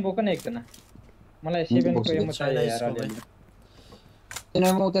केनाइन बोक्न एकजना मलाई 7 को एमो चाहियो यार अलि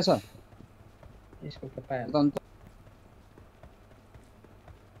केनाइनमा उता छ यसको त पाए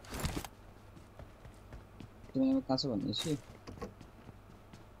केनाइमा कहाँ छ भन्नेछि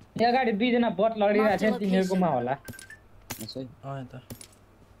यहाँ गाडी दुई जना बट लडिरहेछ तिनीहरुकोमा होला सही त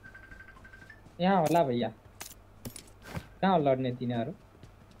यहाँ होला भैया कहाँ लड्ने तिनीहरु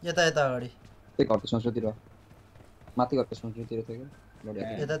यता यता अगाडि त्यो घरको संस्कृतिर माथि घरको संस्कृतिर थियो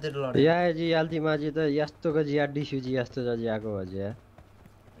यतातिर लड या जी आल्ती माजी त यस्तो को जी आडी सुजी यस्तो जजी आको भज्या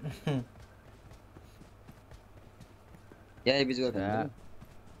या ए बिजु गर्नु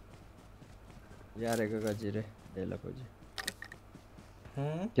यारेको गजी रे देला खोजी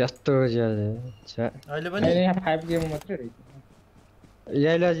यस्तो ज्या छ अहिले पनि यहाँ 5 गेम मात्रै रहेछ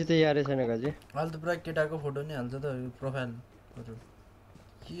याइला जी त यारे छैन गजी हाल त पुरा केटाको फोटो नि हाल्छ त प्रोफाइल फोटो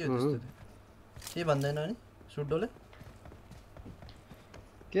के हो त्यस्तो के भन्दैन नि सुडोले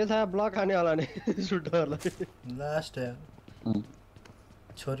के थाहा ब्लक हाने होला नि सुडोलाई लास्ट यार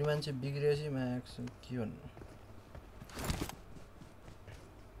छोरी मान्छे बिग्रिएपछि म्याक्स के भन्नु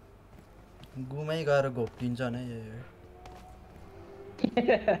गुमै गएर घोप्टिन्छ नि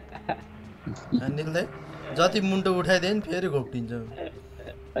अनिल दाइ जति मुन्टो उठाइदिए नि फेरि घोप्टिन्छ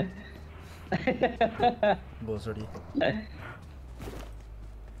भोसडी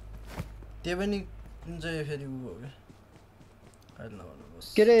त्यो पनि चाहिँ फेरि उ हो क्या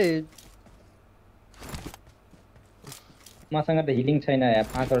के रे मसँग त हिलिङ छैन यार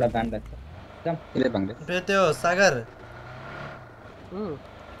 5 वटा बान्ड छ जम केले भाङले फेरि त्यो सागर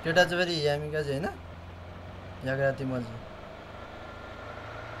केटा चाहिँ फेरि यामिका चाहिँ हैन याग्राती मजी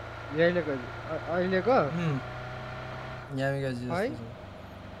यहिलेको अहिलेको यामिका जी है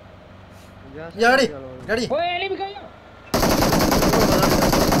गाडी गाडी ओए एलिमी गयो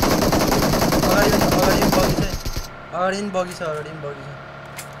अगाडि बगी छ अगाडि बगी छ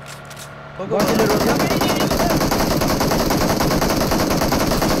बगीले रोक्छ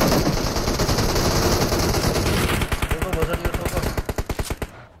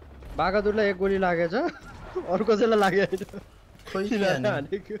बागदुरलाई एक गोली लागेछ अरु कसैलाई लागेन खोइ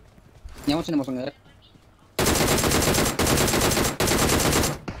हानेको यहाँ छैन मसँग यार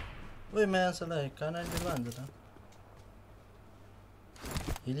ओइ म्याचलाई कानाइन्टेलमा हान्छ त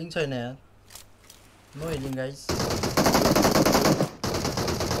हिलिङ छैन यार नो हिलिङ गाइस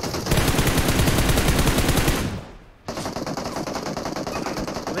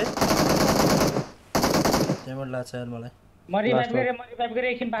त्यहाँबाट लाग्छ यार मलाई मरि बाइक गरे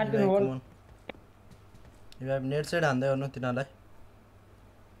एकछिन बात दिनु हो यो नेट साइड हान्दै गर्नु तिनीलाई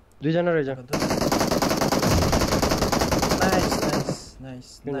दुई जना रहेछ नाइस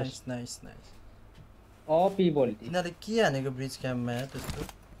नाइस नाइस ओपी बोल्टी तिनीहरूले के हानेको ब्रिज क्याम्पमा त्यस्तो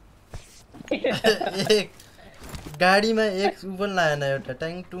एक गाडीमा एक उ पनि लागेन एउटा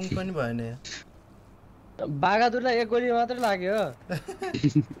ट्याङ टुङ पनि भएन बागदुरलाई एक गोली मात्र लाग्यो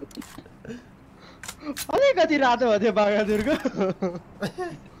अलिकति रातो हो त्यो बागदुरको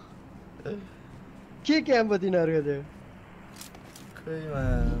के क्याम्प हो तिनीहरूको त्यो खोइ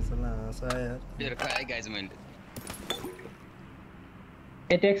हाँस यार मेरो खाए गाइज मैले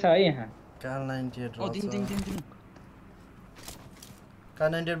एटेक छ है यहाँ काल 98 ओ दिन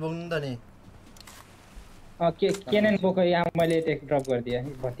काल 98 बोक्नु त नि के केनन बोको यहाँ मैले एटेक ड्रप गरिदिए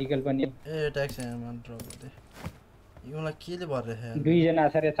भर्टिकल पनि ए एटेक छ यहाँ ड्रप गर्दै योलाई केले भर्छ यार दुई जना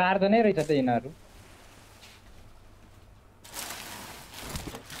छ रे चार जनै रहेछ त यिनीहरु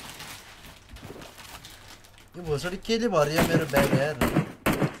यो भोसडी केले भर्यो मेरो ब्याग यार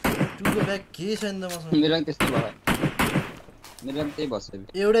टुको ब्याग के छैन त मसँग मेरो पनि त्यस्तै भयो मेरो पनि त्यही भछ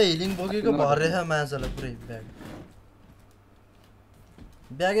एउटा हिलिङ बोकेको भरेछ माछालाई पुरै ब्याग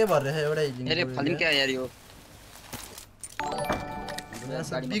ब्यागै भरेछ एउटा हिलिङ अरे फलिङ क्या यार यो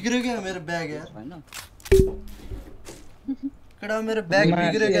बिग्रियो क्या मेरो ब्याग यार हैन केटा मेरो ब्याग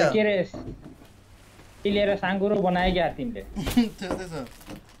बिग्रियो क्या के रे लिएर साङ्गुरो बनाए क्या तिमीले त्यस्तै छ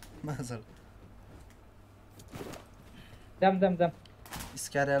माछा जम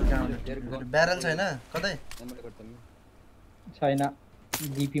स्क्यारेल कहाँ ब्यारल छैन कतै छैन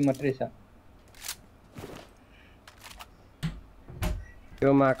डीपी मात्रै छ यो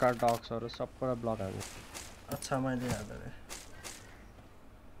माका डक्सहरु सबैलाई ब्लक हान्नु अच्छा मैले याद गरे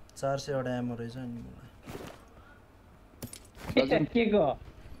 400 वटा एमो रहेछ नि मलाई के को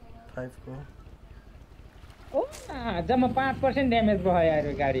 5 को ओ जम्मा 5% ड्यामेज भयो यार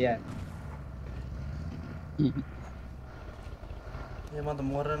यो गाडी यार ए म त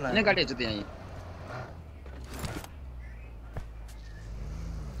मर्न लाग्यो ने गाडी छ त्यहाँ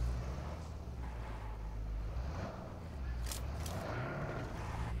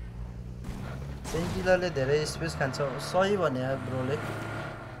पेन्किलरले धेरै स्पेस खान्छ सही भने यार ब्रोले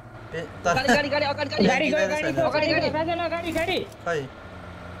गाडी अगाडि राजन गाडी खै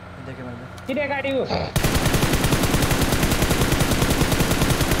देखे मैले किने गाडी हो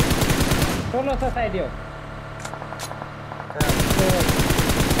 1600 साइड हो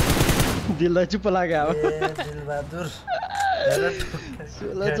दिललाई चुप लाग्यो अब ए दिलबहादुर हेर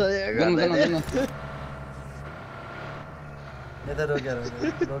 16 चलेको यता रोकेर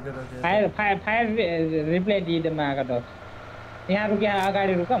फायर रिप्लाई दिँदै मागा त यहाँ रुकिया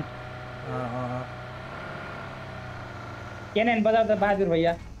अगाडि रुकम केनन बजाउ त बहादुर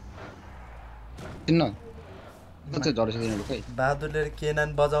भैया किन्न कति झरेछ तिनीहरु खै बहादुरले केनान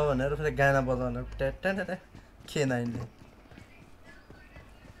बजाउ भनेर फेरि गाना बजाउन टेटेटे केनानले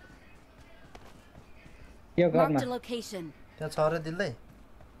यो घरमा Marked a location. त्यहाँ छ र दिल्लै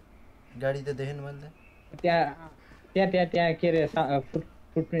गाडी त देखेन मैले त्यहाँ के रे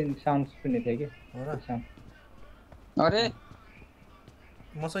फुटप्रिन्ट साउन्ड सुन्ने थियो कि हो र अरे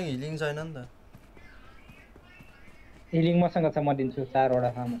मसँग हिलिङ छैन नि त हिलिङ मसँग छ म दिन्छु 4 वटा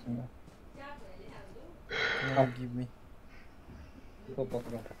छ मसँग गिभ मी को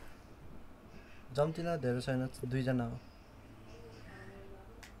पक्रो जम्तिला धेरै छैन 2 जना हो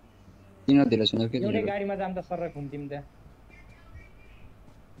तिनीहरु धेरै छैन के एउटै गाडीमा जाम त सर घुम्दिम त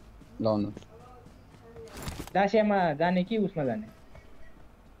लाउनु दासियामा जाने कि उसमा जाने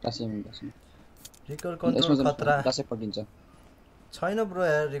दासियामा रिकल कन्ट्रोल खतरा दासिया पकिन्छ छैन ब्रो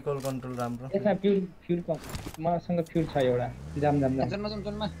यार रिकल कन्ट्रोल राम्रो यसमा फ्युल कम मसँग फ्युल छ एउटा जाम जन्म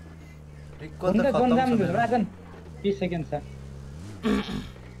रिकल त खतम छ राजन 20 सेकेन्ड छ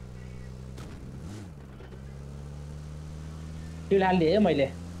फ्युल हाल्दिए है मैले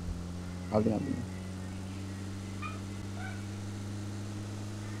हाल्दिन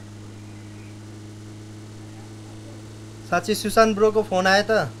साच्चै सुशान्त ब्रोको फोन आयो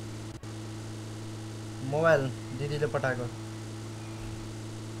त मोबाइल दिदीले पठाएको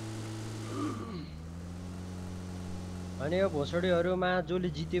अनि यो भोसडीहरुमा जसले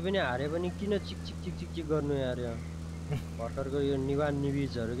जिते पनि हारे पनि किन चिक चिक गर्नु यार यो भर्खरको यो निवान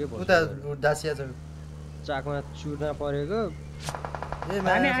निविजहरु के उता दासिया छ चाकमा चुर्ना परेको ए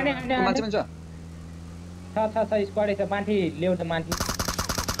मान्छे पनि छ स्क्वाड छ माथि ल्याउ त माथि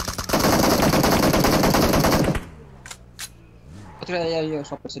कति यार यो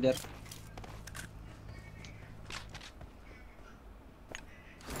सपोर्ट छ यार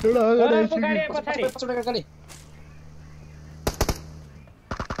पछाडी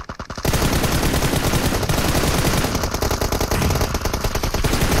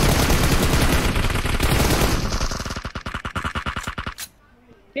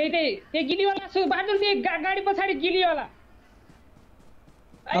त्यही गिलीवाला छु बहादुर त्यही गाडी पछाडी गिलीवाला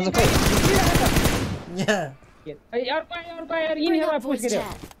अर्को आयो यिनीहरुमा पुश गर्यो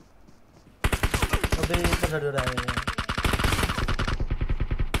अबे पछाडी उडा आयो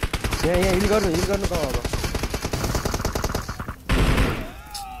यहाँ हिल गर्नु त अब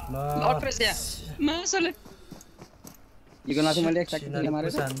लट प्रेस या मासले इको नाथि मैले एक सेकेन्ड मारे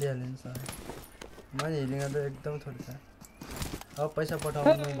शान्ति हालिन्छ मैले हिलिङ त एकदम थोरै छ अब पैसा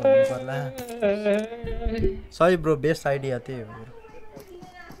पठाउनु भन्नु पर्ला सही ब्रो बेस्ट आइडिया त्यही हो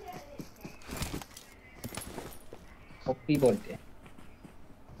कपी बोलते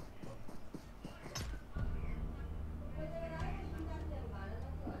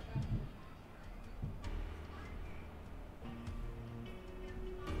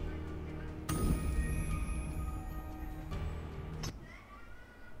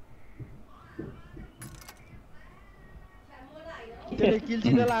किल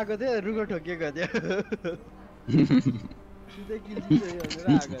जित्न लागेको थियो रुखो ठोकिएको थियो सिधै किल जित्यो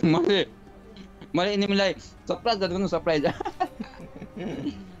भनेर आएको मैले एनिमीलाई सरप्राइज गर्नु सरप्राइज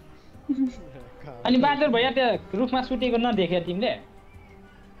अनि बहादुर भैया त्यो रुखमा सुटेको नदेख्यो तिमीले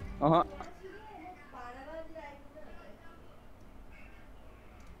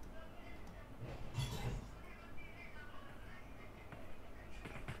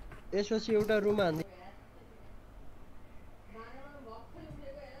यसपछि एउटा रुम हान्ने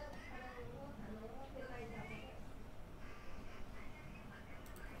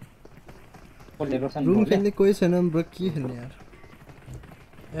रुम खेल्ने कोही छैन ब्रो के खेल्ने यार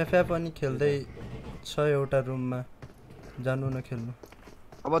एफएफ पनि खेल्दै छ एउटा रुममा जानु न खेल्नु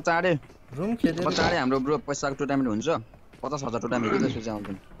अब चाँडै रुम खेलेर अब चाँडै हाम्रो ब्रो पैसाको टुर्नामेन्ट हुन्छ 50,000 टुर्नामेन्ट हुन्छ त्यसपछि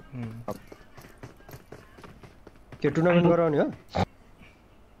आउँदैन के टुर्नामेन्ट गराउने हो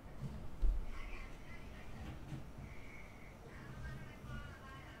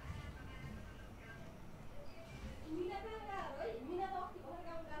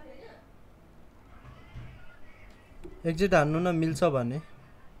एक्जिट हान्नु न मिल्छ भने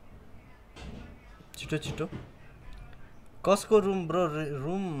छिटो छिटो कसको रुम ब्रो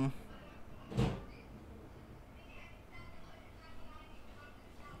रुम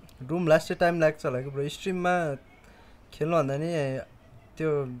लास्टै टाइम लाग्छ होला कि ब्रो स्ट्रिममा खेल्नु भन्दा नि त्यो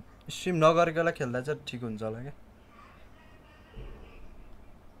स्ट्रिम नगरेकोलाई खेल्दा चाहिँ ठिक हुन्छ होला क्या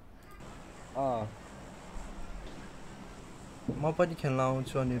म पनि खेल्न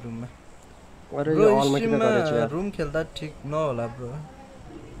आउँछु अनि रुममा ब्रो स्ट्रिममा रुम खेल्दा ठिक नहोला ब्रो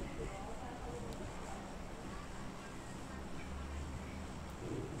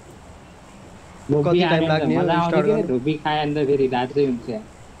कति टाइम लाग्ने हो स्टार्ट गर्न धुपी खाए अन्त फेरि रात चाहिँ हुन्छ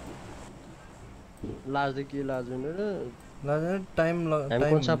लाजले के लाजुन र लाजन टाइम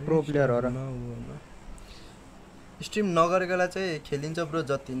कोन सा प्रो प्लेयर हो र स्ट्रिम नगरेकोलाई चाहिँ खेलिन्छ ब्रो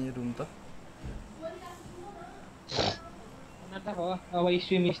जति नि रुम त अब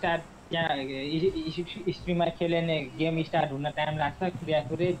स्ट्रिम स्टार्ट यहाँ स्ट्रिममा खेल्ने गेम स्टार्ट हुन टाइम लाग्छ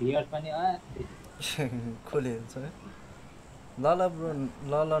कुरै भियर्स पनि खोलिहाल्छ ल ल ब्रो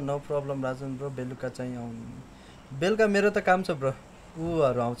ल नो प्रब्लम राजन ब्रो बेलुका चाहिँ आउनु बेलुका मेरो त काम छ ब्रो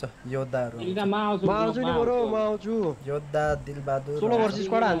ऊहरू आउँछ योद्धाहरू योद्धा दिलबहादुर 16 वर्ष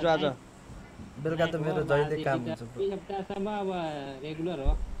स्क्वाड हान्छु आज बेलुका त मेरो जहिले काम हुन्छ ब्रो अब रेगुलर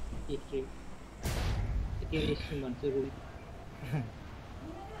हो स्ट्रिम के स्ट्रिम भन्छ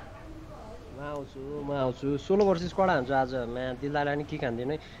म आउँछु 16 वर्ष स्क्वाड हान्छु आज म दिलदारलाई नि के खान्दिन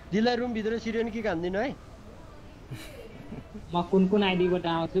है दिलदार रुम भित्र सिरियन के खान्दिन है म कुन आइडीबाट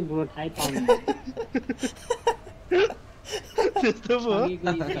आउँछु ब्रो थाहै पाउँदैन त्यस्तो भयो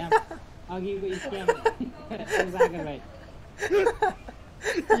अघिको स्क्याम जागर भाइ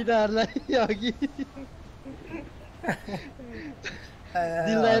यिनीहरूलाई अघि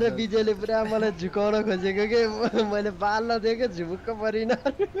दिलदार र विजयले पुरा मलाई झुकाउन खोजेको के मैले बाल्न दिएको झुमुक्क परिन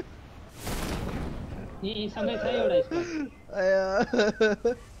सँगै छ एउटा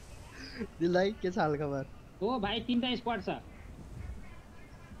दिलदार के छ हालखबर हो भाइ 3टा स्क्वाड छ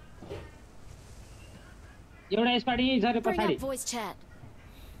एउटा स्क्वाड यही झरे पछाडी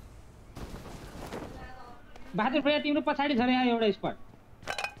बहादुर भैया तिम्रो पछाडी झरे एउटा स्क्वाड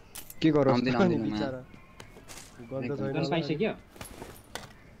के गरौ बिचारा गन्द छैन पाइसक्यो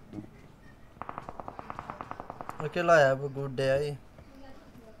ओके ल हैव अ गुड डे है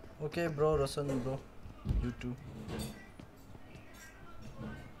okay bro Roshan bro you two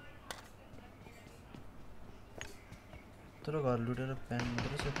तर घर लुटेर प्यान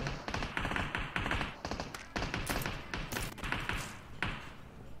गर्छ त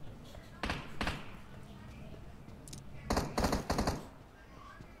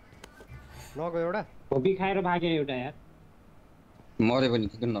नगयो एउटा भोपी खाएर भाग्यो एउटा यार मरे पनि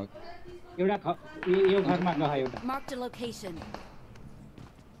किन न एउटा यो घरमा गयो एउटा Marked a location.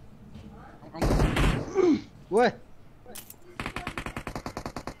 ओए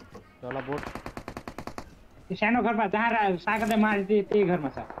चला बोट त्यो सानो घरमा जहाँ सागरले मारे त्यही घरमा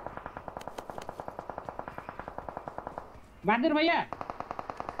छ बहादुर भैया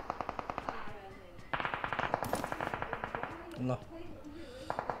ल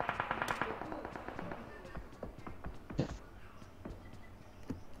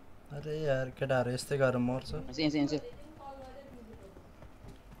अरे यार केटाहरु यस्तै गरेर मर्छ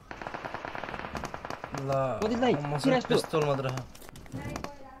ल मसँग पिस्तोल मात्र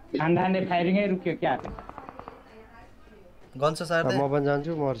खानदानले फायरिङै रुक्यो क्या गन्छ सार्दै म पनि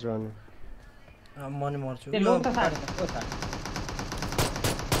जान्छु मर्छु अनि म नि मर्छु त्यो लोक त सार्छ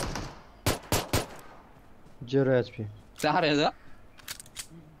 0 एचपी 4000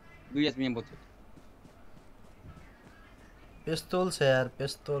 2 एचपी में बोल्छु पिस्तोल छ यार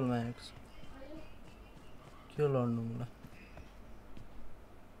पिस्तोल मैक्स के लड्नु मलाई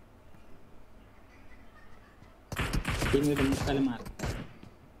तिमीले त मुक्काले मार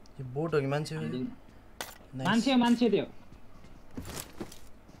यो बोट हो कि मान्छे हो मान्छे त्यो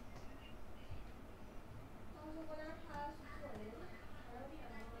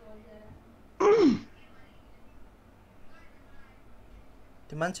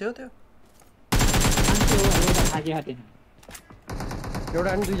त्यो मान्छे हो त्यो मान्छे हो एउटा भाग्य हाते एउटा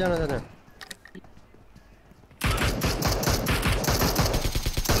अनि दुई जना छ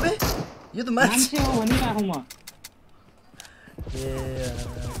अबे यो त मान्छे हो भनिराखौ म ए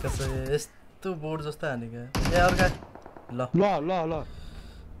कसै यस्तो बोर्ड जस्तो हानेको ए अर्का ल ल ल ल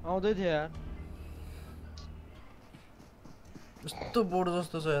आउँदै थियो यार यस्तो बोर्ड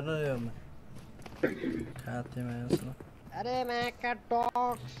जस्तो छ हेर्न यारमा खातेमा यसो अरे म्याका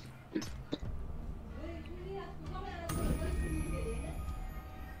टक्स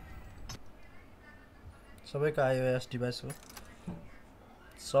सबैको iOS डिभाइस हो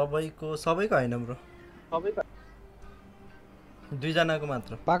सबैको हैन ब्रो सबैको दुई जनाको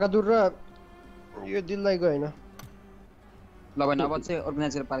मात्र पाकादुर र यो दिलदाइको हैन ल भने अब चाहिँ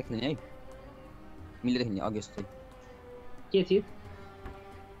अर्गनाइज गरेर पार्क खेल्ने है मिलेर खेल्ने अगेस्ट चाहिँ के चिज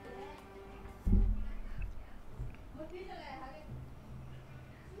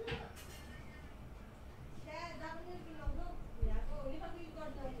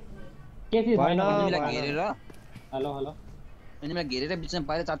के चिज भएन घेरेर हेलो हेलो एनिमीलाई घेरेर बिचमा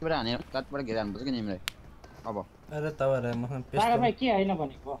बाहिर चाटबाट हाने चाटबाट घेरेर हान्नुपर्छ कि एनिमीलाई अब अरे तपाईहरु म सागर भाइ के हैन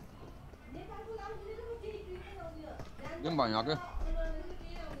भनेको जुम भन्यो के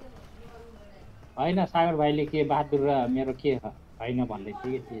हैन सागर भाइले के बहादुर र मेरो के हैन भन्दै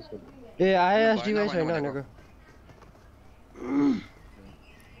थियो के त्यसो ए आइएस डिभाइस हैन भनेको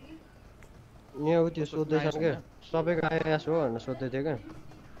यहाँ त्यो सोध्दैछन् के सबैको आइएस हो भनेर सोध्दै थियो के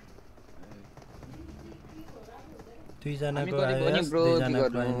दुई जनाको iOS दुई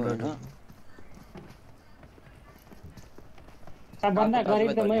जनाको Android सबभन्दा गरिब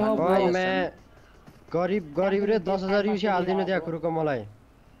त मै हो भाइ मैं गरिब रे 10000 युसी हाल्दिनु त्यहाँ कुरुको मलाई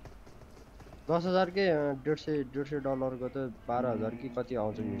 10000 के $150 को त 12000 कि कति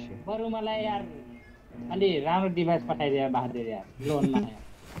आउँछ युसी बरु मलाई यार अलि राम्रो डिभाइस पठाइदिए बहादुर यार लोनमा यार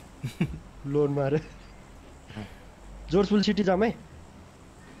लोन मारे जोर्सफुल सिटी जामै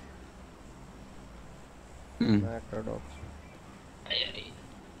म्याक्रोडक्स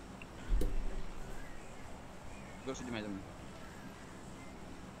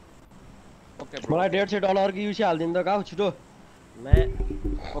मलाई $150 की युसी हाल्दिनु त गाउ छिटो मैं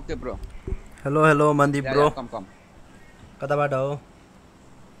okay bro hello Mandeep bro come कताबाट हो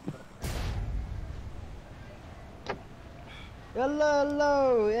हेलो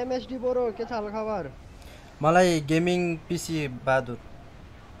एमएसडी बोरो के छ हाल खबर मलाई गेमिङ पीसी बहादुर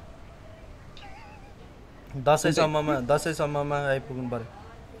दशैंसम्ममा आइपुग्नु पर्यो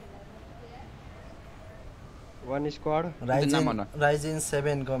वन स्क्वाड राइजेन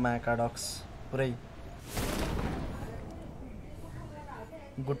 7 को म्याकाडक्स पुरै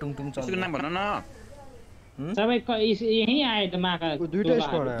गुटुङटुङ चल्छ त्यसको नाम भन न सबै यही आए त माका दुईटा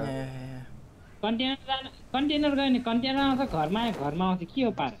स्क्वाड कन्टेनर गयो नि कन्टेनर आउँछ घरमा आउँछ के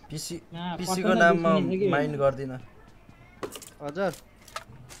हो पार पीसी को नाममा माइन्ड गर्दिन हजुर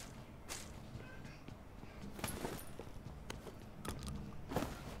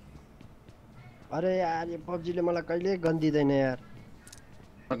अरे यार यो पबजीले मलाई कहिले गन दिदैन यार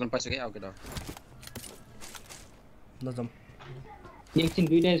फर्कन पैसा के आउ के त नजम एकछिन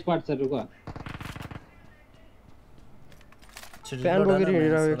दुईटा स्क्वाड छ रुक फ्यान बोकेर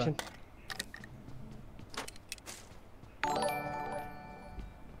हिँडिरहेको एकछिन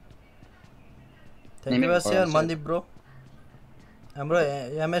थ्याङ्क यू यार मनदीप ब्रो हाम्रो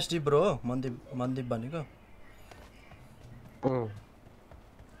एमएसडी ब्रो हो मनदीप भनेको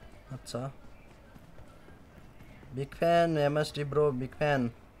अच्छा big fan MSD bro big fan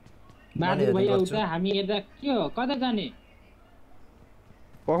बादुर भैया उता हामी यता के हो कता जाने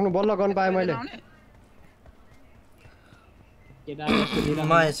पक्नु बल्ल गन पाए मैले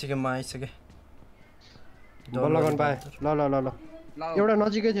म आइसके बल्ल गन पाए ल एउटा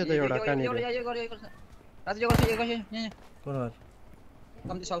नजिकै थियो त एउटा कानी कुन घर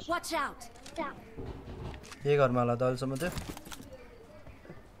कम्ती साउस Watch out! यही घरमा होला त अहिलेसम्म त्यो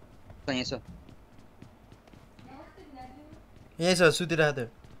यही छ सुतिरहेको थियो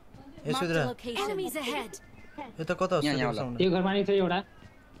यही सुतिरहेको Enemies ahead! यो त कता त्यो घरमा नि छ एउटा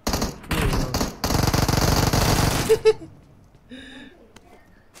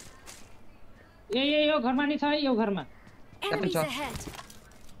यो घरमा नि छ यो घरमा Enemies ahead!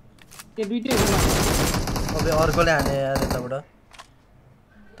 त्यो दुईटै घरमा अब अर्कोले हाने यार यताबाट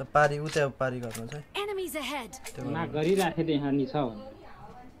त पारी उता पारी घरमा चाहिँ Enemies ahead! मा गरिराखे त्यहाँ नि छ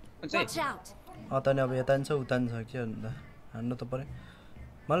Watch out! त नि अब यता नि छ उता नि छ के भन्दा हान्नु त पर्यो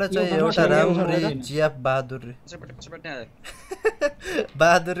मलाई चाहिँ एउटा राम्रो जिएफ बहादुर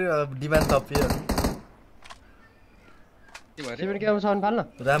डिमान्ड थपियो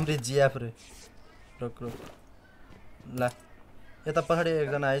राम्री जिएफ रे रोक ला यता पछाडि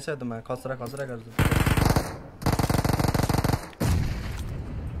एकजना आइछ त मा खसरा गर्छ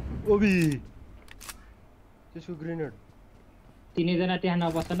ओबी त्यसको ग्रेनेड तिनैजना त्यहाँ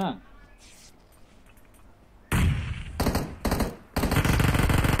नबस्छ न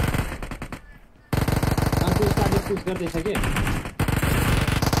अर्को उताले पुश गर्दैछ के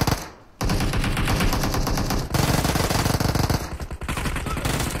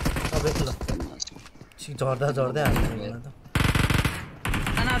झर्दा झर्दै हाल्नु होला त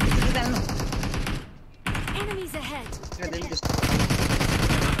ana त्यस्तो जान्नु Enemies ahead.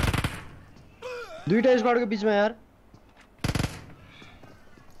 दुईटा स्क्वाडको बीचमा यार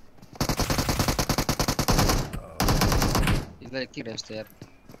इधर के रेस्ट यार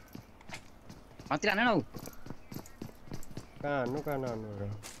मात्र आना ना कहाँ हान्नु र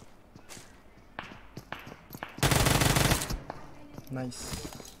नाइस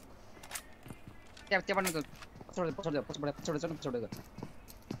त्यहाँ पर्नु त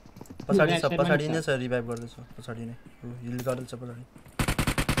पछाडी पछाडी नै छ रिभाइभ गर्दैछ पछाडी नै हिल गर्दैछ पछाडी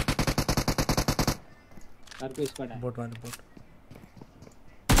अर्को स्क्वाड बोट मार्नु बोट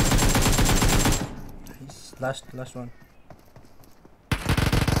लास्ट वान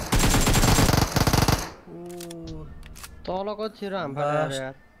तलको छिरो हाम पारेर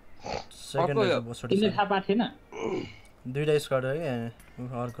यार सेकेन्ड बसोडी तिमीले थाहा पाएको थिएन दुईटा स्क्वाड हो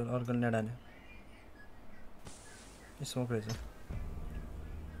के अर्को नेड हान्यो स्मोक रहेछ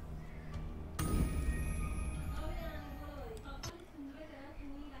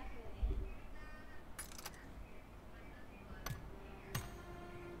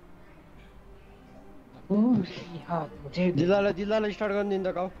दिल्लालाई स्टार्ट गर्न दिनु त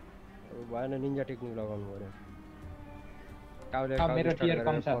काउ भएन निन्जा टेक्निक लगाउनु पर्यो काउले मेरो टियर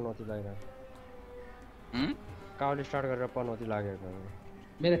कम छ पनौती लागिरहेको काउले स्टार्ट गरेर पनौती लागेको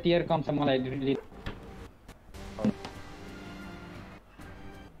मेरो टियर कम छ मलाई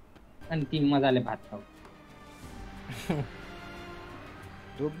अनि तिमी मजाले भात खाऊ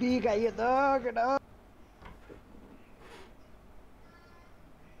धुब्बी गाइयो त केटा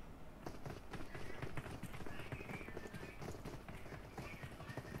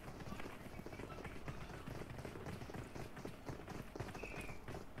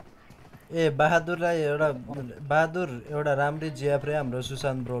ए बहादुरलाई एउटा राम्रै जिएफ रे हाम्रो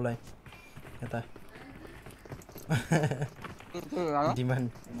सुशान्त ब्रोलाई यता डिमान्ड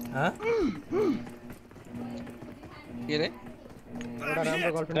के रे एउटा राम्रो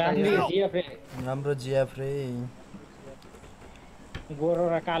गर्लफ्रेन्ड राम्रो जिएफ रे गोरो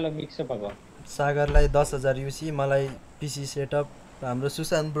र कालो मिक्स भएको सागरलाई 10,000 युसी मलाई पीसी सेटअप हाम्रो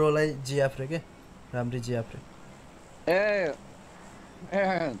सुशान्त ब्रोलाई जिएफ रे के राम्रै जिएफ रे ए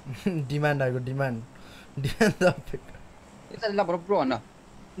डिमान्ड आएको डिमान्ड यता ल ब्रो भन्न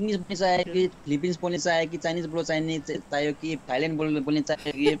इंग्लिश बोल्ने चाहियो कि फिलिपिन्स बोल्ने चाहियो कि चाइनिज चाहियो कि थाइल्यान्ड बोल्ने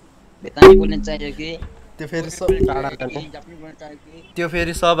चाहियो कि भेटनामी बोल्ने चाहियो कि त्यो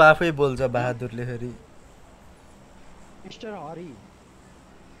फेरि सब आफै बोल्छ बहादुरले फेरि मिस्टर हरि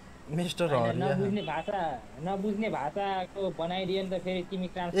नबुझ्ने भाषाको बनाइदियो नि त फेरि तिमी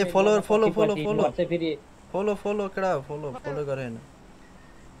ट्रान्सलेट ए फलो केडा फलो गरेन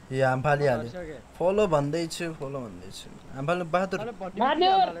यो आम्फाली हाल्यो फलो भन्दैछु आम्फाले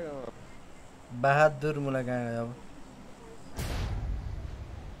बहादुर मलाई कहाँ गयो अब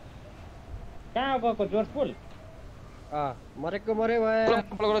कहाँ गएको जोर्सफुल मरेको मरे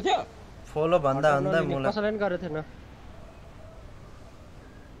भयो फलो भन्दा मलाई कसैले नि गरेको थिएन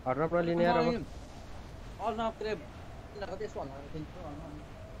हर्न प्रलिने यार अब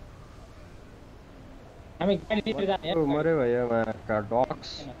हामी गाडी लिएर जाने मरे भयो का डॉग्स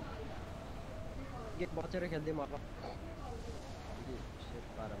गेट बचेर खेल्दै म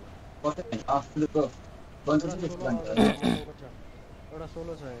एउटा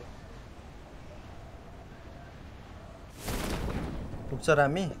सोलो छ पुग्छ र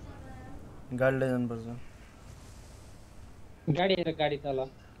हामी गाडी लिएर जानुपर्छ गाडी तल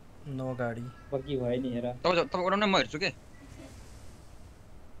नो गाडी बग्गी भयो नि हेर तपाईँ गराउन म हेर्छु के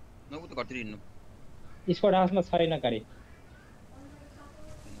न उ त घरतिर हिँड्नु स्क्वाड हाउसमा छैन गाडी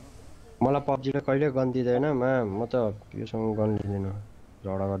मलाई पब्जीले कहिले गन दिँदैन म त योसँग गन लिँदैन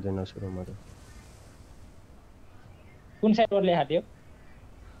झगडा गर्दैन सुरुमा त कुन साइडबाट ल्याएको थियो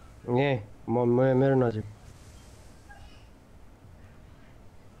ए मेरो नजिक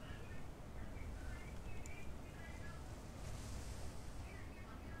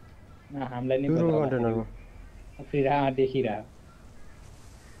हामीलाई नि कन्टेनरमा देखिरहेको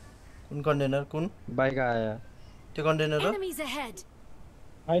कुन कन्टेनर कुन बाइक आयो त्यो कन्टेनर हो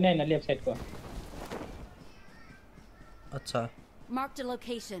हैन लेफ्ट साइडको अच्छा Marked a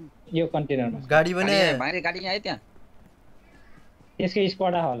location. यो कन्टेनरमा गाडी पनि गाडी आयो त्यहाँ त्यसको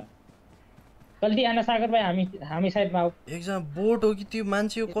स्क्वाड होला जल्दी आना सागर भाइ हामी साइडमा आऊ एकजना बोट हो कि त्यो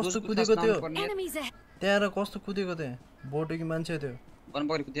मान्छे हो कस्तो कुदेको थियो त्यहाँ र कस्तो कुदेको थियो बोट हो कि मान्छे थियो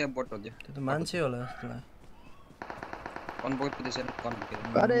कनपरी कुद्यो बोट हो त्यो त मान्छे होला जस्तो लाग्यो कनपरी कुदेछ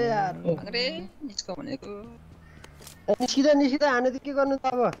अरे यार अरे निस्क भनेको निस्किदा हाने त के गर्नु त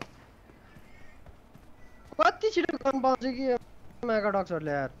अब कति छिटो गन पाउँछ कि माका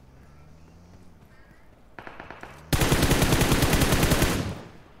डक्टरले यार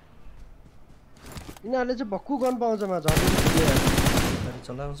यिनीहरूले चाहिँ भक्कु गन पाउँछ मा झन् गाडी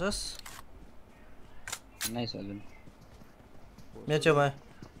चलाउँछस् नाइस हजुर मेचोमा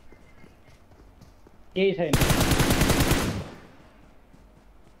केही छैन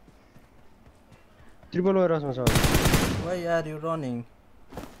ट्रिपल वेयरहाउसमा छ Why are you running?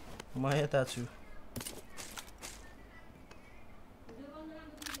 म यता छु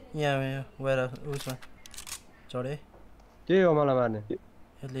यहाँ उसमा चढे त्यही हो मलाई मार्ने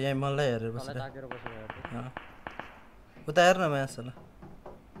यसले यहाँ मलाई हेरेर बसेर ताकेर बसेर उता हेर न मासला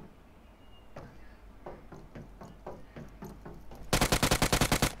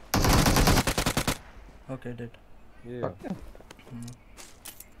ओके डेड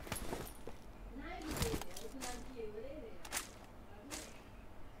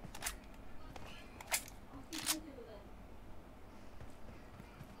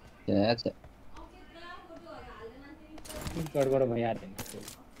That's it. गडबड भइहाल्यो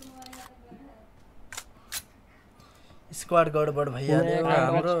स्क्वाड गडबड भइहाल्यो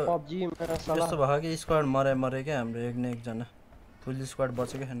हाम्रो पबजी त्यस्तो भयो कि स्क्वाड मरे क्या हाम्रो एक न एकजना फुल स्क्वाड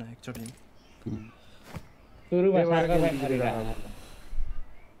बचेको छैन एकचोटि सुरुमा सार्का भाइ मरेको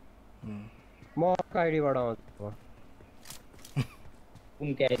म आइडीबाट आउँछु कुन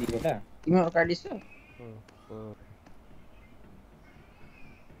आइडीबाट तिम्रो आइडी छ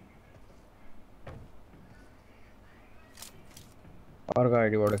अर्को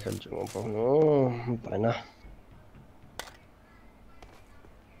आइडीबाट खेल्छु म पाउनु भएन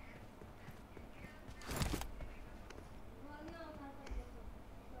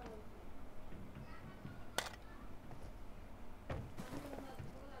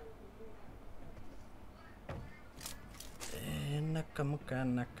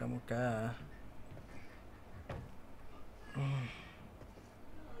Nakamuka.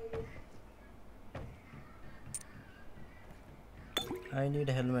 I need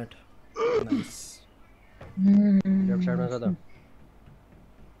a helmet. Nice. Left side में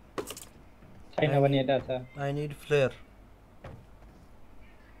था I need flare.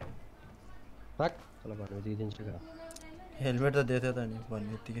 Fuck. चलो बाहर में दिन से हेलमेट तो देते था नहीं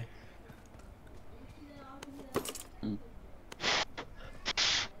बनने थी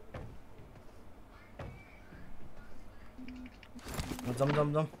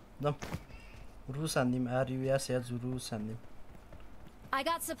Jump. Rus andim RUS ya Rus andim. I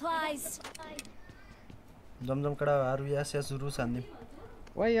got supplies. Jump kada RUS ya Rus andim.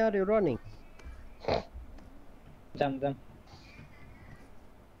 Why are you running? Jump.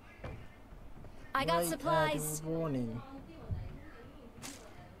 I got supplies. Running.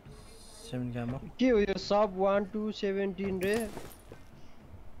 7 gamma. के हो यो sub 1217 रे?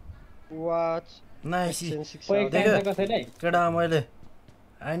 Watch. Nice. देख्यो केडा मैले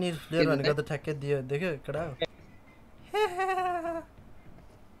I need flare भनेको त ठ्याक्कै दियो देख्यो केडा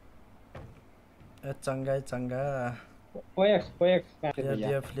ए चंगा OX flare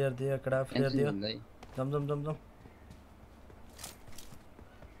दियो केडा flare दियो जम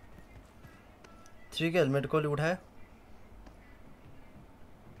 3 के हेलमेट कोले उठायो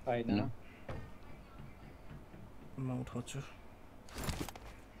हैन म उठाउँछु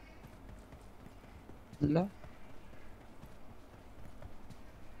ल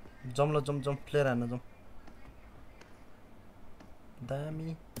जम प्लेयर हान्न जम दामी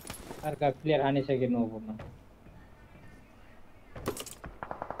अर्का प्लेयर हानि सकिनु हो पुग्न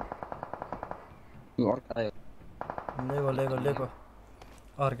अर्का आयो लेको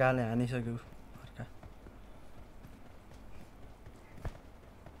अर्काले हानिसक्यो अर्का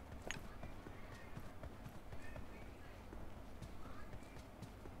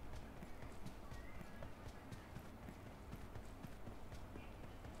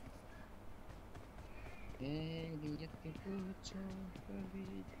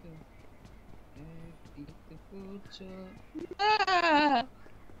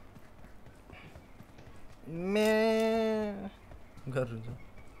गर्नु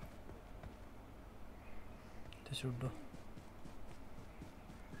त्यसो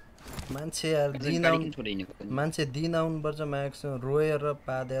मान्छे यार दिन आउनु पर्छ म्याक्स रोएर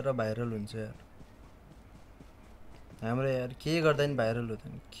पादेर भाइरल हुन्छ यार हाम्रो यार के गर्दा नि भाइरल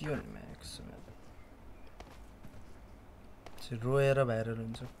हुँदैन के हो नि म्याक्स रोएर भाइरल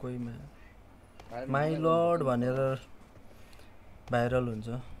हुन्छ कोही माई लर्ड भनेर भाइरल हुन्छ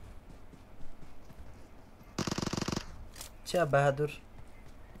छ्या बहादुर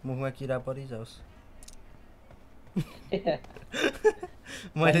मुखमा किरा परिजाओस्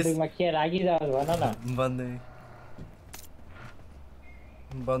मैले के लागिजाओस् भन न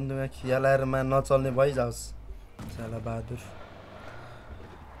बन्दुकमा खिया लाएर नचल्ने भइजाओस् साला बहादुर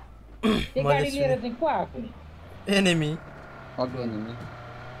गाडी लिएर चाहिँ को आएको एनिमी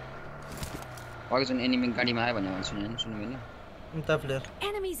अघि जुन एनिमी गाडीमा आयो भने सुन्नु हैन उता प्लेयर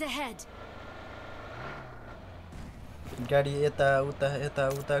Enemies ahead. गाडी यता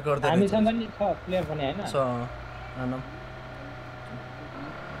उता गर्दै हामीसँग नि छ प्लेयर भने हैन छ आनम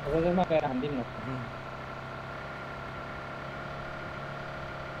रोजरमा गएर हान्दिम न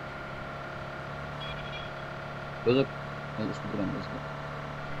रोजक यसको कुरा हुन्छ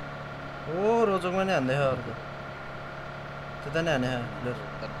ओ रोजकमा नै हान्दै अर्को त्यता नै हाने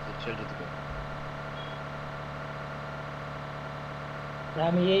प्लेयर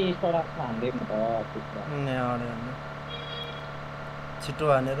हामी यही स्पटमा हान्दिम त नि आउने हान्ने छिटो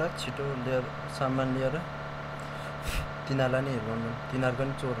हानेर छिटो लिएर सामान लिएर तिनीहरूलाई नै हेर्नु तिनीहरूको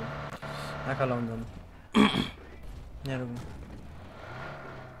नि चोर आँखा लाउँदैन यहाँ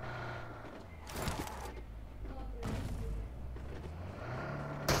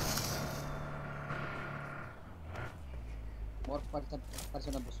पर्छ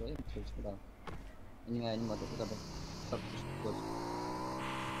बस्छु है कुरा अनि आइन म त उता सब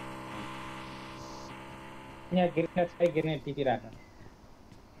यहाँ ग्रेनेड छै ग्रेनेड टिपी राख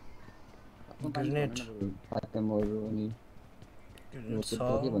ग्रेनेड फाटेमहरु अनि छ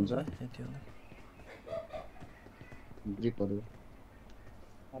के भन्छ यति होला ग्रिपहरु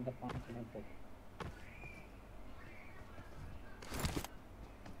अन्त 5 मिनेट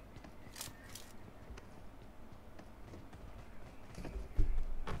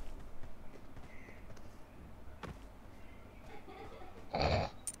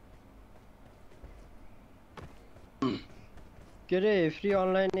के रे free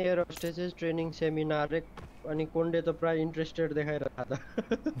online air hostesses training seminar अनि कोन्डे त प्राय इन्ट्रेस्टेड देखाइरहेको छ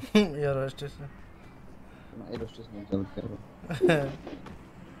एयर होस्टेस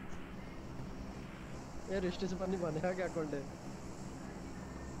एयर होस्टेस पनि भनेको क्या कोन्डे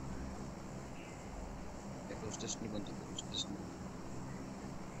एयर होस्टेस नि भन्छ होस्टेस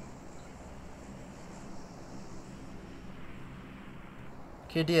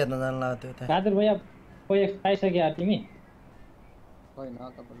केटी हेर्न जान लाग्यो त्यहाँ गाजर भैया कोही खाइसक्यो तिमी हैन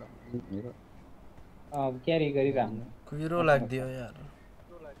तपाईलाई क्यारी गरिराख्नु कुहिरो लाग्दियो यार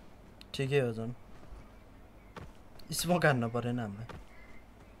ठिकै हो झन् स्मोक हान्न परेन हामीलाई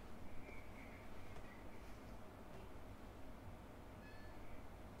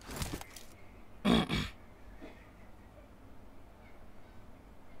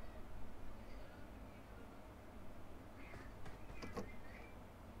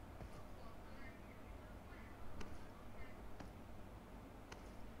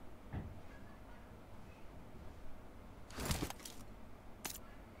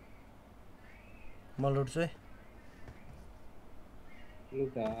म लुट्छु है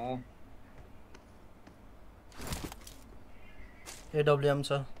लुटा एडब्ल्युएम छ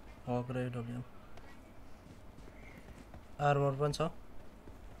हक र एडब्ल्युएम आर्मर पनि छ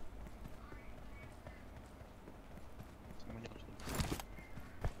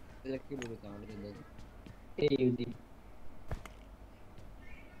के बोल्नु चाहन्छु ए युजी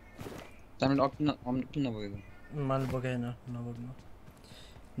चामल अप किन नभएको माल बगाएन नबग्नु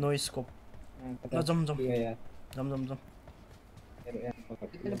नो स्कोप जम जम जम जम जम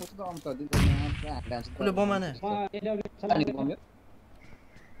कसले बम हाने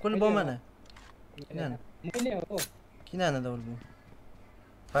कसले बम हाने किन हाने तपाईँले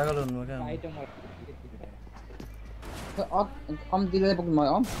पागल हुनुभयो क्या अम दिँदै पुग्नु म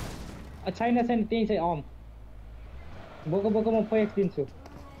अम छैन छैन त्यही चाहिँ अम बोको बोको म पैक दिन्छु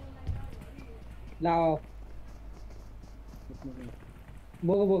ला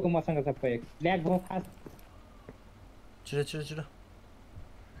बोको बोको मसँग छ पैक ल्याग भयो खास छिटो छिटो छिटो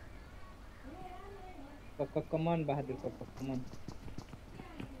कमन बहादुर कमन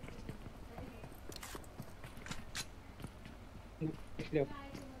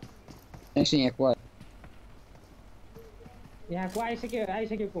यहाँको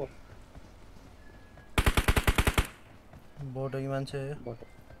आइसक्यो बोट कि मान्छे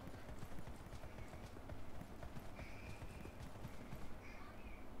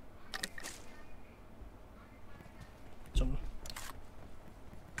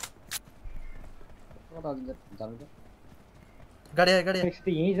गाडी आयो गाडी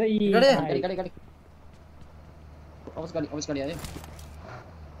अवश्य गाडी आयो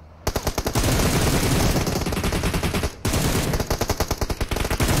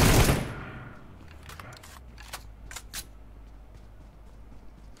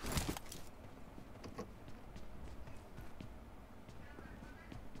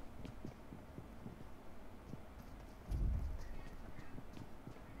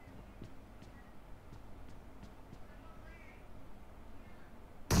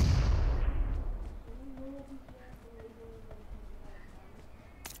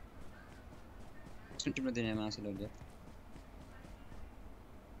टिप्न दिने मान्छेले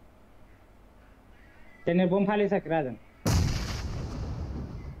तेने बम फालिसक्यो राजन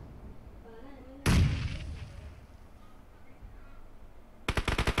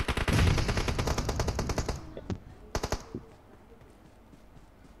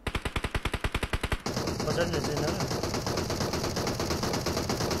बजारले छैन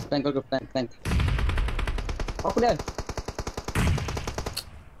ट्याङ्करको ट्याङ्क अकुले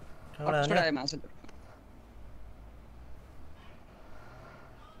छोडा मान्छे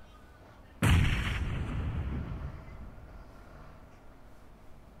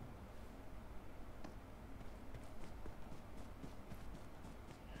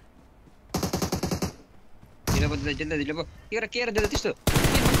दिलो के र त्यस्तो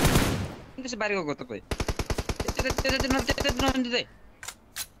त्यसो बारे गएको तपाईँ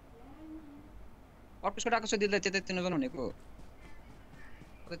अर्को आएको छ दिँदा त्यता नजानु भनेको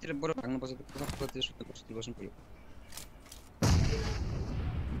कतातिर बरु भाग्नुपर्छ कतातिर बस्नु पऱ्यो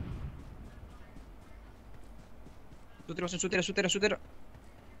सुतेर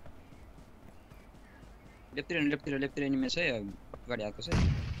लेफ्टतिर एनिमी छ गाडी आएको छ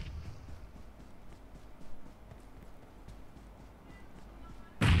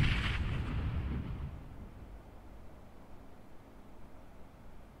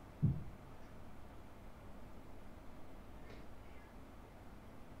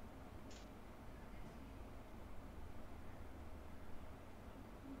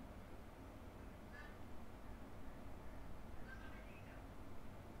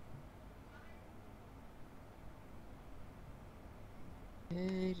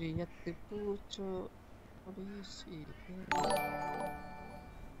Ya te pucho pobrecita.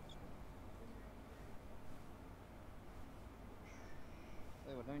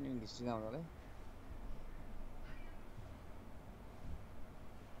 Bueno, ini di sini awalnya.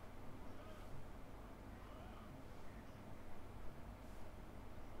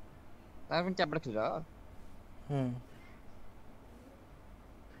 Tapi pencapaian sudah.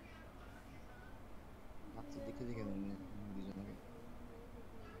 Masih dikit-dikit ini di sana.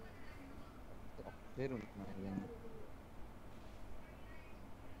 Pero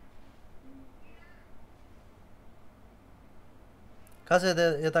खासै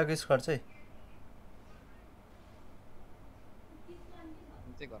यताको स्क्वाड चाहिँ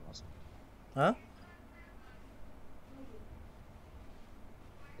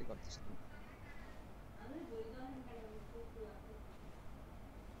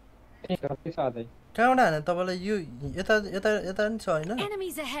कहाँबाट हाने तपाईँलाई यो यता यता यता नि छ होइन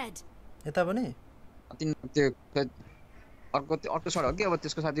यता पनि त्यो अर्को सडक हो कि अब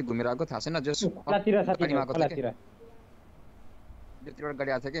त्यसको साथी घुमेर आएको थाहा छैन जस त्यतिबाट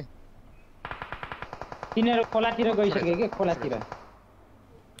गाडी आएको थियो कि तिनीहरू खोलातिर गइसक्यो कि खोलातिर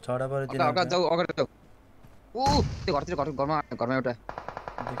छडा परे दिन अगाडि जाऊ अगाडि जाऊ ओ त्यो घरमा एउटा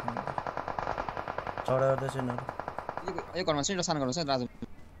छडा गर्दै छैन यो घरमा चाहिँ सानो घरमा छ राजु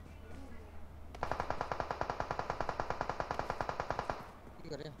के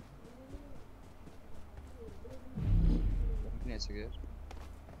गरे किन छ के यो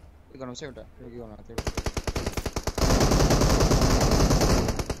घरमा छ एउटा के घरमा थियो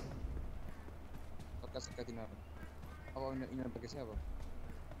सक्का दिनहरु अब इनर पके छ अब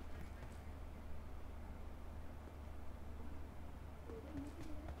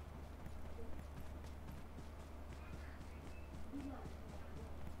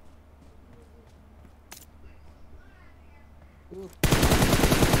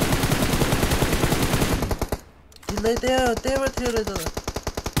दिल्लै त्यहाँ थियो रे त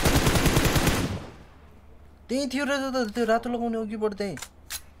त्यही थियो रे त त्यो रातो लगाउने अघिबाट त्यही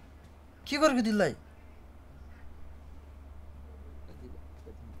के गरेको दिललाई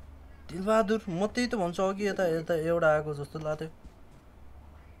दिलबहादुर म त्यही त भन्छु अघि यता यता एउटा आएको जस्तो लाग्थ्यो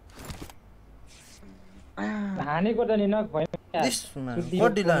हानेको त नि नक भएन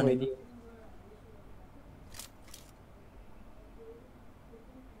बडी लाने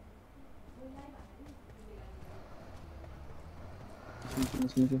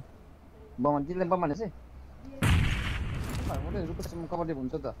बमन दिलले बमन छ मैले रुकुसम्म कभर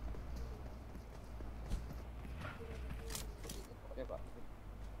हुन्छ त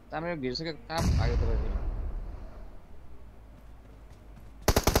ताम्रो गिर्सके काम आयो तपाईको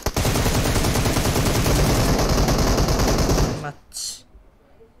मच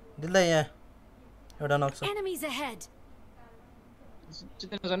दिल्लै यहाँ एउटा नक्स enemies ahead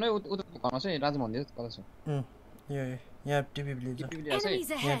चित्तन जानु उता घरमा चाहिँ राज भन्दै कता छ यो यहाँ टिभी लिन्छ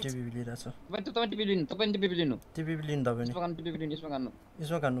यहाँ टिभी लिइराछ तपाईं टिभी लिनु तपाईं टिभी लिनु तपाईं यसमा गर्नु टिभी लिनु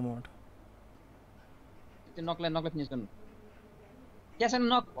यसमा गर्नु म त्यो नक्लाई फिनिश गर्नु त्यसैन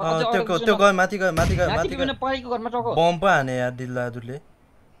नक त्यो गयो माथि गयो माथि गयो पारीको घरमा टको बम पो हाने यार दिलबहादुरले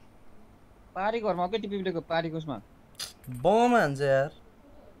पारी घरमा के टिपीको पारीको उसमा बम हान्छ यार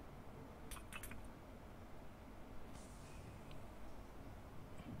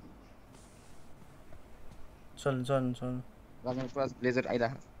चल राजन पुरा ब्लेजर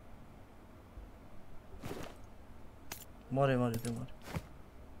आइरा मरे त्यो मरे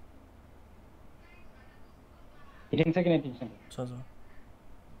हिटिङ छ कि नहीं टिक्छ छ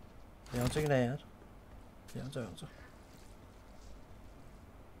ल्याउँछ कि नहीं यार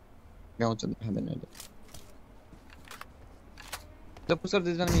ल्याउँछ खाँदैन अहिले त पुसर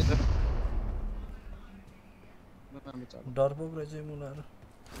दिन्छ नि मित्र डरपोक रहेछ मुलाहरू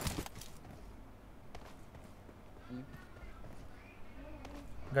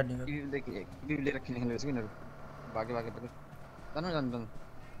गाडी लिएर खेल्ने रहेछ किनीहरू भागे जानु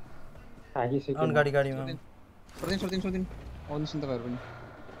गाडीमा छोडिदिनु आउनुहोस् नि तपाईँहरू पनि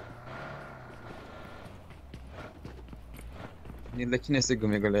निल्दा किन यसो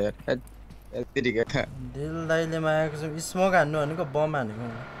घुमेको यार दिल दाइले मागेको छ स्मोक हान्नु भनेको बम हानेको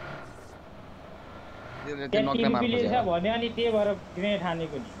भने अनि त्यही भएर ग्रेनेड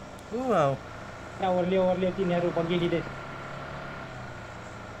हानेको नि ओर्ले तिनीहरू बगिदिँदैछ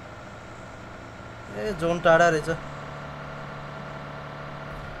ए जोन टाढा रहेछ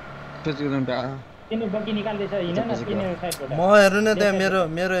तिनीहरू बगी निकाल्दैछ हिँड न तिनीहरू साइडबाट म हेर्नु न त्यहाँ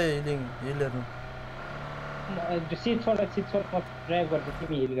मेरो हिलहरू सिट छोड म ड्राइभ गर्छु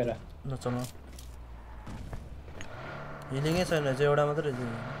तिमी हिल गर ल चल हिलिङै छैन चाहिँ एउटा मात्रै रहेछ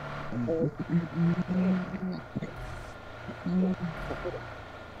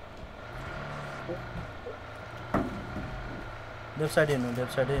लेफ्ट साइड हिँड्नु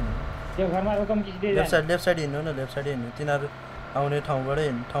त्यो घरमा रकम किसिदै लेफ्ट साइड हिँड्नु न तिनीहरू आउने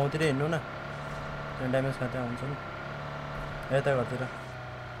ठाउँतिर हिँड्नु न त्यहाँ ड्यामेज खाँदै आउँछ नि यता घरतिर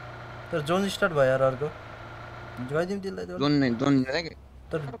तर जोन स्टार्ट भयो यार अर्को गइदिउँ त्यसलाई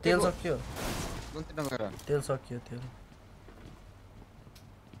तर तेल सक्यो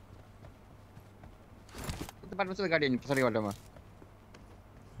गाडी पछाडि बाटोमा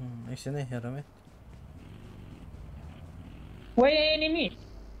एकछिनै हेरौँ है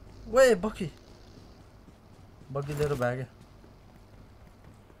ओए बगी लिएर भाग्यो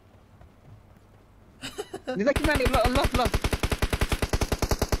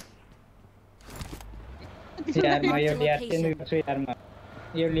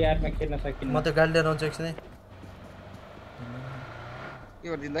म त गाडी लिएर आउँछु एकछिनै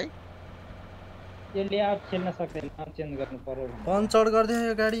पञ्चर गरिदियो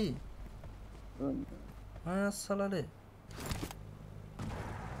यो गाडी मासलाले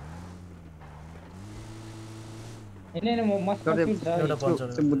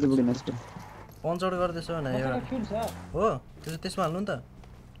पञ्चर गर्दैछ भने हो त्यसमा हाल्नु नि त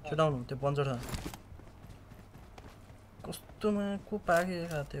छुटाउनु त्यो पञ्चर कस्तोमा को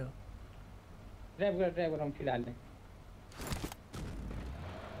पाकेको थियो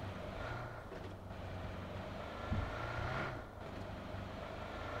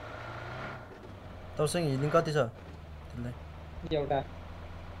तपाईसँग हिलिङ कति छ त्यसलाई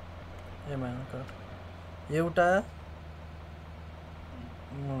एउटा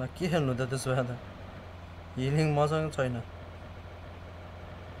मलाई के खेल्नु त त्यसो भए त हिलिङ मसँग छैन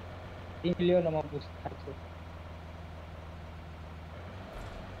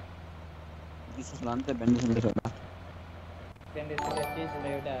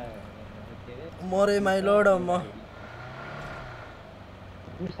मरे माइ लर्ड म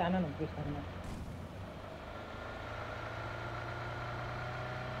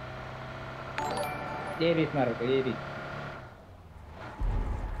एरिस मारेको एरिस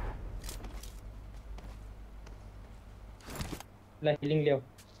ल हिलिङ ल्याऊ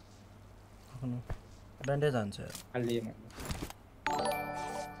ब्यान्डेज हान्छ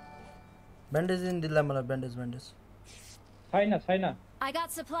ब्यान्डेज दिन दिला मलाई ब्यान्डेज छैन I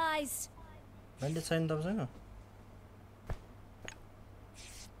got supplies. ब्यान्डेज छैन तपाईसँग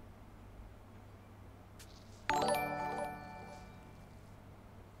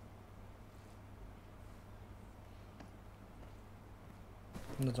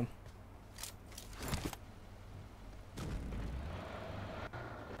नजम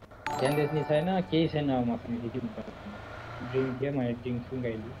ब्यान्डेज नि छैन केही छैन मसँग ड्रिङ्क थियो मैले ड्रिङ्क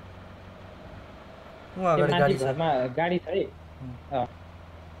सुँगाइदिएँ घरमा गाडी छ है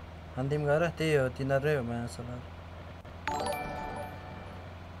अन्तिम गएर त्यही हो तिनीहरू हो मासला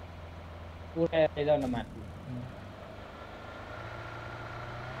उठाएर जाऊ न माथि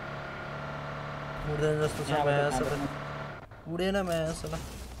उड्दैन जस्तो छ मासला उडेन मासला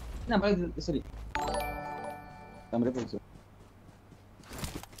यसरी राम्रै पुग्छ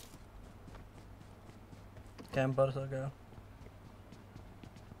क्याम्पर सक्यो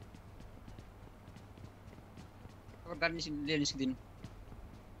गाडी निस्किदिनु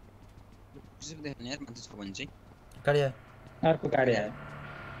त्यसको देख्ने यार मान्छे छ भने चाहिँ गाडी आयो अर्को गाडी आयो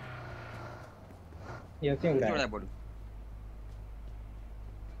यो चाहिँ उडायो जोडा बडु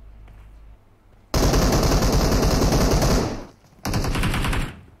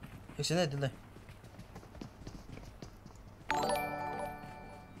एकछिन है दिल्दै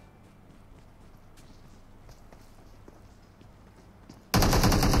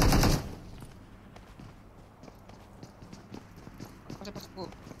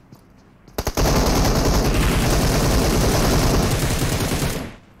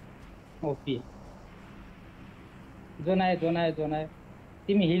ओपी जोन आयो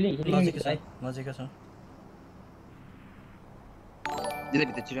तिमी हिलिङ नजिकै छ दिदै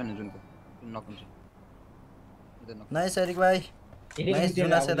भित्र छिराउनु जुनको नक हुन्छ नाइस एरिक भाइ नाइस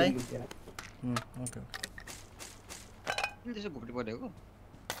जुना से दाइ ओके किन त्यसो घुप्टी परेको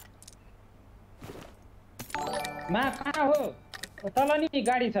मा कहाँ हो तल नि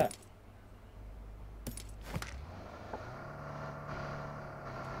गाडी छ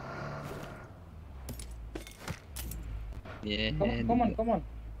कमन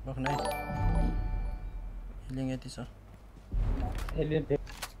रोक्नै हिलिङ यति छ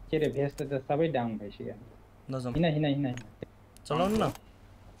के रे भेस्ट त सबै डाउन भइसक्यो नजाउँ हिँड चलाउनु न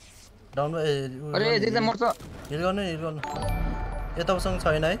डाउन अरे दिदा मर्छ हिल गर्नु यतासँग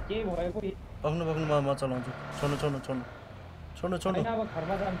छैन है के भयो पो पक्नु म चलाउँछु छोड्नु अब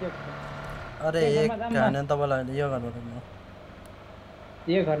घरमा जान्थ्यो अरे एक हाने तपाईलाई यो घरमा रोक्नु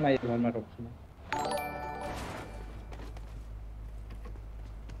यो घरमा रोक्छु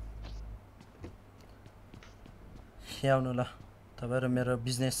यहाँ आउनु ल तपाईहरु मेरो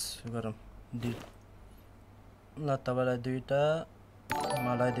बिजनेस गरौँ डिल ल तपाईलाई दुईटा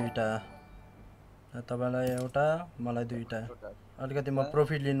मलाई दुईटा तपाईलाई एउटा मलाई दुईटा अलिकति म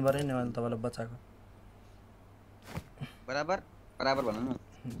प्रॉफिट लिनु पर्यो नि मैले तपाईलाई बचाएको बराबर भन्नु न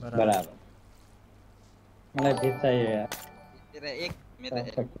बराबर मलाई भेज चाहियो यार तेरा एक मेरा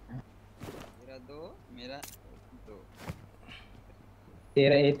एक तेरा दो मेरा दो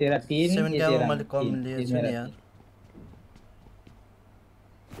तेरा तीन 7 क्या मैले कम लिएछु नि यार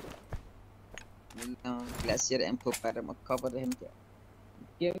ग्लेसियर एम्फो पाएर मक्का परेम क्या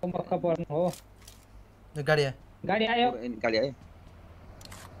के को मक्का पर्नु हो यो गाडी आयो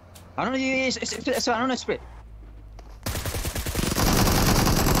हानु न यसो हानु न स्प्रे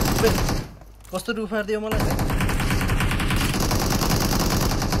कस्तो रुफार दियो मलाई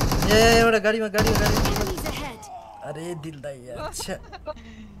ए एउटा गाडीमा अरे दिलदाई यार अच्छा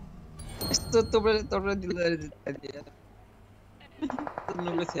यस्तो तपाईले दिलदाई दियो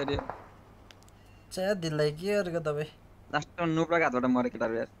नुबले छ्यारे चा दिलदाई के गरेको तपाई लास्टमा नुबका हातबाट मरे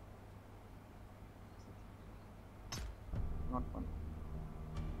केटाहरु यार नट फन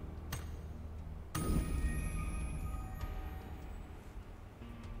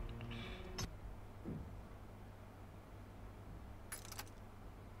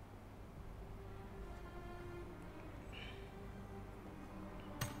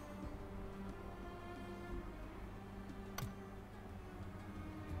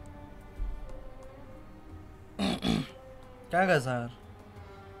कहाँ गयो सर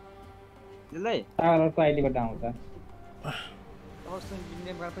दिल्दै सारको आइडीबाट आउँछ अवश्य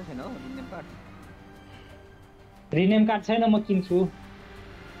रिनेम कार्ड पनि छैन हो रिनेम कार्ड छैन म किन्छु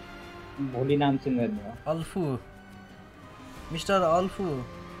भोलि नाम चेन्ज गर्ने हो अल्फु मिस्टर अल्फु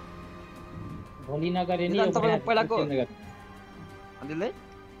भोलि नगरे नि तपाईको पहिलाको दिल्दै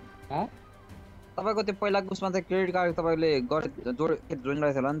ह तपाईको त्यो पहिलाको उसमा त क्रेडिट कार्ड तपाईले जोइन गरेको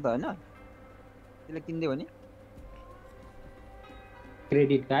थियो होला नि त हैन त्यसले किन्दै हो नि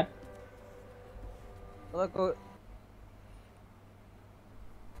क्रेडिट कार्ड तपाईको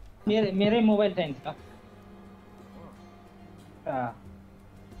मेरै मोबाइल चाहिन्छ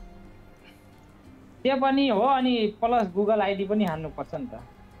त्यो पनि हो अनि प्लस गुगल आइडी पनि हाल्नु पर्छ नि त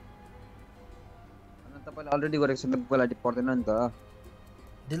अनि तपाईले अलरेडी गरेको छ गुगल आइडी पर्दैन नि त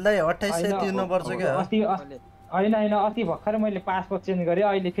दिल्दै 2800 तिर्नु पर्छ के हैन अस्ति भर्खर मैले पासपोर्ट चेन्ज गरे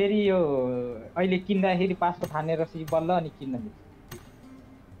अहिले फेरि यो अहिले किन्दाखेरि पासपोर्ट हानेर सी बल्ल अनि किन्न मिल्छ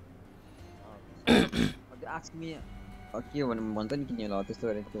आस्क मी के भन्छ नि किन्ने होला त्यस्तो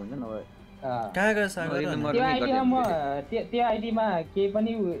गरेको थियो हैन नभए कहाँ गयो सागर त्यो आइडीमा केही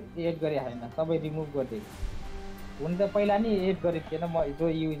पनि एड गरे हैन सबै रिमुभ गर्दै हुन त पहिला नि एड गरेको थिएन म जो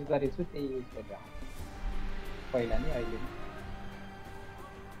युज गरेछु त्यही युज गरेँ पहिला नि अहिले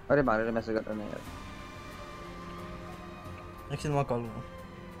अरे भालेर मेसेज गर्दा नि यार एकछिन म कल गर्छु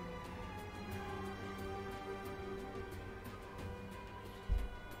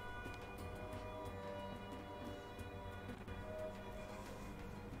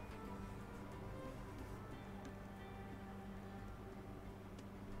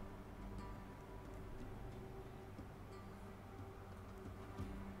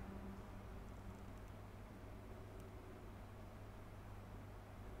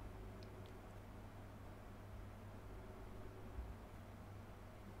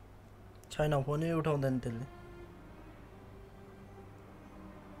छैन फोनै उठाउँदैन त्यसले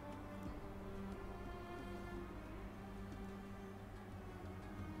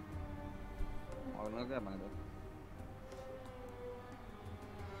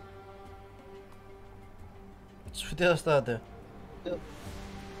सुत्यो जस्तो थियो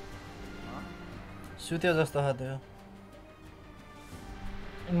सुत्यो जस्तो थियो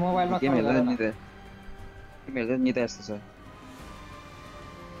मोबाइलमा गेम हेर्दा निदा यस्तो छ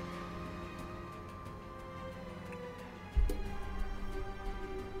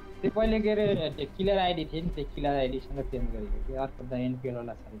त्यो पहिले के अरे त्यो किलर आइडी थियो नि त्यो किलर आइडीसँग चेन्ज गरेको थियो अर्को त एनपिएल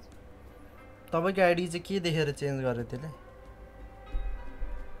वाला छ तपाईको आइडी चाहिँ के देखेर चेन्ज गर्यो त्यसले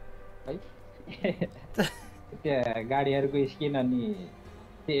है त्यो गाडीहरुको स्किन अनि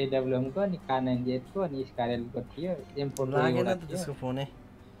TWM को अनि K9Z को अनि स्कारल को थियो M4 लागेन त त्यसको फोनै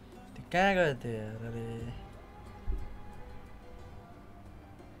त्यो कहाँ गयो त्यो यार अरे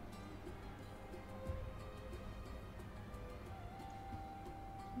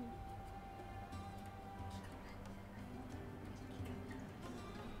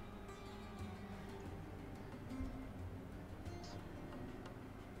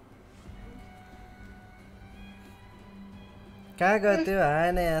कहाँ गयो त्यो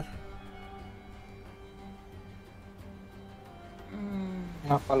आएन यार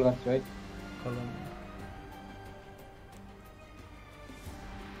कल गर्छु है कल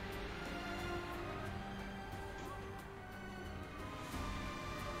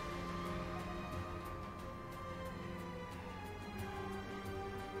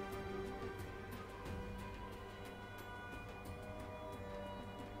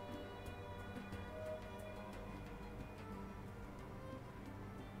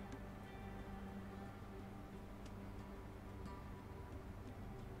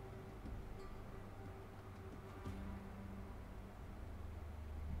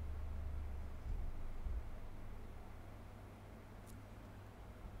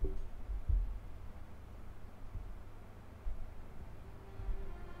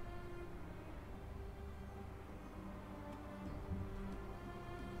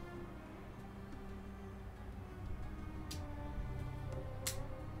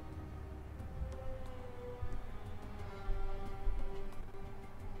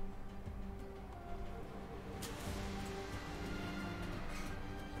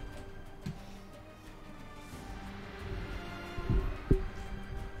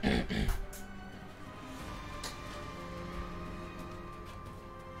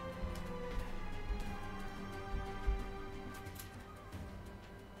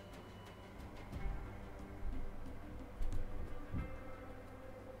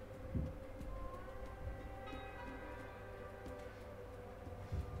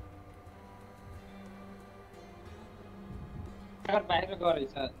अगर बाहिर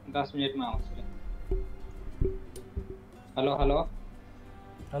गरेछ 10 मिनेटमा आउँछु hello hello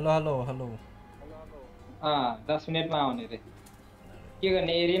hello hello hello 10 मिनेटमा आउने रे के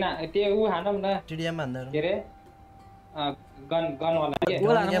गर्ने एरिना त्यो उ हानौं न टिडिएम हान्दा के रे गन वाला के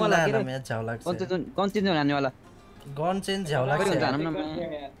गोल हान्नु वाला के रे म्याच झ्याउ लाग्छ गन चेन्ज हान्ने वाला गन चेन्ज झ्याउ लाग्छ हानौं न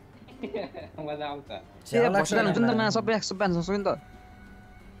मजा आउँछ झ्याउ लाग्छ हुन्छ नि त मा सबै हान्न सक्छ नि त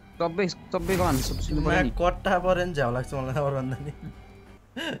सबैको हान्न सक्छु नि कट्टा परे नि झ्याउ लाग्छ मलाई अरु भन्दा नि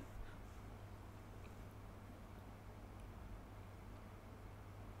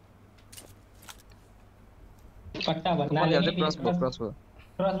कट्टा भन्दा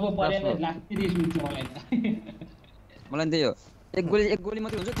क्रसबो परेन लाग्छ रिस हुन्छ मलाई मलाई त्यही हो एक गोली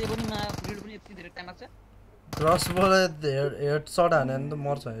मात्रै हुन्छ त्यो पनि रिलोड पनि यति धेरै टाइम लाग्छ क्रसबोले हेड शट हाने नि त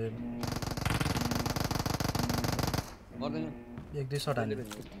मर्छ हेड मर्दैन एक दुई शट हाने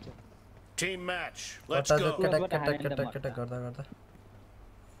Team match. Let's go. केटा गर्दा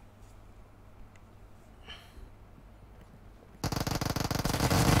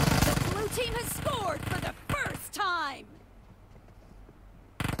Blue team has scored for the first time.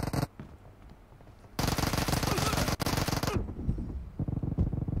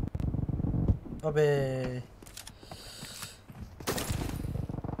 अबे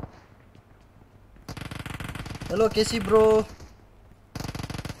hello KC bro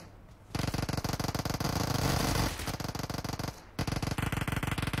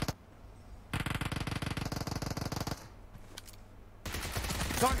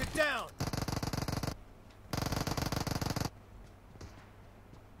Target down.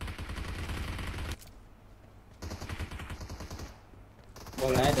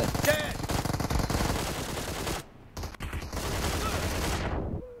 Dead.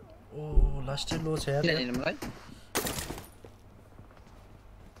 Oh, last लो छ यार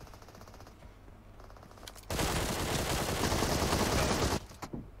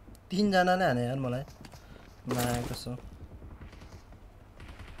 3 जनाले हाने यार मलाई नआएको छ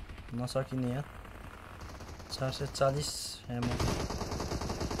नसकिने यार 440 एमो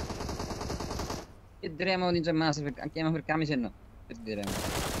यति धेरै एमो दिन्छ मास केमा फेरि कामै छैन यति धेरै एमो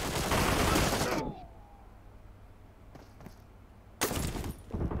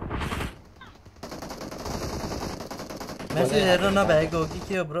मेसेज हेर्न नभएको हो कि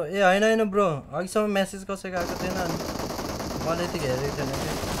के हो ब्रो ए हैन हैन ब्रो अघिसम्म मेसेज कसैको आएको थिएन अनि मैले यति हेरेको थिएन के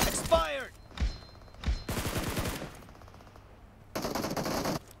Expired.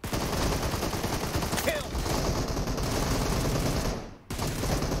 Kill.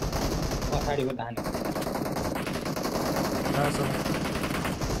 पछाडिको धान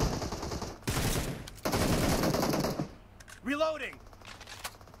Reloading.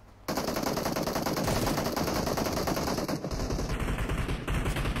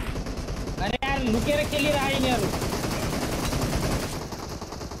 अरे यार लुकेर खेलिरहेको यिनीहरू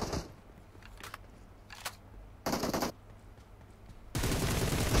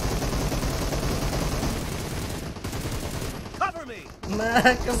Cover me.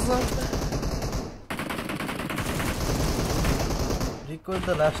 रिकॉर्ड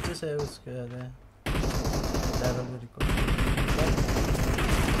तो लास्ट से है उसके यार लेवल में record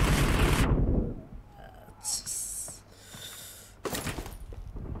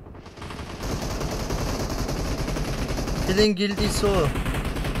feeling guilty so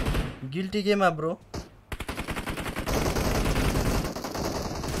guilty game bro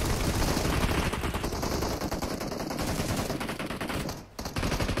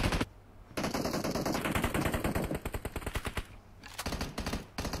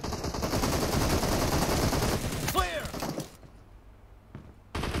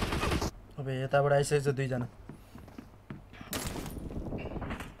अबे यताबाट आइसकेछ दुई जना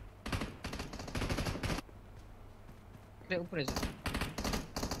ऊपर है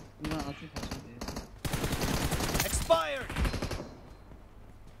ना आती Expired.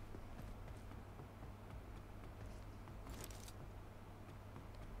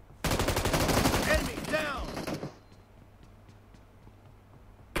 Enemy down.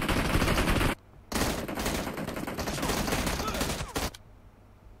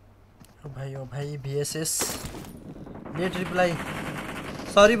 ओ भाई VSS late reply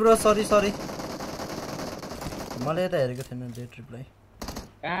sorry bro sorry मलाई त हेरेको थिएन लेट रिप्लाई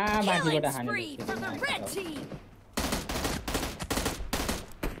कहाँ बाँकीबाट हाने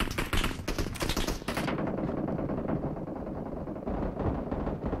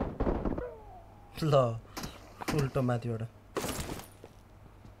ल उल्टो माथिबाट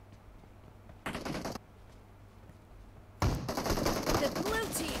The blue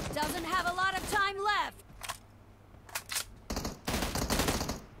team doesn't have a lot of time left.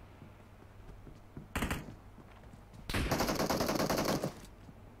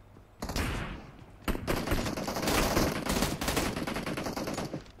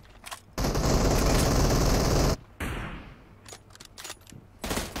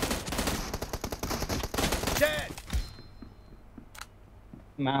 Dead.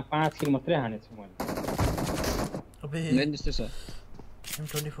 मा 5 किल मात्रै हानेछु मैले अबे नहीं दिसते सर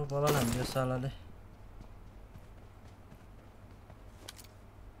M24 बवाल हान्यो सालाले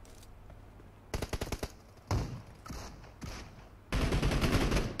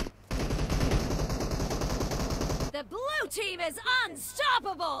The blue team is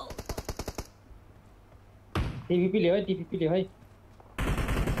unstoppable. टिपीपी ल्याऊ है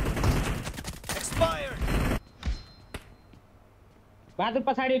Expired. बहादुर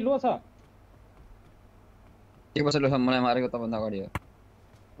पछाडि लो छ एक वर्ष लोग मलाई मारेको त भन्दा अगाडि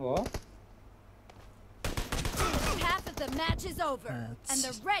हो Half of the match is over, and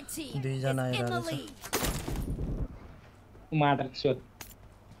the red team is in the lead. मात्र सोध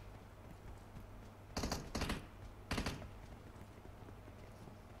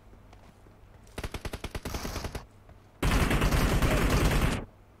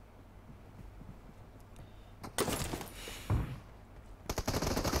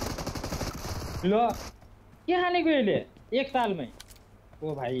लो के हानेको यसले एक सालमै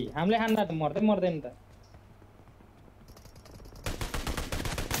ओ भाइ हामीले हान्दा त मर्दैन त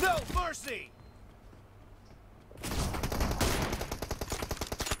No mercy.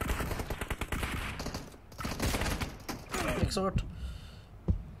 एक शॉट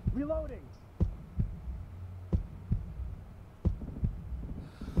Reloading.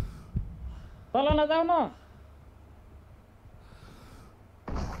 तल नजाऊ न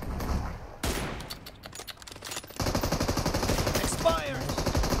Expired.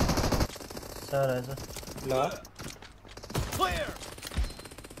 सर ऐसा ल Clear.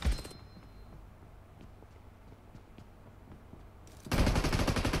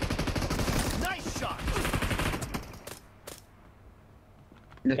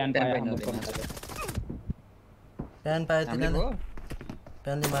 प्यान पायो प्यान पायो तिनीले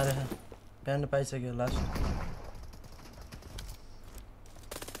प्यानले मारे प्यान पाइसक्यो लास्ट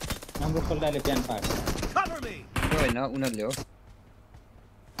हाम्रो सोल्डाले प्यान पायो होइन उनीहरूले हो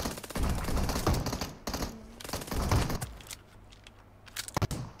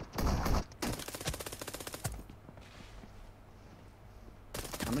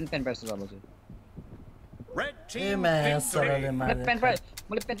हामीले प्यान पाइसक्यो अब चाहिँ Red ए team म्याच सरले victory. मारे प्यान पाए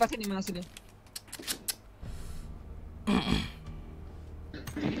मैले प्यान पाएको थिएँ नि मासुले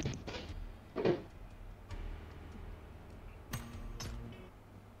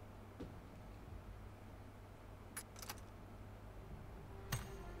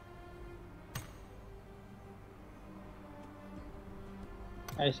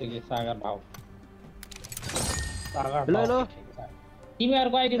आइसक्यो सागर भाउ सागर ल ल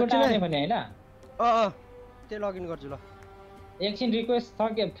तिमीहरुको आइडीबाट आउने भने हैन त्यही लगइन गर्छु ल एकछिन रिक्वेस्ट छ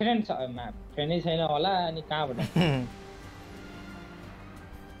के फ्रेन्ड छ फ्रेन्डै छैन होला अनि कहाँबाट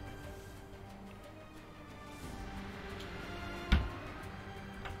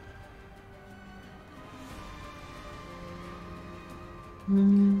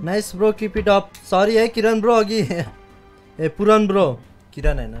nice bro keep it up sorry है किरण ब्रो अघि ए पुरन ब्रो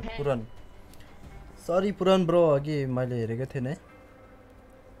किरण हैन पुरन सरी पुरन ब्रो अघि मैले हेरेको थिएँ नि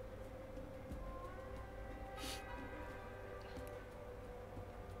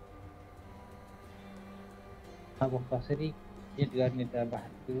अब कसरी एड गर्ने त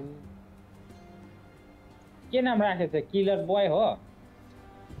बाटो के नाम राखेको छ किलर बोय हो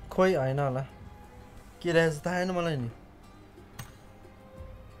खोइ हैन होला के रहेछ थाहा छैन मलाई नि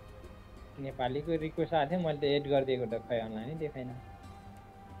नेपालीको रिक्वेस्ट आएको थियो मैले त एड गरिदिएको त खै अनलाइन देखाइन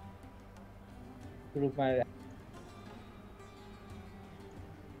ग्रुपमा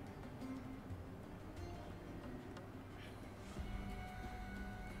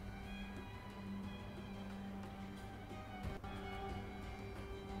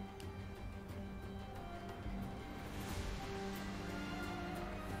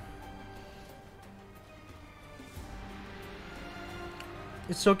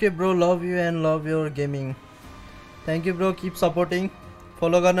It's okay bro, love you and love your gaming. Thank you bro, keep supporting.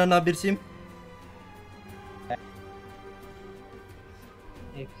 Follow गर्न नबिर्सिम.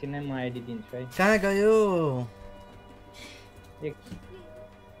 एकछिन म आइडी दिन्छु है. कहाँ गयो? एक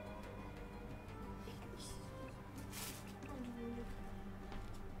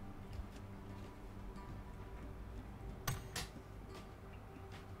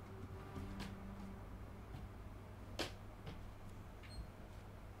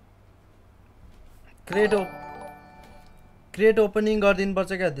क्रिएट ओपनिङ गरिदिनु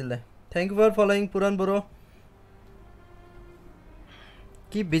पर्छ क्या दिललाई. Thank you for following Puran bro.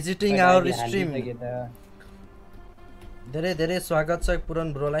 Keep visiting our stream. धेरै धेरै स्वागत छ पुरन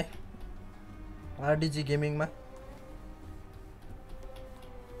ब्रोलाई आरडीजी गेमिङमा.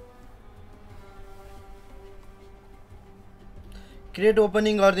 क्रिएट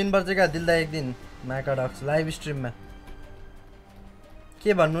ओपनिङ गरिदिनु पर्छ क्या दिललाई एक दिन म्याकाडक्स लाइभ स्ट्रिममा.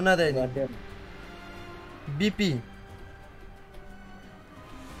 के भन्नु न त बीपी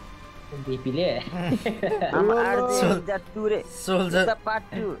बीपीले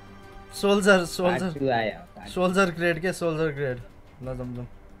सोल्जर ग्रेड के सोल्जर ग्रेड ल जमजम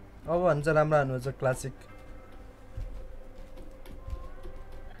अब भन्छ राम्रो हान्नुहुन्छ क्लासिक.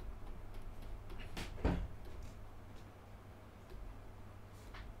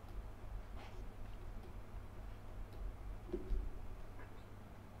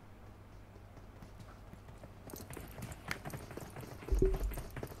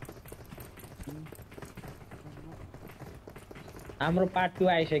 हाम्रो पार्ट 2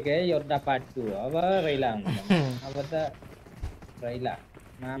 आइसक्यो है योद्धा पार्ट 2 अब रैला हुन्छ अब त रैला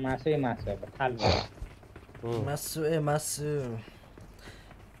मासु अब थाल मासु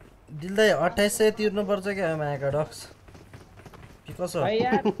दिलदाई 2800 तिर्नु पर्छ क्या म्याकाडक्स के कसो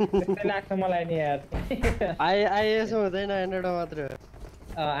यार त्यस्तै लाग्छ मलाई नि यार आइएस हुँदैन एन्ड्रोइड मात्र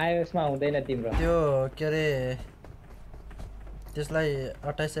आइएस मा हुँदैन तिम्रो त्यो के रे त्यसलाई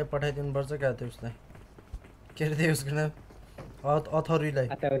 2800 पठाइदिनु पर्छ क्या त्यसलाई के रे त्यसको नाम अथोरीलाई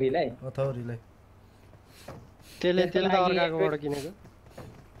त्यसले त अर्काकोबाट किनेको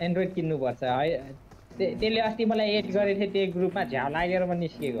एन्ड्रोइड किन्नु पर्छ है. त्यसले अस्ति मलाई एड गरेको थियो त्यो ग्रुपमा झ्याउ लागेर म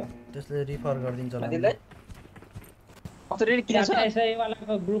निस्केको. त्यसले रिफर गरिदिन्छ ल दिललाई अथोरी किन छ यसै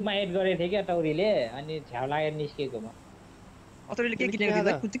वालाको ग्रुपमा एड गरेको थियो के टौरीले अनि झ्याउ लागेर निस्केको म. अथोरीले के किनेको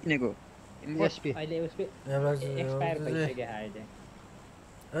दिललाई कुन चाहिँ किनेको एसपी अहिले उसको एक्सपायर भइसक्यो अहिले.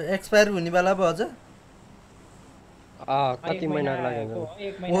 एक्सपायर हुने बेला पो अझ कति महिना लाग्यो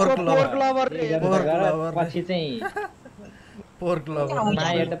एक महिना पछि चाहिँ पोर्क लभर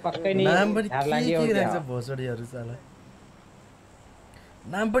माया त पक्कै नि नाम पनि झार के लाग्यो राख्छ भोसडीहरु साला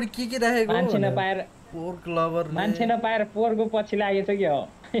नाम पनि के राखेको मान्छे नपाएर पोर्क लभर मान्छे नपाएर पोरको पछि लागेछ के हो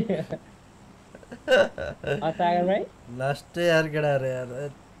सागर भाइ लास्टै यार केडा रे यार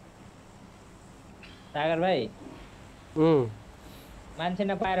सागर भाइ मान्छे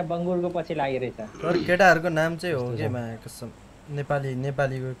नपाएर बङ्गुरको पछि लागिरहेछ तर केटाहरुको नाम चाहिँ हो के मा कसम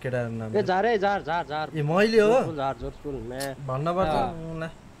नेपालीको केटाहरुको नाम ए झारे झार झार झार ए मैले हो झार जोरफुल मैं भन्न पर्छ ल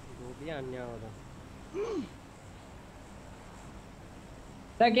गोली अन्य हो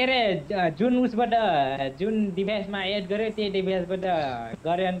त के रे जुन उसबाट जुन डिभाइसमा एड गर्यो त्यही डिभाइसबाट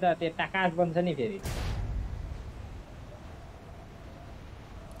गर्यो नि त त्यो टाकास बन्छ नि फेरि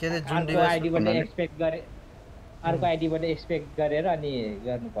के रे जुन डिभाइस आइडीबाट एक्सपेक्ट गरे अर्को आइडीबाट एक्सपेक्ट गरेर अनि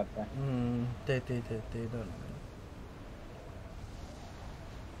गर्नुपर्छ त्यही त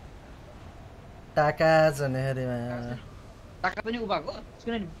टाका जने अरे टाका पनि उबाको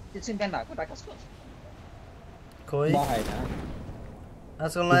सुन त्यसै ब्यान भएको टाकासको खोइ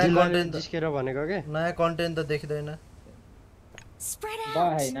आजकल नयाँ कन्टेन्ट जिस्केर भनेको के नयाँ कन्टेन्ट त देखिदैन हैन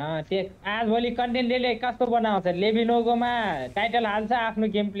त्यो आजभोलि कन्टेन्टले कस्तो बनाउँछ लेभिनोगोमा टाइटल हाल्छ आफ्नो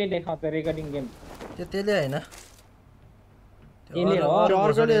गेम प्ले देखाउँछ रेकर्डिङ गेम त्यसले हैन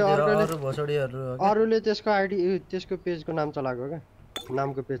अरूले त्यसको आइडी त्यसको पेजको नाम चलाएको क्या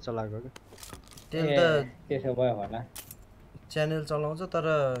नामको पेज चलाएको क्या त्यसो भयो होला च्यानल चलाउँछ तर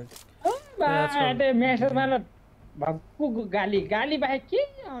मेसेजमा भक्कु गाली बाहेक के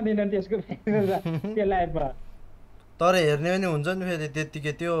आउँदैन त्यसको त्यो लाइभमा तर हेर्ने पनि हुन्छ नि फेरि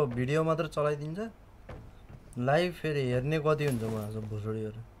त्यतिकै त्यो भिडियो मात्र चलाइदिन्छ लाइभ फेरि हेर्ने कति हुन्छ मलाई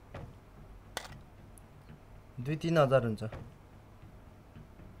भोसडीहरु 2-3 हजार हुन्छ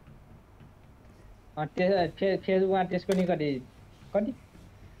फेसबुकमा त्यसको नि कति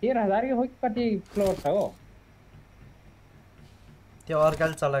 13,000 के हो कि कति फ्लोर छ हो त्यो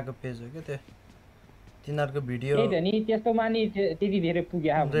अर्काले चलाएको पेज हो के त्यो तिनीहरुको भिडियो त्यही त नि त्यस्तोमा नि त्यति धेरै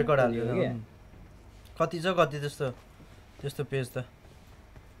पुग्या रेकर्ड हाल्यो कति छ कति त्यस्तो पेज त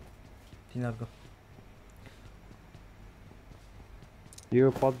तिनीहरुको यो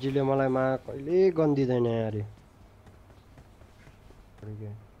पबजीले मलाई कहिले गन दिदैन यार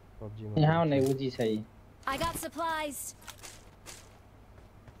यहाँ नै उजी छ I got supplies.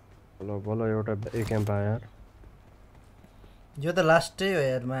 बोलो एउटा एक एम्प आयो यार यो त लास्टै हो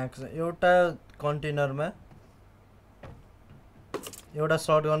यार माक्स एउटा कन्टेनरमा एउटा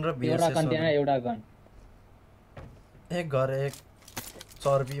शटगन र एउटा कन्टेनर एउटा गन एक घर एक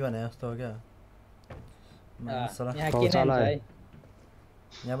चर्बी भने जस्तो हो क्या यहाँ के नाम छ है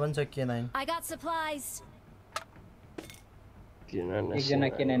यहाँ पनि छ K9 I got supplies. एकजना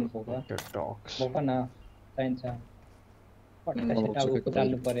K9 बोको न चाहिन्छ पटक्क सेटअप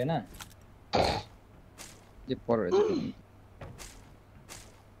चाल्नु पर्यो न जे पर्यो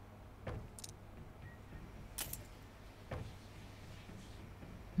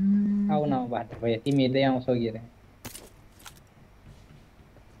आउ न बात भयो तिमी यतै आउँछौ के रे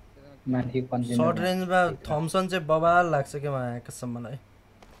माथि कन्टेनर सर्ट रेन्जमा थम्सन चाहिँ बबाल लाग्छ के मलाई कसम मलाई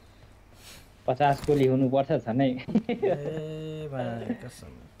 50 गोली हुनु पर्छ छनै ए भाइ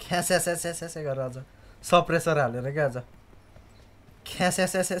कसम ख्यास्यास्यास्यास्या गरेर अझ सप्रेसर हालेर के अझ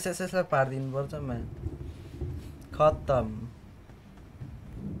ख्यास्यास्यास्यास्या पार्दिनु पर्छ मा खत्तम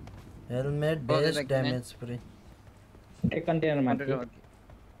हेलमेट बेस ड्यामेज फ्री एक कन्टेनर माथि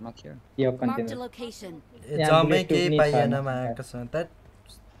यो कन्टेनर जम्मै केही पाइएन मा कसम त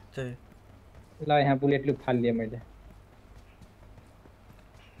ल यहाँ बुलेट लुप फाल्दिए मैले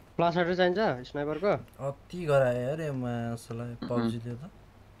फ्लासहरु चाहिन्छ स्नाइपरको अति गराए अरे म असलाई पबजीले त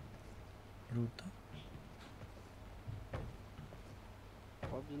रुट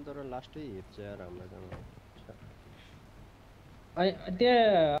पबजी तर लास्टै हेप्छ यार हामीलाई त्यो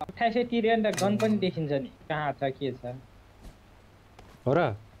 2830 नि त गन पनि देखिन्छ नि कहाँ छ के छ हो र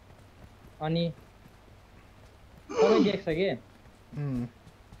अनि सबै देख्छ के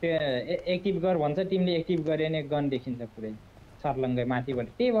त्यो एक्टिभ गर भन्छ तिमीले एक्टिभ गरे नि गन देखिन्छ पुरै सर्लङ्गै माथिबाट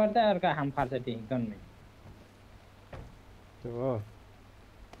त्यही भएर त अर्को हाम फाल्छ त्यही गनमै हो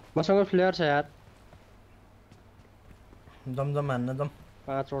मसँग फ्लेयर छ यार जमजम हान्न जम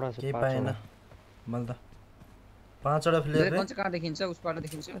 5 वटा छ के पाएन मैले त 5 वटा फ्लेयर रे कहाँ देखिन्छ उसबाट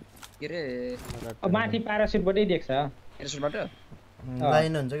देखिन्छ के रे माथि प्यारासुटबाटै देख्छ प्यारासुटबाट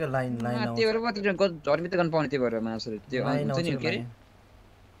लाइन हुन्छ के लाइन आउँछ त्यो भएर कति झर्मित गन पाउने त्यो भएर मासुले त्यो हुन्छ नि के रे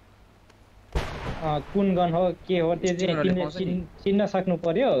कुन गन हो के हो त्यो चाहिँ चिन्न सक्नु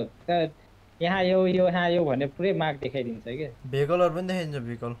पर्यो यहाँ यो भने पुरै मार्क देखाइदिन्छ के भेहिकलहरु पनि देखाइन्छ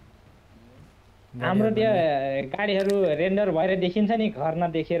भेहिकल हाम्रो त्यो गाडीहरु रेन्डर भएर देखिन्छ नि घर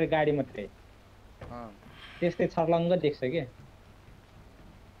नदेखेर गाडी मात्रै त्यस्तै छर्लङ्ग देख्छ के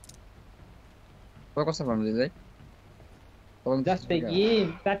कस्तो भन्नु चाहिँ जस्तै कि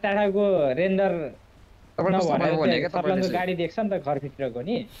चारटाको रेन्डर तपाईँको गाडी देख्छ नि त घरभित्रको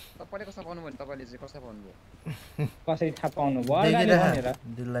नि तपाईँले कस्तो पाउनु भयो तपाईँले चाहिँ कस्तो पाउनु भयो कसरी थाहा पाउनु भयो गाडी भनेर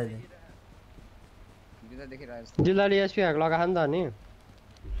जिल्लाले एसपी ह्याक लगाएको नि त नि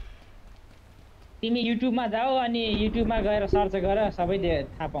तिमी युट्युबमा जाऊ अनि युट्युबमा गएर सर्च गर सबै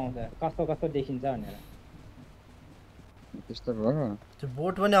थाहा पाउँछ कस्तो कस्तो देखिन्छ भनेर त्यस्तो भयो त्यो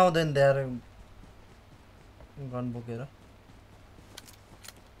बोट पनि आउँदैन त्यहाँ गन बोकेर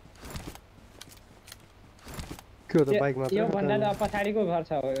के हो त बाइक मात्र यो भन्दा पछाडीको घर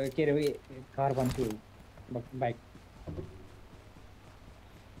छ के रे घर भन्छु बाइक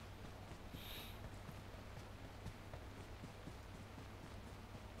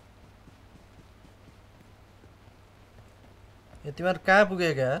तिमीहरु कहाँ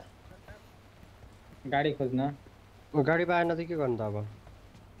पुगेका गाडी खोज्न गाडी पाएन त के गर्नु त अब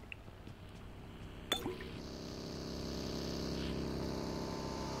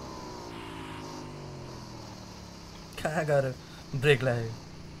कहाँ गएर ब्रेक लाग्यो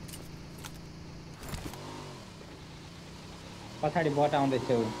पछाडी बट आउँदैछ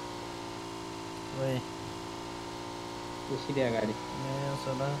ओइ सिधै गाडी ए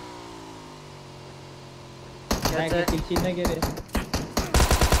सला चिन्न के रे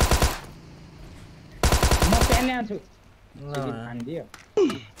म पेन ल्याउँछु हान्दियो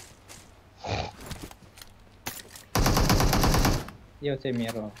यो चाहिँ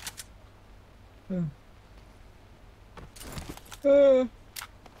मेरो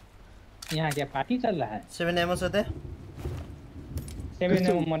यहाँ क्या पार्टी चल रहा है 7 एमो छ त 7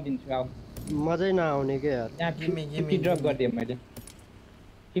 एमो म दिन्छु आऊ मजै नआउने के यार यहाँ 50 ड्रप गरिदिए मैले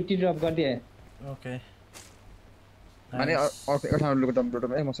 50 ड्रप गरिदिए ओके माने अर्को 58 लुको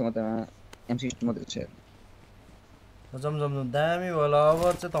डम्बुटमा मसँग त M60 मात्र छ जम दामी होला अब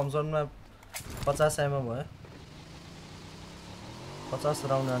चाहिँ थम्सनमा 50 एमो भयो 50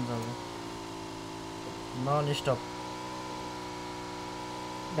 राउन्ड जान्छ नन स्टप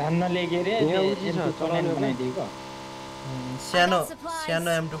धान्न लेगे रे चलाउनु बनाइदिएको सानो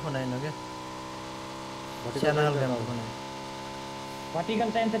M2 बनाइन के सानो M2 बनाइन भर्टिकल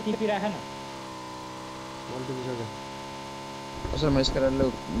चाहिन्छ टिपी राख न असर म यसको लो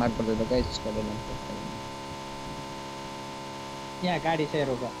मार्क गर्दै त गाइस यसको लो यहाँ गाडी छ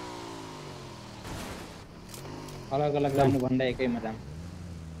रोक अलग अलग जानु भन्दा एकैमा जाम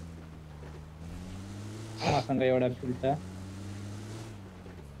मसँग एउटा फुल छ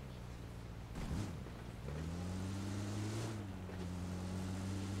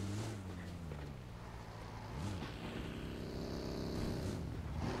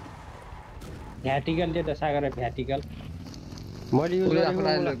भ्याटिकल दे त सागर भ्याटिकल मैले युज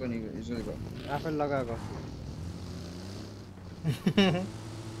गरेको आफै लगाएको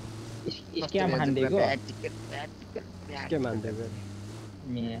स्क्याम हान्दिएको के मान्दिएको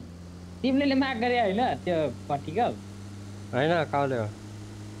तिमीले माग गरे हैन त्यो भर्टिकल हैन काउले हो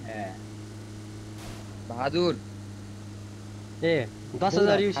ए बहादुर ए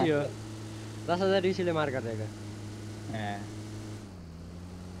 10000 युसी हो 10000 युसीले मार गरेको ए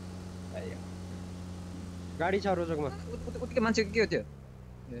गाडी छ रोजकमा उतके मान्छे के हो त्यो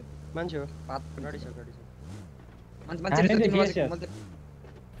मान्छे हो गाडी छ मान्छे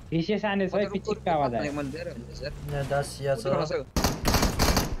विशेष आने छ पिचिकका आवाज आयो यहाँ 10 या छ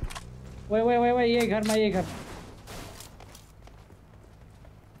ओए यही घरमा यही घर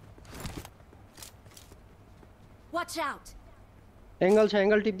Watch out. एंगल छ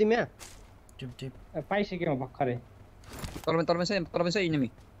एंगल टिप दिम्या टिप पाइसक्यो भर्खरै तलमा छ इनेमी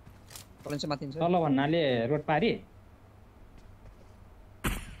तलमा छ माथि छ तल भन्नाले रोड पारी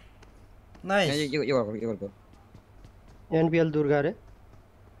नाइस यो एनपीएल दुर्गा रे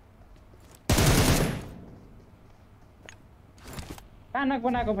कानक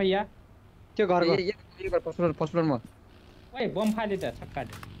बनाको भैया त्यो घरको यो फर्स्ट फ्लोरमा ओए बम फाले त छक्का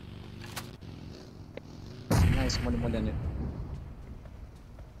दे नाइस मैले नि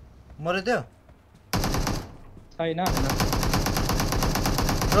मरे त्यो छैन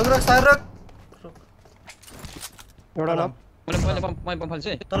रोक साइड रोक एउटा नक मैले बम फाल्छ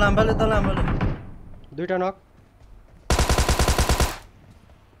तल आम्बाले दुईटा नक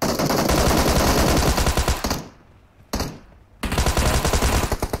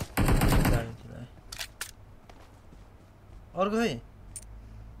अर्को है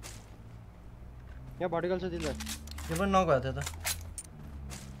यहाँ भर्टिकल छ दिल यो पनि नगएको थियो त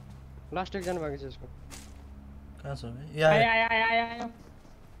लास्ट एक जना बाँकी छ यसको कहाँ छ बे आयो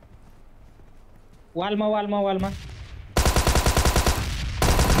वालमा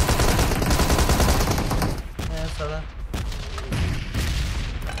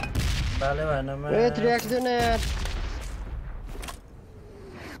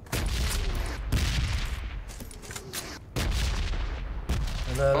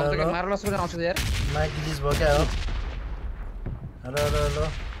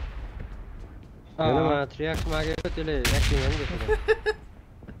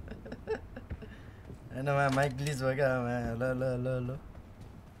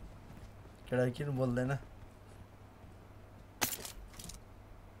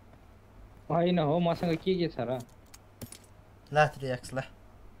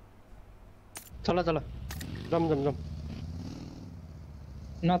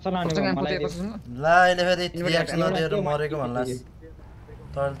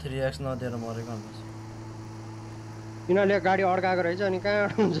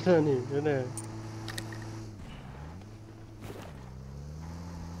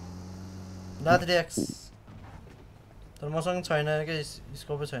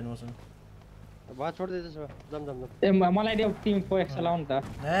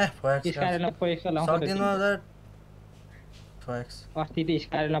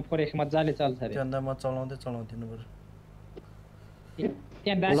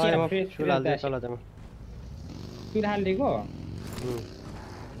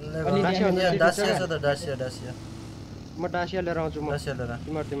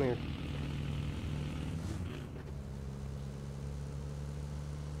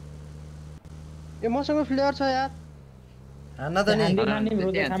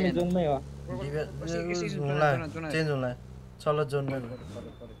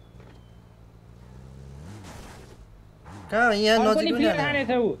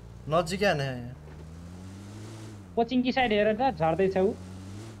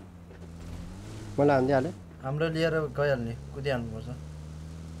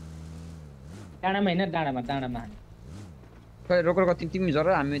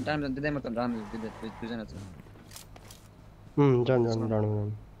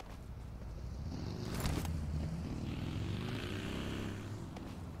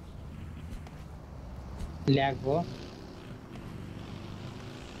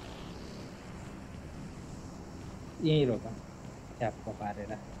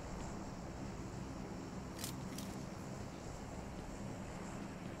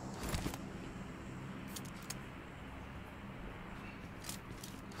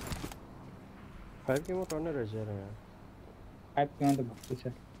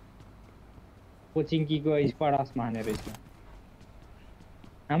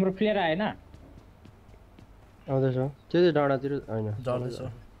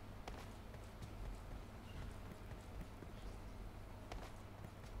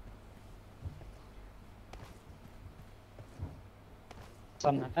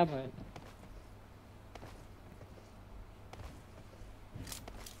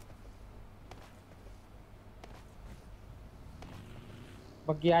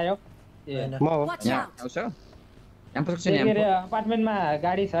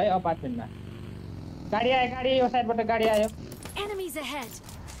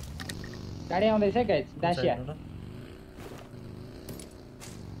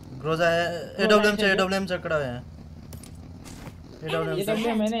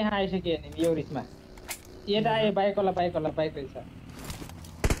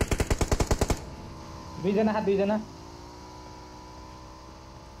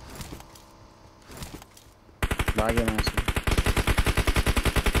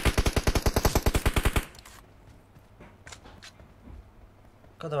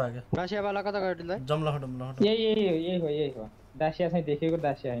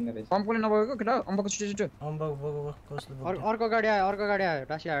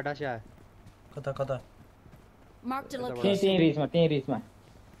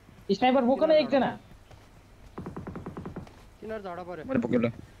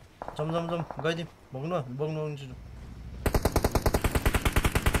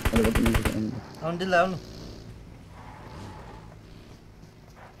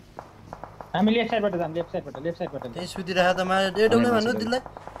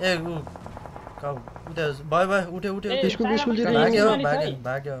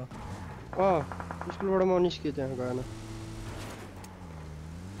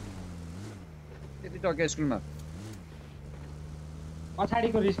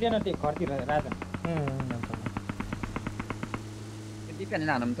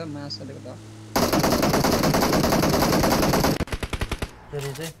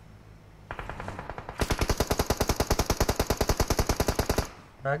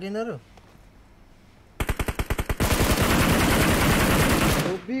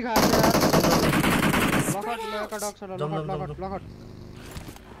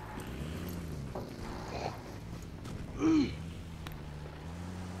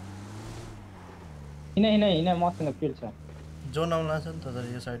हिँड मसँग फिल्ड छ जोन आउला छ नि त तर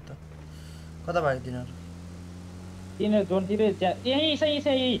यो साइड त कता भाइ तिनीहरु तिनीहरु जोनतिरै यही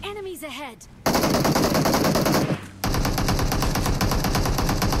Enemies ahead.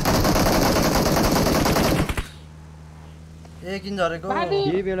 ए किन झरेको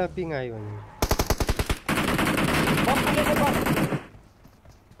यही बेला पिङ आयो भने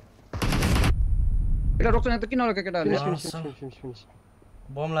एटा रोक्छ नि त किन रोक्यो केटाहरुले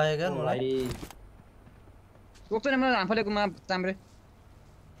बम लाग्यो क्या मलाई रोक्छ नि मलाई हामफालेकोमा चाम्रे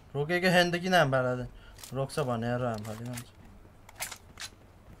रोकेको हैन त किन हाम फाल्दा रोक्छ भनेर हाम फालेको हुन्छ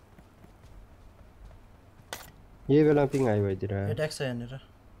यही बेला पिङ आयो भइदिरा एट्याक छ यहाँनिर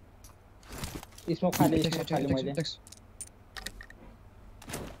स्मोक खाली मैले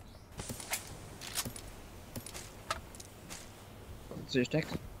स्ट्याक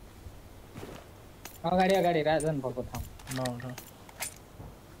अगाडि राजन भएको ठाउँ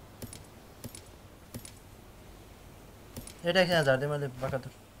एट्याक यहाँ झार्दै मैले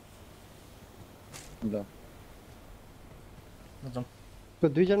बकादुर ल जाम त्यो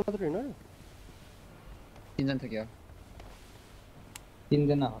दुई जना मात्र हैन तीन जना थियो तीन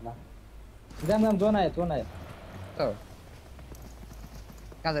जना होला जाम जोन आयो त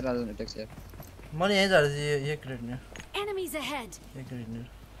कहाँ जा राजन ट्याक्सी यार मैले यही झार्दै एक क्रेट नि Enemies ahead. एक क्रेट नि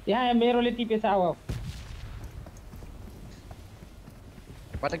यहाँ मेरोले टिपेछ आऊ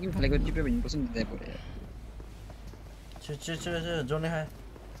पता किन फालेको टिप्यो भने कसम दिदै पर्यो यार छ जोने खाए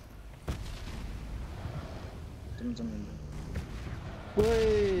जम ओए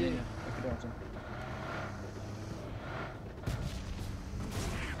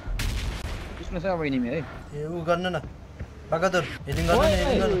इसमें से अब इनिमी है ए उ गर्न न बकादुर हिलिङ गर्न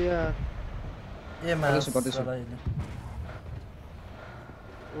ए मास गर्दैछु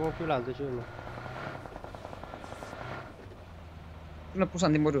ओ फिल हाल्दैछु म किन पुसान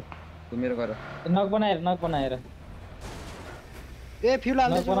दिम बरु घुमेर गएर नक बनाएर ए फ्युल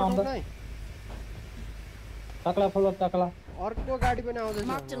हाल्दैछु टक्ला फलो टक्ला अर्को गाडी पनि आउँदैछ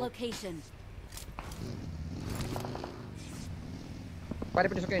Marked a location.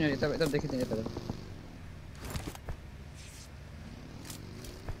 पारिपट्टि सकै नि यता देखिदैन यता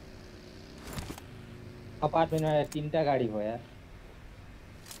अपार्टमेन्टमा तीनटा गाडी भयो यार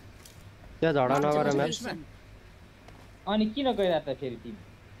त्यहाँ झडा नगर म्याच अनि किन गइरा त फेरि टिम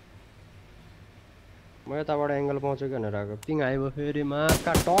म यताबाट एंगल पाउँछु कि भनेर आको पिङ आइबो फेरि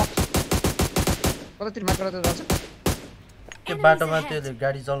माका टक कतातिर मात्र त जान्छ के बाटोमा त्यो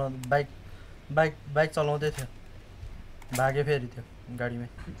गाडी चलाउँदै बाइक चलाउँदै थियो भागे फेरि त्यो गाडीमै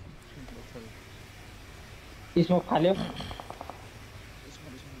स्मोक फाल्यो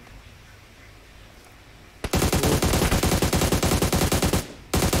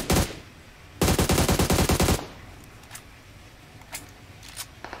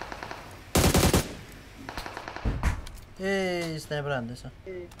ए स्नाइपर हान्दैछ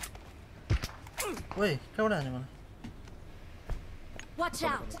ओइ कहाँबाट हाने मलाई Watch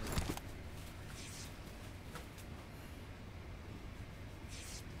out.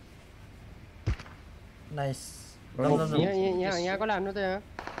 नाइस यहाँ कोले हान्नु त यहाँ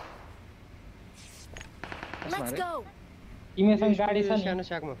Let's go. तिमीसँग गाडी छ नि सानो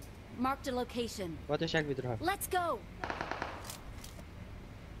स्याकमा Marked a location. कतै स्याक भित्र Let's go.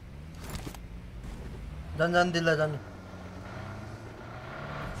 जान दिल्ला जान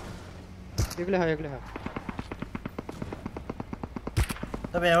एक्लै हा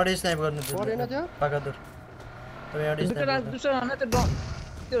तपाईँ यहाँबाट स्नाइप गर्नु परेन त्यो बहादुर तपाईँ यहाँबाट स्नाइप दुसरा हैन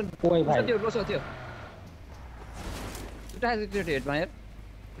त्यो ओइ भाइ त्यो रोसो थियो दुटा त्यो हेड मा यार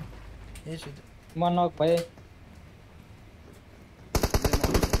ए सुत म नक भए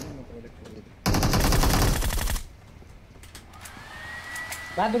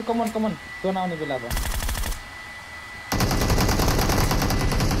बहादुर कमन जोन आउने बेला भयो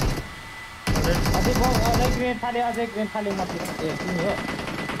अझै ग्रेड फाल्यो माथि ए तिमी हो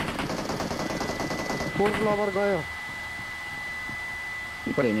फोर्थ फ्लोर गयो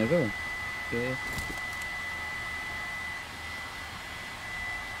पर हैन र ए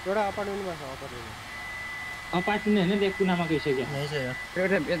एउटा अपार्टमेन्टमा छ अपार्टमेन्ट हैन देख कुनामा गइसक्यो यही छ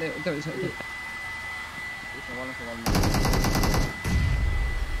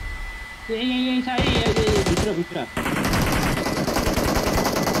यार यही छ भित्र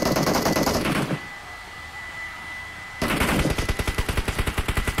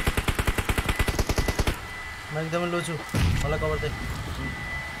म एकदमै लो छु मलाई कभर दे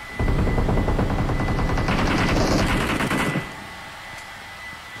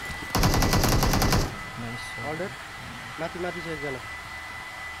ऑर्डर माथि छ एकजना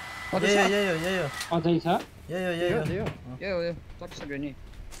यही हो अझै छ यही हो यो चटिसक्यो नि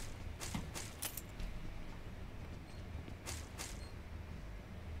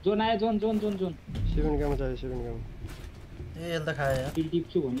जोन आयो जोन 7 गेम छ 7 गेम ए यसले त खाए यार किल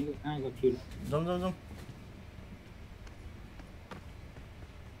टिप्छु भनेको कहाँ गयो किल जाम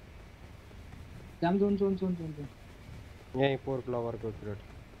जाम जोन यही पोर फ्लावर को क्रेट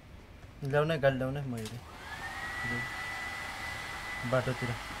ल्याउने गाडी ल्याउने मैले बाटोतिर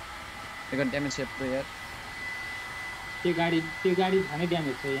एक ड्यामेज सेभ त यार त्यो गाडी झनै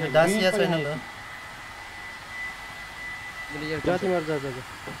ड्यामेज छ यहाँ दासिया छैन त जाति मर जा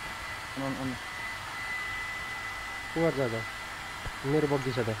अन पुवर जा मेरो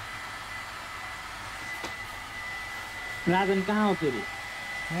बग्गी छ त राजन कहाँ हो फेरि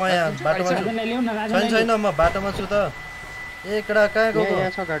म यहाँ बाटोमा राजनलाई ल्याउ न राजन छैन म बाटोमा छु त ए कडा कहाँ गयो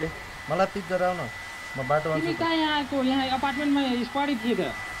यहाँ छ गाडी मलाई पिक गराउ न म बाटोमा छु तिमी कहाँ यहाँ आएको यहाँ अपार्टमेन्टमा स्क्वाडै थिए त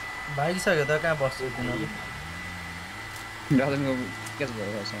भागिसक्यो त कहाँ बस्छु तिनीहरू राजनको क्याच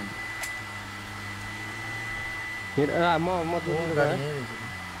भयो साउन्ड म गाडी यहीँ रहेछ।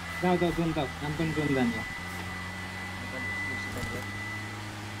 जाऊ जोन त हम पनि जोन जान्छ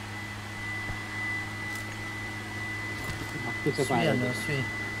सुई हान्नु, सुई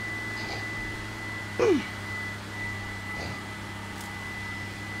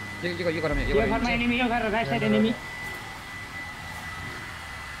यो गरौँ यो घरमा एनिमी यो घर राइट साइड एनिमी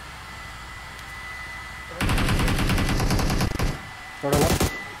छोडो न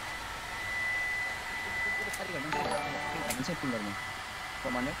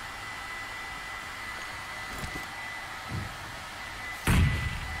कमान्डर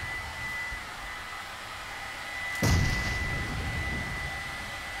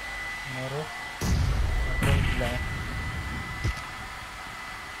मरो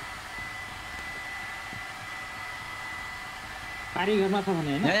पारी घरमा छ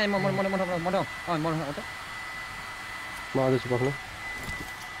भने हैन ए म आउँदैछु पक्नु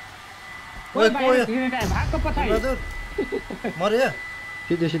ओइ भागको पछाडी हजुर मर्यो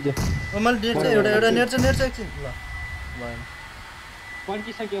सिधै ओ मैले नेट चाहिँ एउटा नेट छ एकछिन ल भएन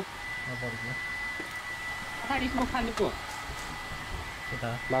पड्किसक्यो पड्क्यो पछाडी स्मोक खानुको यता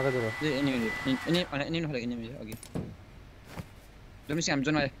बागो जरो ए एनिमी होला एनिमी अघि जमिस हामी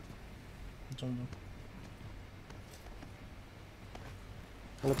जोन आयो जाउँ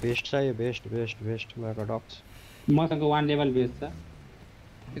मलाई बेस्ट चाहियो बेस्ट माको डक्स मसँग 1 लेभल बेस छ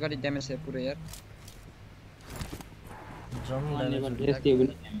त्यो गाडी ड्यामेज छ पुरै यार जाउँ 1 लेभल बेस त्यो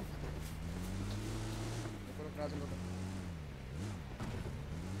पनि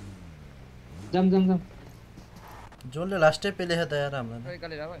जम जोनले लास्टै पेले त यार हाम्रो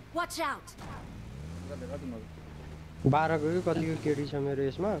Watch out. 12 को कि कतिको केडी छ मेरो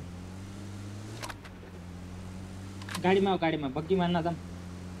यसमा गाडीमा बग्गी मान्न जाम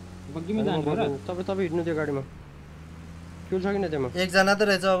बग्गीमा जानु र तपाईँ हिड्नु त्यो गाडीमा फ्युल छ किन त्यसमा एकजना त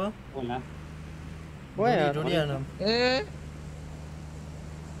रहेछ अब होला ओए यार ढुडी हानु ए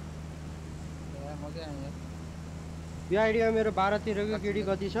यो आइडिया मेरो 12 13 को केडी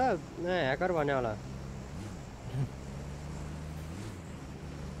कति छ ह्याकर भन्ने होला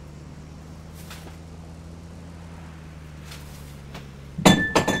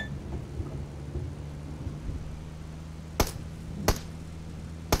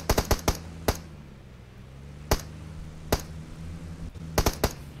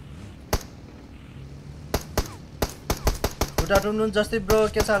गुड आफ्टरनुन जस्ती ब्रो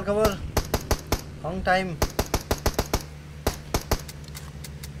के छ हालखबर लङ टाइम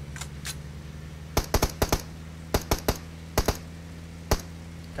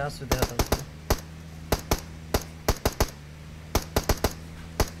कहाँ सुत्यो त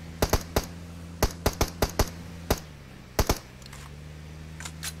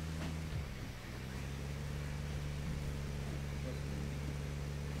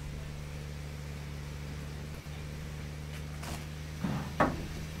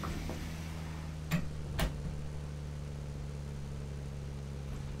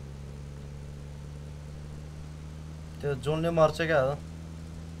त्यो जोनले मर्छ क्या हो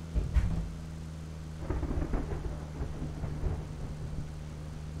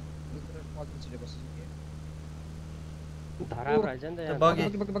धरा भइछ नि त यहाँ बगी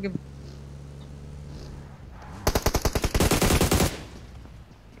हिँड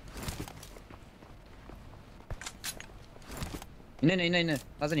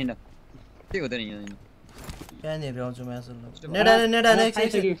अझ हिँड के हुँदैन हिँड कहाँनिर आउँछु म्याच नेडा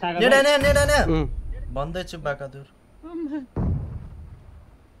एकछिन भन्दैछु बाकादुर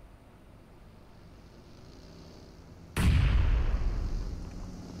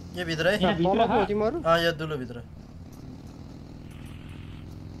यो भित्र है तलको हो तिमीहरु यो दुलो भित्र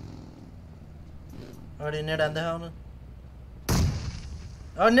अरे नेट हान्दै आउनु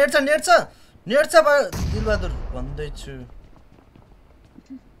नेट छ दिलबहादुर भन्दैछु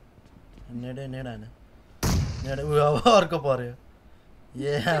नेडै नेट हाने नेट उ अब अर्को पर्यो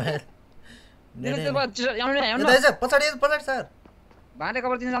पछाडि सर भाँडे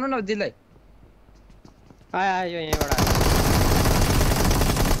कभर दिन जानु न दिललाई आयो यहीँबाट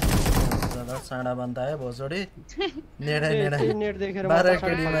साँडा बन्दा है भोसडी नेट देखेर 12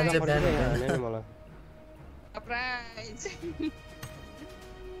 केडी मान्छे ब्यान मलाई सरप्राइज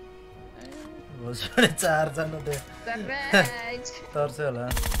भोसडी 4 जना दे सरप्राइज तर्से होला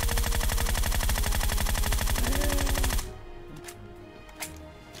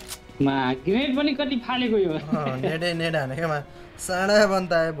मा ग्रेड पनि कति फालेको यो नेट हानेकोमा साँडा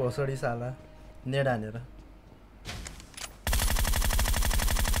बन्दा है भोसडी साला नेट हानेर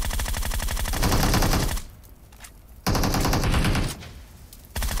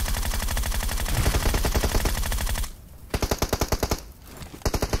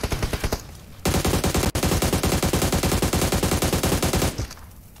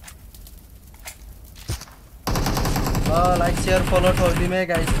लाइक शेयर फॉलो ठोक दिम है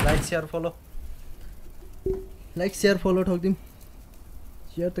गाइस लाइक शेयर फॉलो ठोक दिम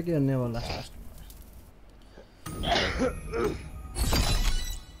शेयर त के भन्ने होला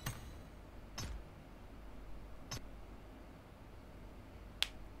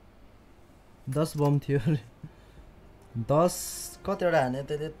 10 बम थियो 10 कतिवटा हाने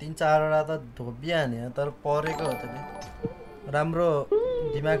त्यसले 3-4 वटा त धोबी हाने तर परेको हो त्यसले राम्रो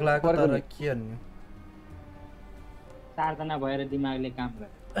दिमाग लाग्यो तर के भन्नु 4 जना भएर दिमागले काम गर्छ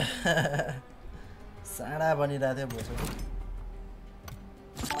साडा बनिरा थियो भोसो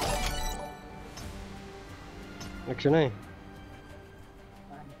एकछिन है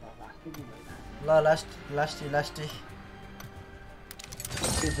ल लास्टी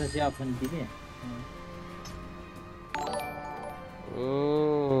त्यसपछि अप्सन दिने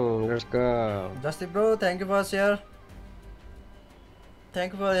let's go justice bro thank you for share thank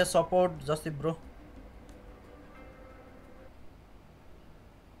you for your support justice bro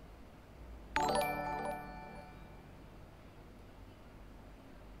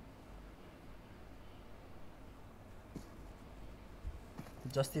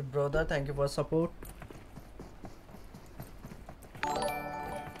Justy brother, thank you for support.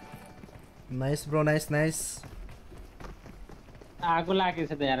 Nice bro, nice. आगो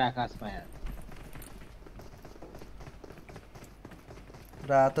लागेछ त यार आकाशमा यार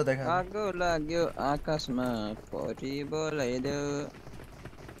रातो देखा आगो लाग्यो आकाशमा परी बोलाइदेऊ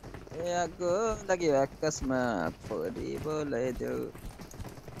ए आगो लाग्यो आकाशमा परी बोलाइदेऊ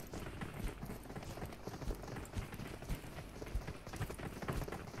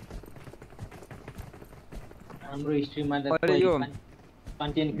हाम्रो स्ट्रिममा त कोही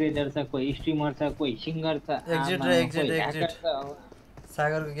कन्टेन्ट क्रिएटर छ कोही स्ट्रिमर छ कोही सिंगर छ एक्जिट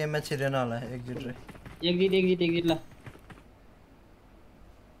सागरको गेममा छिरेन होला एक्जिट ल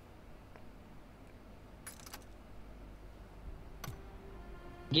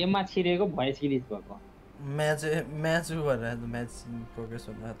गेममा छिरेको भोइस ग्लिच भएको म्याच भएर म्याच प्रोग्रेस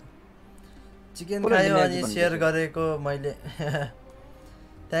हुँदा त चिकन खायो अनि शेयर गरेको मैले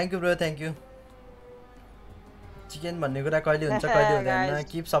thank you bro thank you chicken भन्ने कुरा कहिले हुन्छ कहिले हुँदैन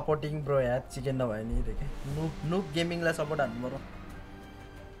कीप सपोर्टिङ ब्रो यार चिकन नभए नि देखे नुब गेमिङलाई सपोर्ट हान्नु पर्यो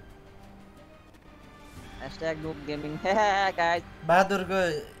 #noobgaming गाइस बहादुरको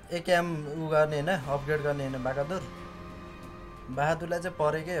एकेएम उ गर्ने हैन अपग्रेड गर्ने हैन बहादुरलाई चाहिँ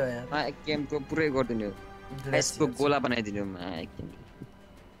परेकै हो यार एकेएम को पुरै गर्दिनु हो यसको गोला बनाइदिनु म एकेएम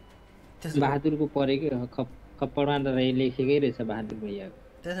बहादुरको परेकै हो खप्पडमा त लेखेकै रहेछ बहादुर भैया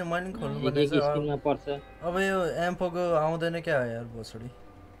त्यसै मैले खोल्नु पर्ने छ स्क्रिनमा पर्छ अब यो एम्फोको आउँदैन क्या हो यार भोसडी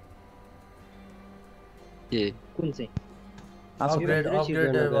के कुन चाहिँ अपग्रेड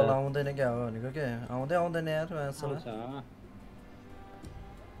वाला आउँदैन क्या हो भनेको के आउँदैन यार आउँछ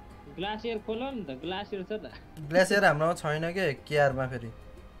ग्लासियर खोल न त ग्लासियर छ त ग्लासियर हाम्रोमा छैन के केआर मा फेरि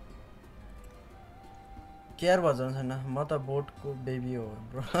केआर भर्जन छैन म त बोटको बेबी हो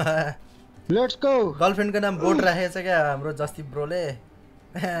ब्रो लेट्स गो गर्लफ्रेन्डको नाम बोट राखेछ क्या हाम्रो जस्ती ब्रोले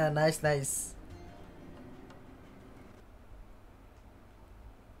नाइस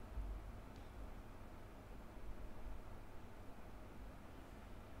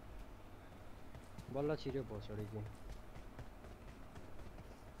बल्ल छिर्यो भोसडी कि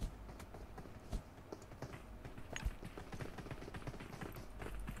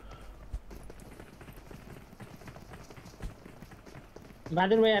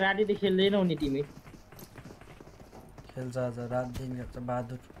बहादुर भैया राति खेल्दैनौ नि तिमी खेल्छ आज रात दिन खेल्छ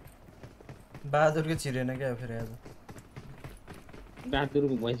बहादुरको छिरेन क्या फेरि आज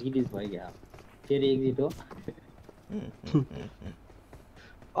बहादुरको भोइस गिलिज भयो क्या फेरि एक्जिट हो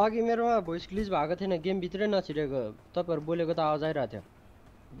अघि मेरोमा भोइस ग्लिच भएको थिएन गेम भित्रै नछिरेको तपाईहरु बोलेको त आवाज आइरहेको थियो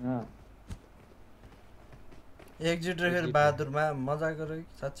एक्जिट रे फेरि बहादुरमा मजा गरे कि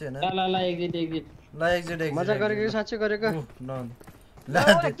साच्चै हैन ल एक्जिट ल एक्जिट मजा गरेको कि साच्चै गरेको ल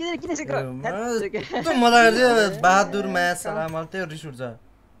त मजा गर्छ बहादुरमा साला मलाई त्यो रिस उठ्छ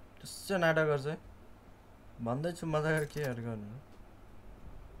त्यसै नाटक गर्छ भन्दैछु मजा गरे के गर्नु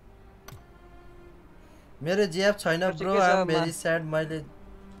मेरो जिएफ छैन bro I am very sad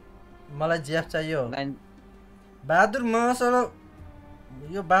मलाई जिएफ चाहियो बहादुर मसाला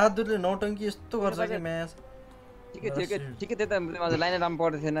यो बहादुरले नौटंकी यस्तो गर्छ कि म्याच ठिकै थियो त मलाई लाइन राम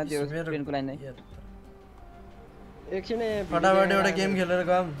पर्दै थिएन त्यो ट्रेनको लाइन नै एकछिन फटाफट एउटा गेम खेलेर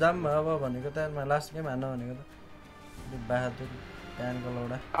जाम अब भनेको त लास्ट गेम हान्न भनेको त बहादुर प्यानको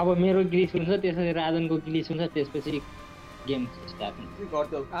लौडा अब मेरो ग्लिच हुन्छ त्यसपछि राजनको ग्लिच हुन्छ त्यसपछि गेम स्टार्ट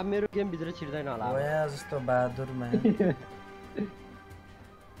हुन्छ अब मेरो गेम भित्र छिर्दैन होला ओया जस्तो बहादुरमा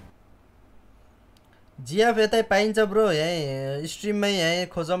जिएफ यतै पाइन्छ ब्रो यही स्ट्रिममै यही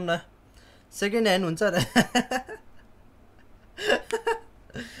खोजौँ न सेकेन्ड ह्यान्ड हुन्छ र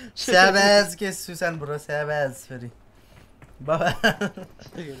स्याबाज के सुशान ब्रो स्याबाज फेरि बाबा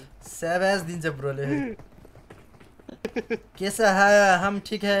स्याबाज दिन्छ ब्रोले कैसा है हम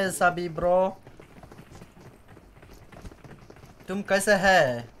ठीक है सभी ब्रो तुम कैसा है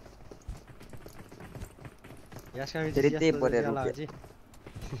यसका फेरि त्यही परेर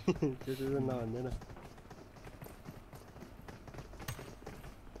त्यो नभन्दैन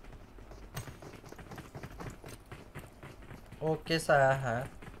वो कैसा है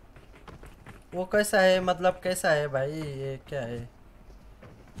वो कैसा है मतलब कैसा है भाई ये क्या है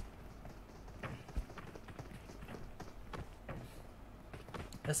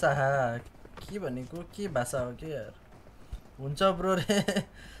ऐसा है के भनेको के भाषा हो के यार हुन्छ ब्रो रे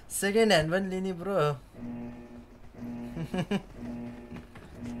सेकेन्ड ह्यान्ड पनि लिने ब्रो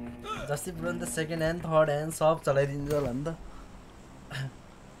जस्तै ब्रो नि त सेकेन्ड ह्यान्ड थर्ड ह्यान्ड सब चलाइदिन्छ होला नि त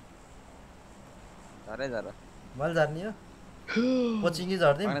मैले झर्ने हो कोचिङ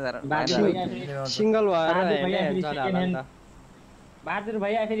झर्ने सिंगल भएर बहादुर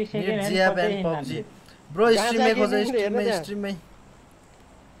भैया फेरि सेकेन्ड ह्यान्ड पब्जी ब्रो स्ट्रिममै खोज स्ट्रिममै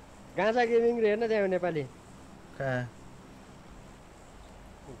गाँजा गेमिङ रे हेर्न त्यहाँ नेपाली कहाँ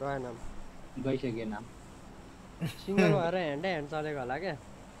गयो नाम गइसक्यो नाम सिंगल भएर ह्यान्ड चलेको होला क्या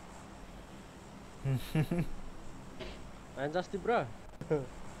होइन जस्ती ब्रो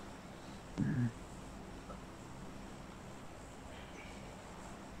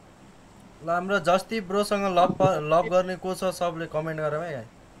ल हाम्रो जस्ती ब्रोसँग लभ गर्ने को छ सबले कमेन्ट गरौँ है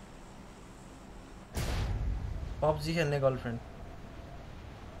पब्जी खेल्ने गर्लफ्रेन्ड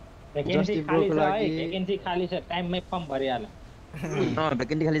भ्याकेन्सी खाली छ टाइममै फर्म भरिहाल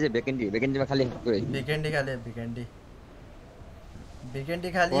भ्याकेन्टी खाली छ भ्याकेन्टीमा खाली भ्याकेन्टी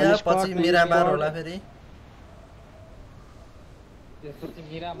खाली पछि मिरामार होला फेरि त्यसपछि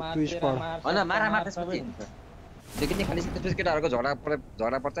मिरामार हैन मारामार त्यसपछि भ्याकेन्टी खाली छ त्यसपछि केटाहरुको झगडा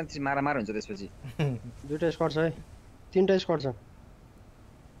पर्छ नि त्यसपछि मारामार हुन्छ त्यसपछि दुईटा स्क्वाड छ है तीनटा स्क्वाड छ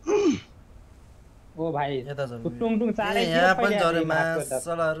ओ भाइ यता छ टुङटुङ चारै यहाँ पनि झरे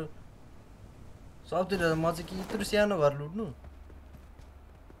मासलाहरु सबतिर म चाहिँ कि यत्रो सानो घर लुट्नु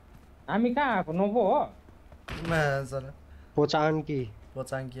हामी कहाँ आको नोबो हो मासला पोचाङ्की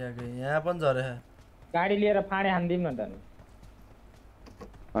आको यहाँ पनि झरे गाडी लिएर फाडे हान्दिम न त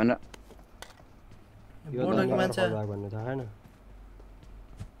हैन बोर्डको मान्छे भन्ने थाहा छैन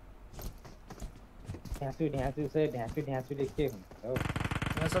ढ्याँचुले के हुन्छ हौ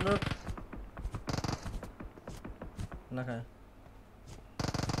मासला नखा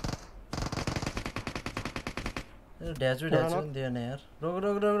ढ्याचु दिएन यार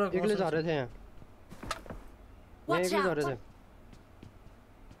रोक एक्लै झरे थिए यहाँ एक्लै झरे थिए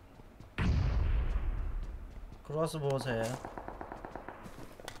क्रस बो छ यार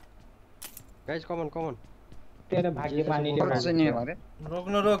गाइस कमन तेरो भाग्य पानीले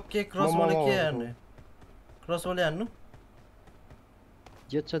रोक के क्रस बोले के हान्ने क्रस बोले हान्नु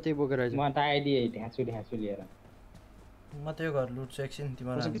जेट छ त्यही बोकेर आइज म त आइदिए ढ्याचु लिएर म त्यो घर लुट्छु एकछिन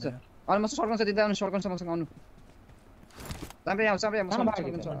तिम्रो अनि म सर्कन छ दिदा अनि सर्कन समसँग आउनु चाम्रे आउ सर्कन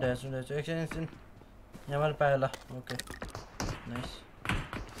ढ्याचु एकछिन यहाँ मैले पाएँ ल ओके नाइस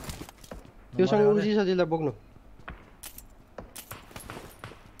त्योसँग उजी छ दिदा बोक्नु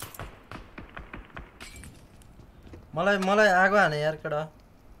मलाई आगो हाने यार केटा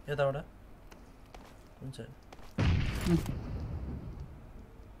यताबाट हुन्छ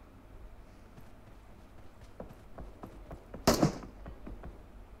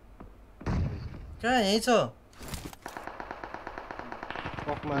कहाँ यही छ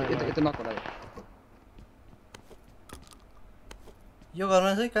यता नक होला यो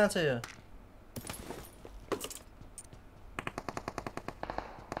घरमा चाहिँ कहाँ छ यो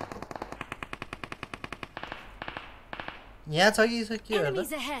यहाँ छ कि के हो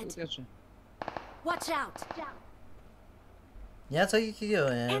Enemies ahead. Watch out. यहाँ छ कि के हो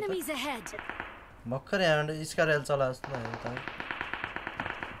यहाँ Enemies ahead. भर्खर यहाँ स्कारएल चला जस्तो लाग्यो त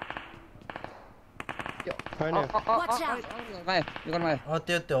हैन Watch out. यो घरमा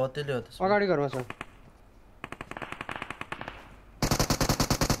त्यो हो त्यसले हो त्यसो अगाडि घरमा छ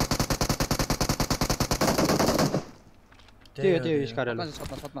त्यो स्कारएल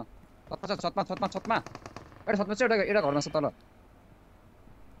छतमा एउटा छतमा चाहिँ एउटा घरमा छ तल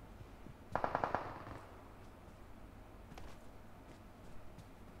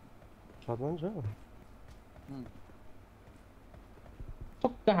छतमा छ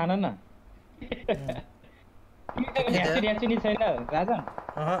टक्क हान न याचुनी छैन राजा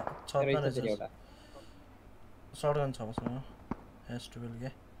छतमा रहेछ शटगन छ मसँग एस टुवेल के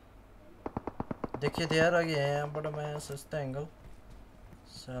देखिए थे यार आगे यहाँबाट मैं सस्ता एंगल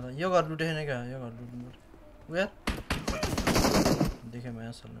साला यो घर लुटे है क्या यो घर लुट्नु पर्यो उ यार देखे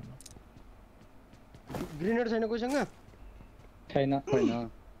मैं साला ग्रेनेड छैन कोहीसँग छैन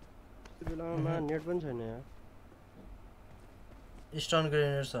बेलामा नेट पनि छैन यार स्टोन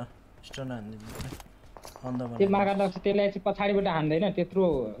ग्रेनेड छ स्टोन हान्ने अन्ध त्यो मागा दक्ष त्यसलाई चाहिँ पछाडीबाट हान्दैन त्यत्रो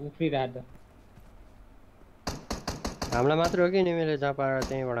उफ्रिराछ हामीलाई मात्र हो कि निमेले जहाँ पाएर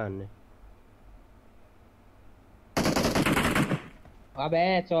त्यहीबाट हान्ने अबे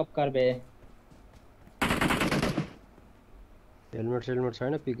चप कर बे हेलमेट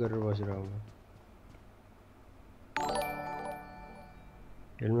छैन पिक गरेर बसिरहेको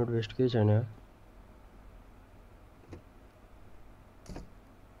हेलमेट वेस्ट केही छैन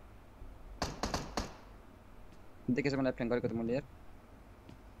देखेछ मलाई फ्ल्याङ्क गरेको त मैले यार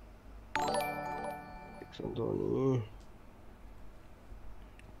एकछिन त नि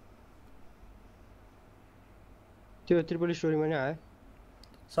त्यो त्रिपल स्टोरीमा नि आयो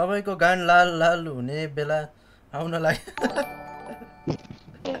सबैको गान लाल लाल हुने बेला आउन लाग्यो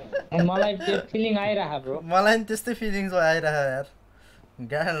मलाई त्यो फिलिङ आइराछ ब्रो मलाई नि त्यस्तै फिलिङ्स आइराछ यार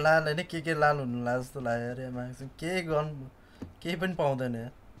गान लाल हैन के लाल हुनु लाग्यो जस्तो लाग्यो यार मान्छे केही पनि पाउँदैन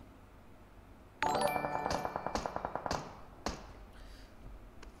यार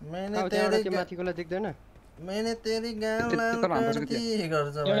मैंने तेरे माथिकोलाई देख्दैन मैंने तेरी गान लाल गर्दी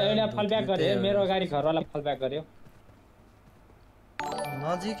गर्छ एउटा फलब्याक गर्यो मेरो अगाडि घरवाला फलब्याक गर्यो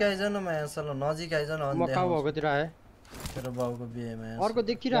नजिक आइजन म असल नजिक आइजन म कहाँ भएकोतिर आए तेरो बाउको बिहेमा अर्को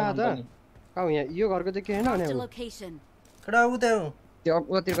देखिरहा त कहाँ यहाँ यो घरको देखि हैन भने कडा उता हो त्यो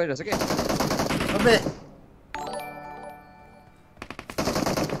उतातिर गरिरहेछ के अबे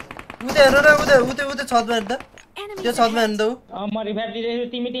उता हेर र उता छतमा हेर्दा त्यो छतमा हेर्नु त म रिभाइभ दिदैछु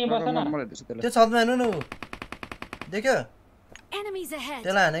तिमी त्यही बस न त्यो छतमा हेर्नु न देख्यो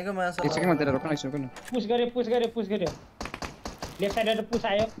त्यसलाई हानेको माछा एक सेकेन्डमा तेरो रोक्न आइसक्यो न पुश गर्यो लेफ्ट साइडबाट पुश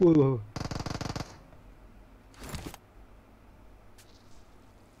आयो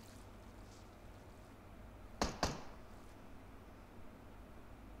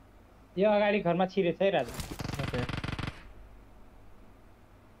यो अगाडि घरमा छिरेछ है राजा ओके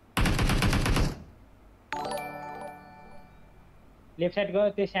लेफ्ट साइड गयो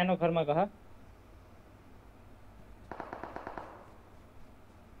त्यो सानो घरमा गयो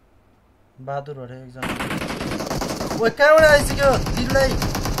बहादुर हो रे एकजना ओ कहाँबाट आइसक्यो दिललाई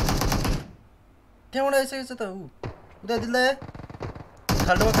त्यहाँबाट आइसकेछ त उता दिललाई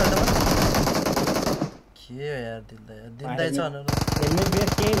खाल्डोमा के हो यार दिललाई छ न हेलमेट बेस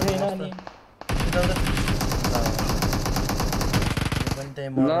केही छैन नि पनि त्यही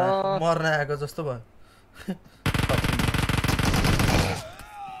मर्न आएको जस्तो भयो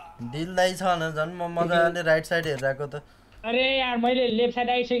दिललाई छ न झन् म मजाले राइट साइड हेरिरहेको त अरे यार मैले लेफ्ट साइड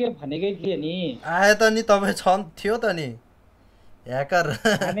आइसक्यो भनेकै थिएँ नि आए त नि तपाईँ थियो त नि ह्याकर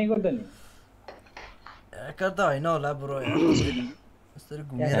हानेको त नि ह्याकर त होइन होला ब्रो यसरी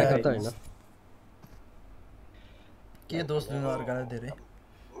घुमेर त होइन के दोष दिनु अर्कालाई धेरै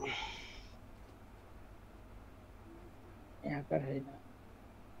ह्याकर हैन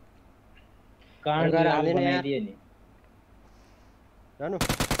काण्ड बनाइदिए नि जानु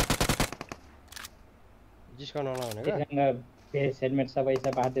जिस्काउन नहुने क्या तिमीसँग बेस्ट हेलमेट सबै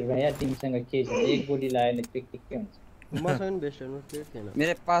छ बहादुर भैया तिमीसँग के छ एक गोली लगायो भने के हुन्छ मसँग नि बेस्ट हेलमेट केही थिएन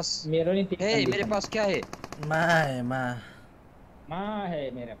मेरे पास मेरो नि मेरे पास क्या है माँ है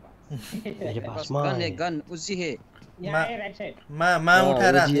मेरे पास मेरे पास गन है गन उसी है यहाँ है राइट साइड माँ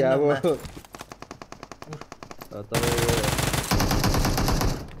उठाएर हान्दिनु अब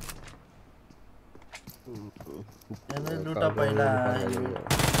यसले लुटा पहिला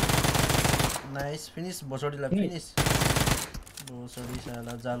नाइस फिनिश भोसडीलाई फिनिश भोसडी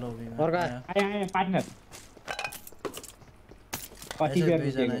साला जालोबीमा अर्का आए पार्टनर पछि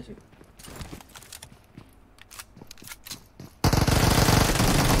दुईजना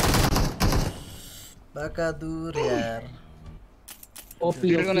बहादुर यार ओपी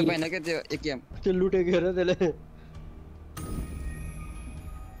गर्न पाइन के त्यो एकेएम त्यो लुटेको हेर त्यसले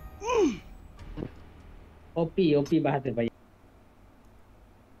ओपी बहादुर भाइ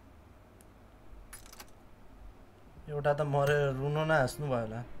एउटा त मरे रुनु न हाँस्नु भयो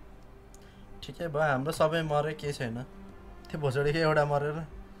होला ठिकै भयो हाम्रो सबै मरे के छैन त्यो भोसडीको एउटा मरेर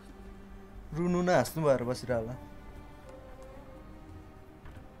रुनु न हाँस्नु भएर बसिरह होला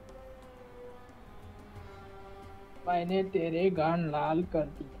मैंने तेरे गान लाल कर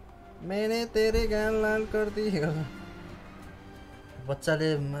दी मैंने तेरे गान लाल कर दी बच्चाले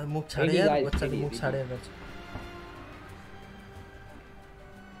मुख छाडे यार बच्चाले मुख छाडे गर्छ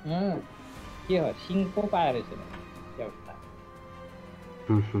के हो सिङको पाएर छैन एउटा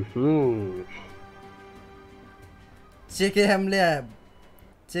चेकेएमले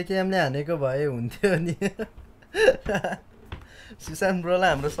हानेको भए हुन्थ्यो नि सुशान्त ब्रोलाई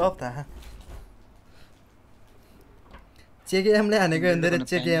हाम्रो सब थाहा चेकेएमले हानेको हुन्थ्यो रे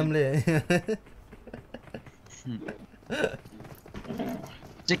चेकेएमले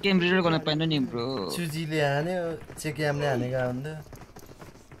चेकेएम रिलोड गर्न पाइन नि ब्रो सुजीले हान्यो चेकेएमले हानेको हुन्थ्यो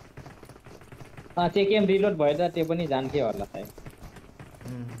चेकेएम रिलोड भयो त त्यो पनि जान्थ्यो होला सायद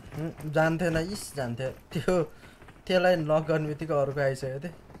जान्थेन इस जान्थ्यो त्यसलाई लक गर्ने बित्तिकै अर्को आइसक्यो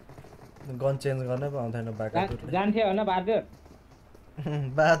थियो गन चेन्ज गर्नै पाउँथेन बहादुरले जान्थ्यो होइन बहादुर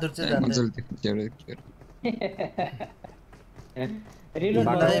बहादुर चाहिँ जान्थ्यो रिलोड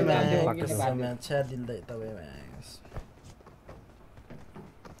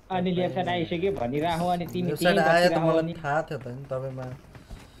अनि लेफ्ट साइड आइसक्यो भनिराखौ अनि तिमी आयो त मलाई थाहा थियो त नि तपाईमा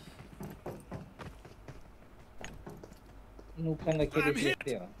नुकसँग खेले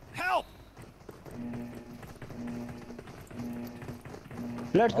थियो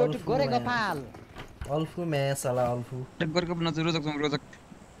लेट्स गो टु गोरेगोपाल अल्फु मेसाला अल्फु गोरेगोपाल नजर रोजक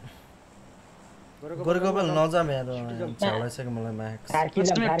गोरेगोपाल नजा मेरो छाउलाइसक्यो मलाई म्याक्स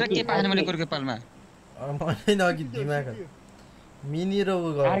के पाएन मैले गोरेगोपालमा मैले नगि दिमाग मिनी र उ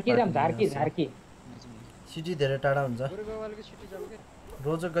झार्की सिटी धेरै टाढा हुन्छ गोरेगोपालको सिटी जाम के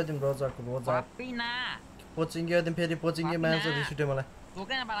रोजक गदिम रोजक पिना पोचिङगी गदिम फेरि पोचिङगी मान्छ रिसुटे मलाई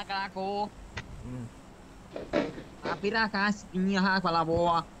Bukan para aku. Apira kas ini ha pala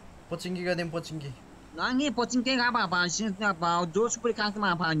boa. पोचिङगी गदिम पोचिङगी Nangi pocing ke apa sih apa जो super kas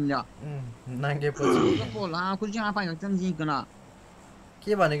ma apa ni lah. नाङ्गे पोचिङगी Pola aku jangan apa yang janji kena.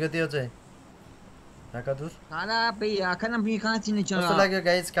 के भनेको त्यो चाहिँ ढाकादुर Kalau pe akan ambil kas ini कस्तो cakap. लाग्यो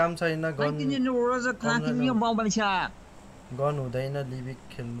guys काम छैन gun Ini roza kas ini mau baca. Gun हुँदैन लिभिक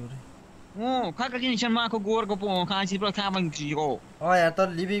खेल्नु रे Oh, kakak ini cuma aku gor ko po kas ini perlu kapan kau. यार तर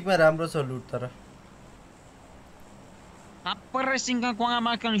लिभिकमा राम्रो छ लुट तर Apa racing kan kau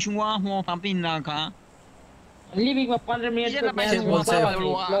makan semua mau pampin nak kan? लिभिङमा 15 मिनेटको म्याच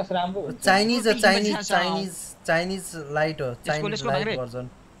प्लस राम्रो चाइनिज लाइट हो Chinese light version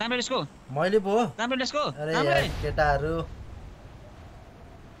Tampil let's go. मैले पो Tampil let's go. अरे यार केटाहरु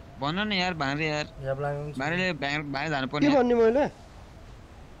भन न यार भारे यार भारेले भारे जानु पर्ने के भन्ने मैले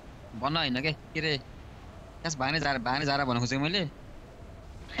भन्न हैन के रे यस भारे जा भन्न खोजेको मैले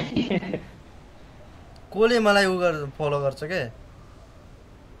कोले मलाई उ फलो गर्छ के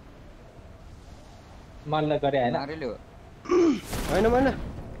मनले गरे हैन भारेले हो हैन मैले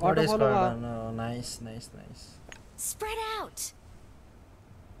auto follow nice Spread out.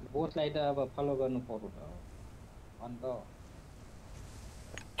 बोसलाई त अब फलो गर्नु पर्यो त अन्त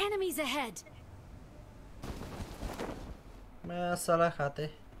Enemies ahead. मैं साला खाते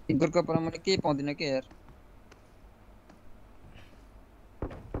इगरको पर मैले के पाउँदिन के यार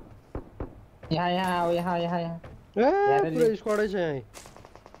यहाँ ए पुरै स्क्वाडै छ यहाँ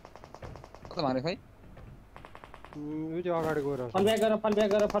कता मारे खै यो त्यो अगाडि गएर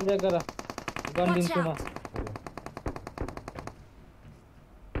फलब्याक गर गन दिन्छु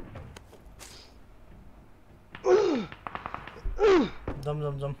म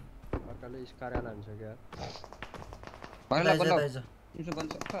जम अर्काले स्कार्याल हान्छ के यार भारेला बल्ल दाइज तिम्रो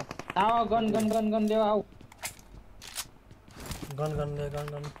गन्छ आऊ गन ल्याऊ आऊ गन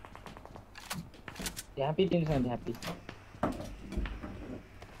ढ्यापी दिन्छ ढ्यापी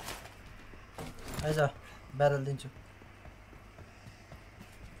आइज ब्यारल दिन्छु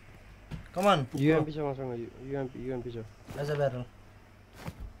कमन यूएमपी छ मसँग यूएमपी छ आइज ब्यारल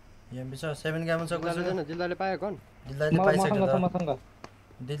यूएमपी छ 7 गामन छ कसले छैन जिल्लाले पायो गन दिल्लाले पाइसक्यो त मसँग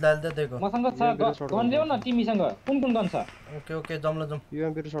दिल्लाले त दिएको मसँग छ गन ल्याउ न तिमीसँग कुन गन छ ओके जमला जम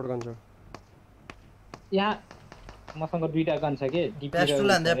यूएमपी र शॉटगन छ यहाँ मसँग दुईटा गन छ के डीपी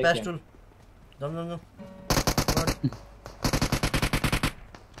प्यास्टुल हान्दै प्यास्टुल जम जम जम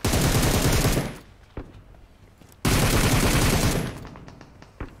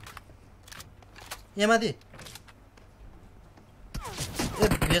यहाँ माथि ए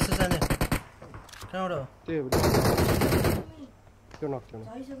भेसेस आने कहाँबाट हो त्यो नक्छ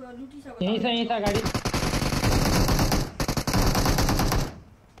यही छ गाडी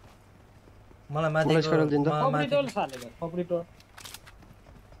मलाई माथि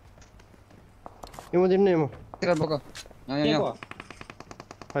एमो दिनु एमो तेरा बोका यहाँ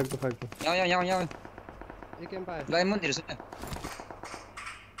 5 to 5 यहाँ एक एम पाए लाइन मन्दिर छ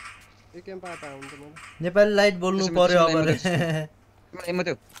एक एम पाए हुन्छ मलाई नेपाली लाइट बोल्नु पर्यो अब रे एमो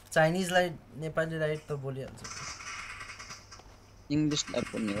त्यो चाइनिज लाइट नेपाली लाइट त बोलिहाल्छ इंग्लिश लाइट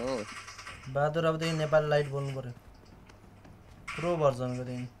बोल्ने हो बहादुर अबदेखि नेपाली लाइट बोल्नु पर्यो प्रो भर्जनको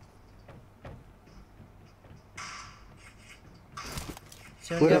देखि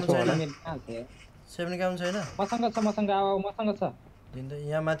सेभेन काम छैन मसँग छ दिन्छ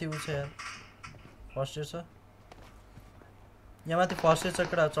यहाँ माथि उ छ यार फर्स्ट एड छ यहाँ माथि फर्स्ट एड छ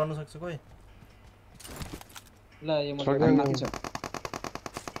केटा चढ्न सक्छ कोही ल यो माथि छ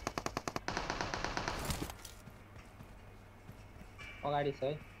अगाडि छ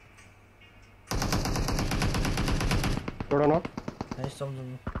है एउटा नक नाइस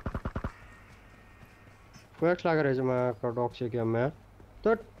सम्झनु क्वेक्स लागेर रहेछ मा डक छ गेममा त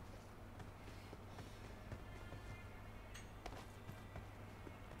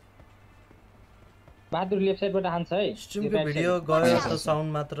बहादुर लेफ्ट साइडबाट हान्छ है स्ट्रिमको भिडियो गयो त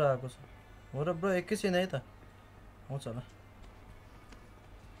साउन्ड मात्र आएको छ हो र ब्रो एकैछिन है त आउँछ होला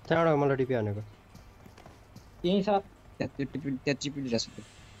त्यहाँबाट मलाई टिपी हानेको यही छ त्यहाँ चिपिडी रहेछ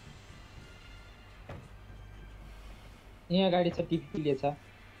यहाँ गाडी छ टिपीले छ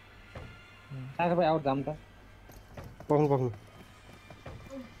सागर भाइ आउट जाम त पक्नु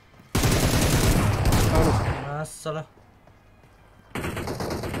मासला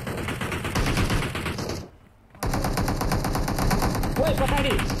ओइ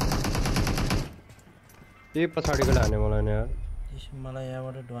पछाडी ए पछाडीको हाने मलाई नि यार मलाई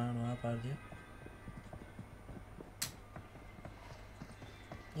यहाँबाट ढुवा पार्दियो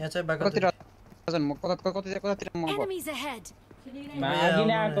यहाँ चाहिँ कतितिर म कतातिर म Enemies ahead.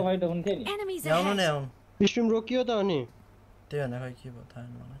 मागिन आएको भए त हुन्थ्यो नि Enemies आउनु नै ahead. आउनु स्ट्रिम रोकियो त अनि त्यही भने खै के भयो थाहा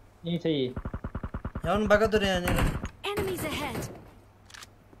छैन मलाई यही छ यही आउनु बहादुर यहाँनिर Enemies ahead.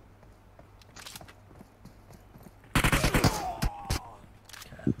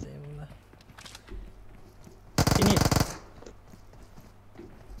 फिनिश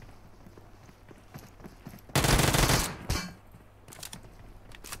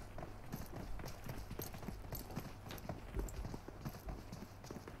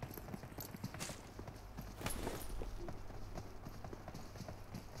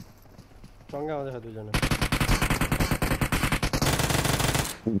सँगै आउँदैछ दुईजना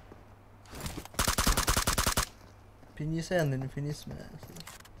फिनिसै हान्दैन फिनिसमा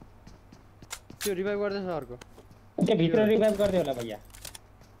त्यो रिभाइभ गर्दैछ अर्को त्यो भित्र रिभाइभ गर्दै होला भैया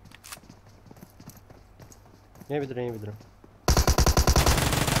यही भित्र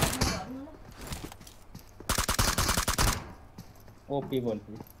ओपी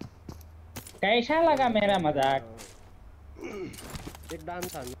बोलती कैसा लगा मेरा मजाक एक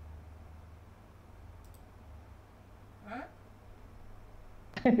डांस हान्नु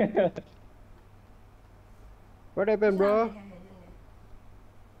What happened, bro?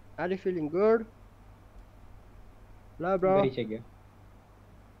 Are you feeling good? La, bro.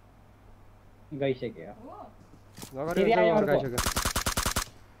 गइसक्यो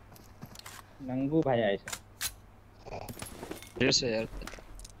नंगू भाइ आएछ हेर्छ यार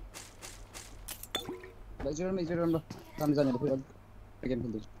बाइजर न काम जाने फेरि गेम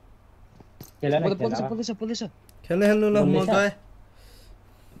खेल्दैछु पुलिस खेल्नु ल म गए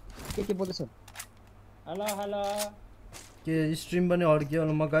के बोल्दैछ हेलो के स्ट्रिम पनि अड्कियो ल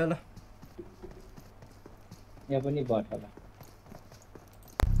म गए ल यहाँ पनि बट होला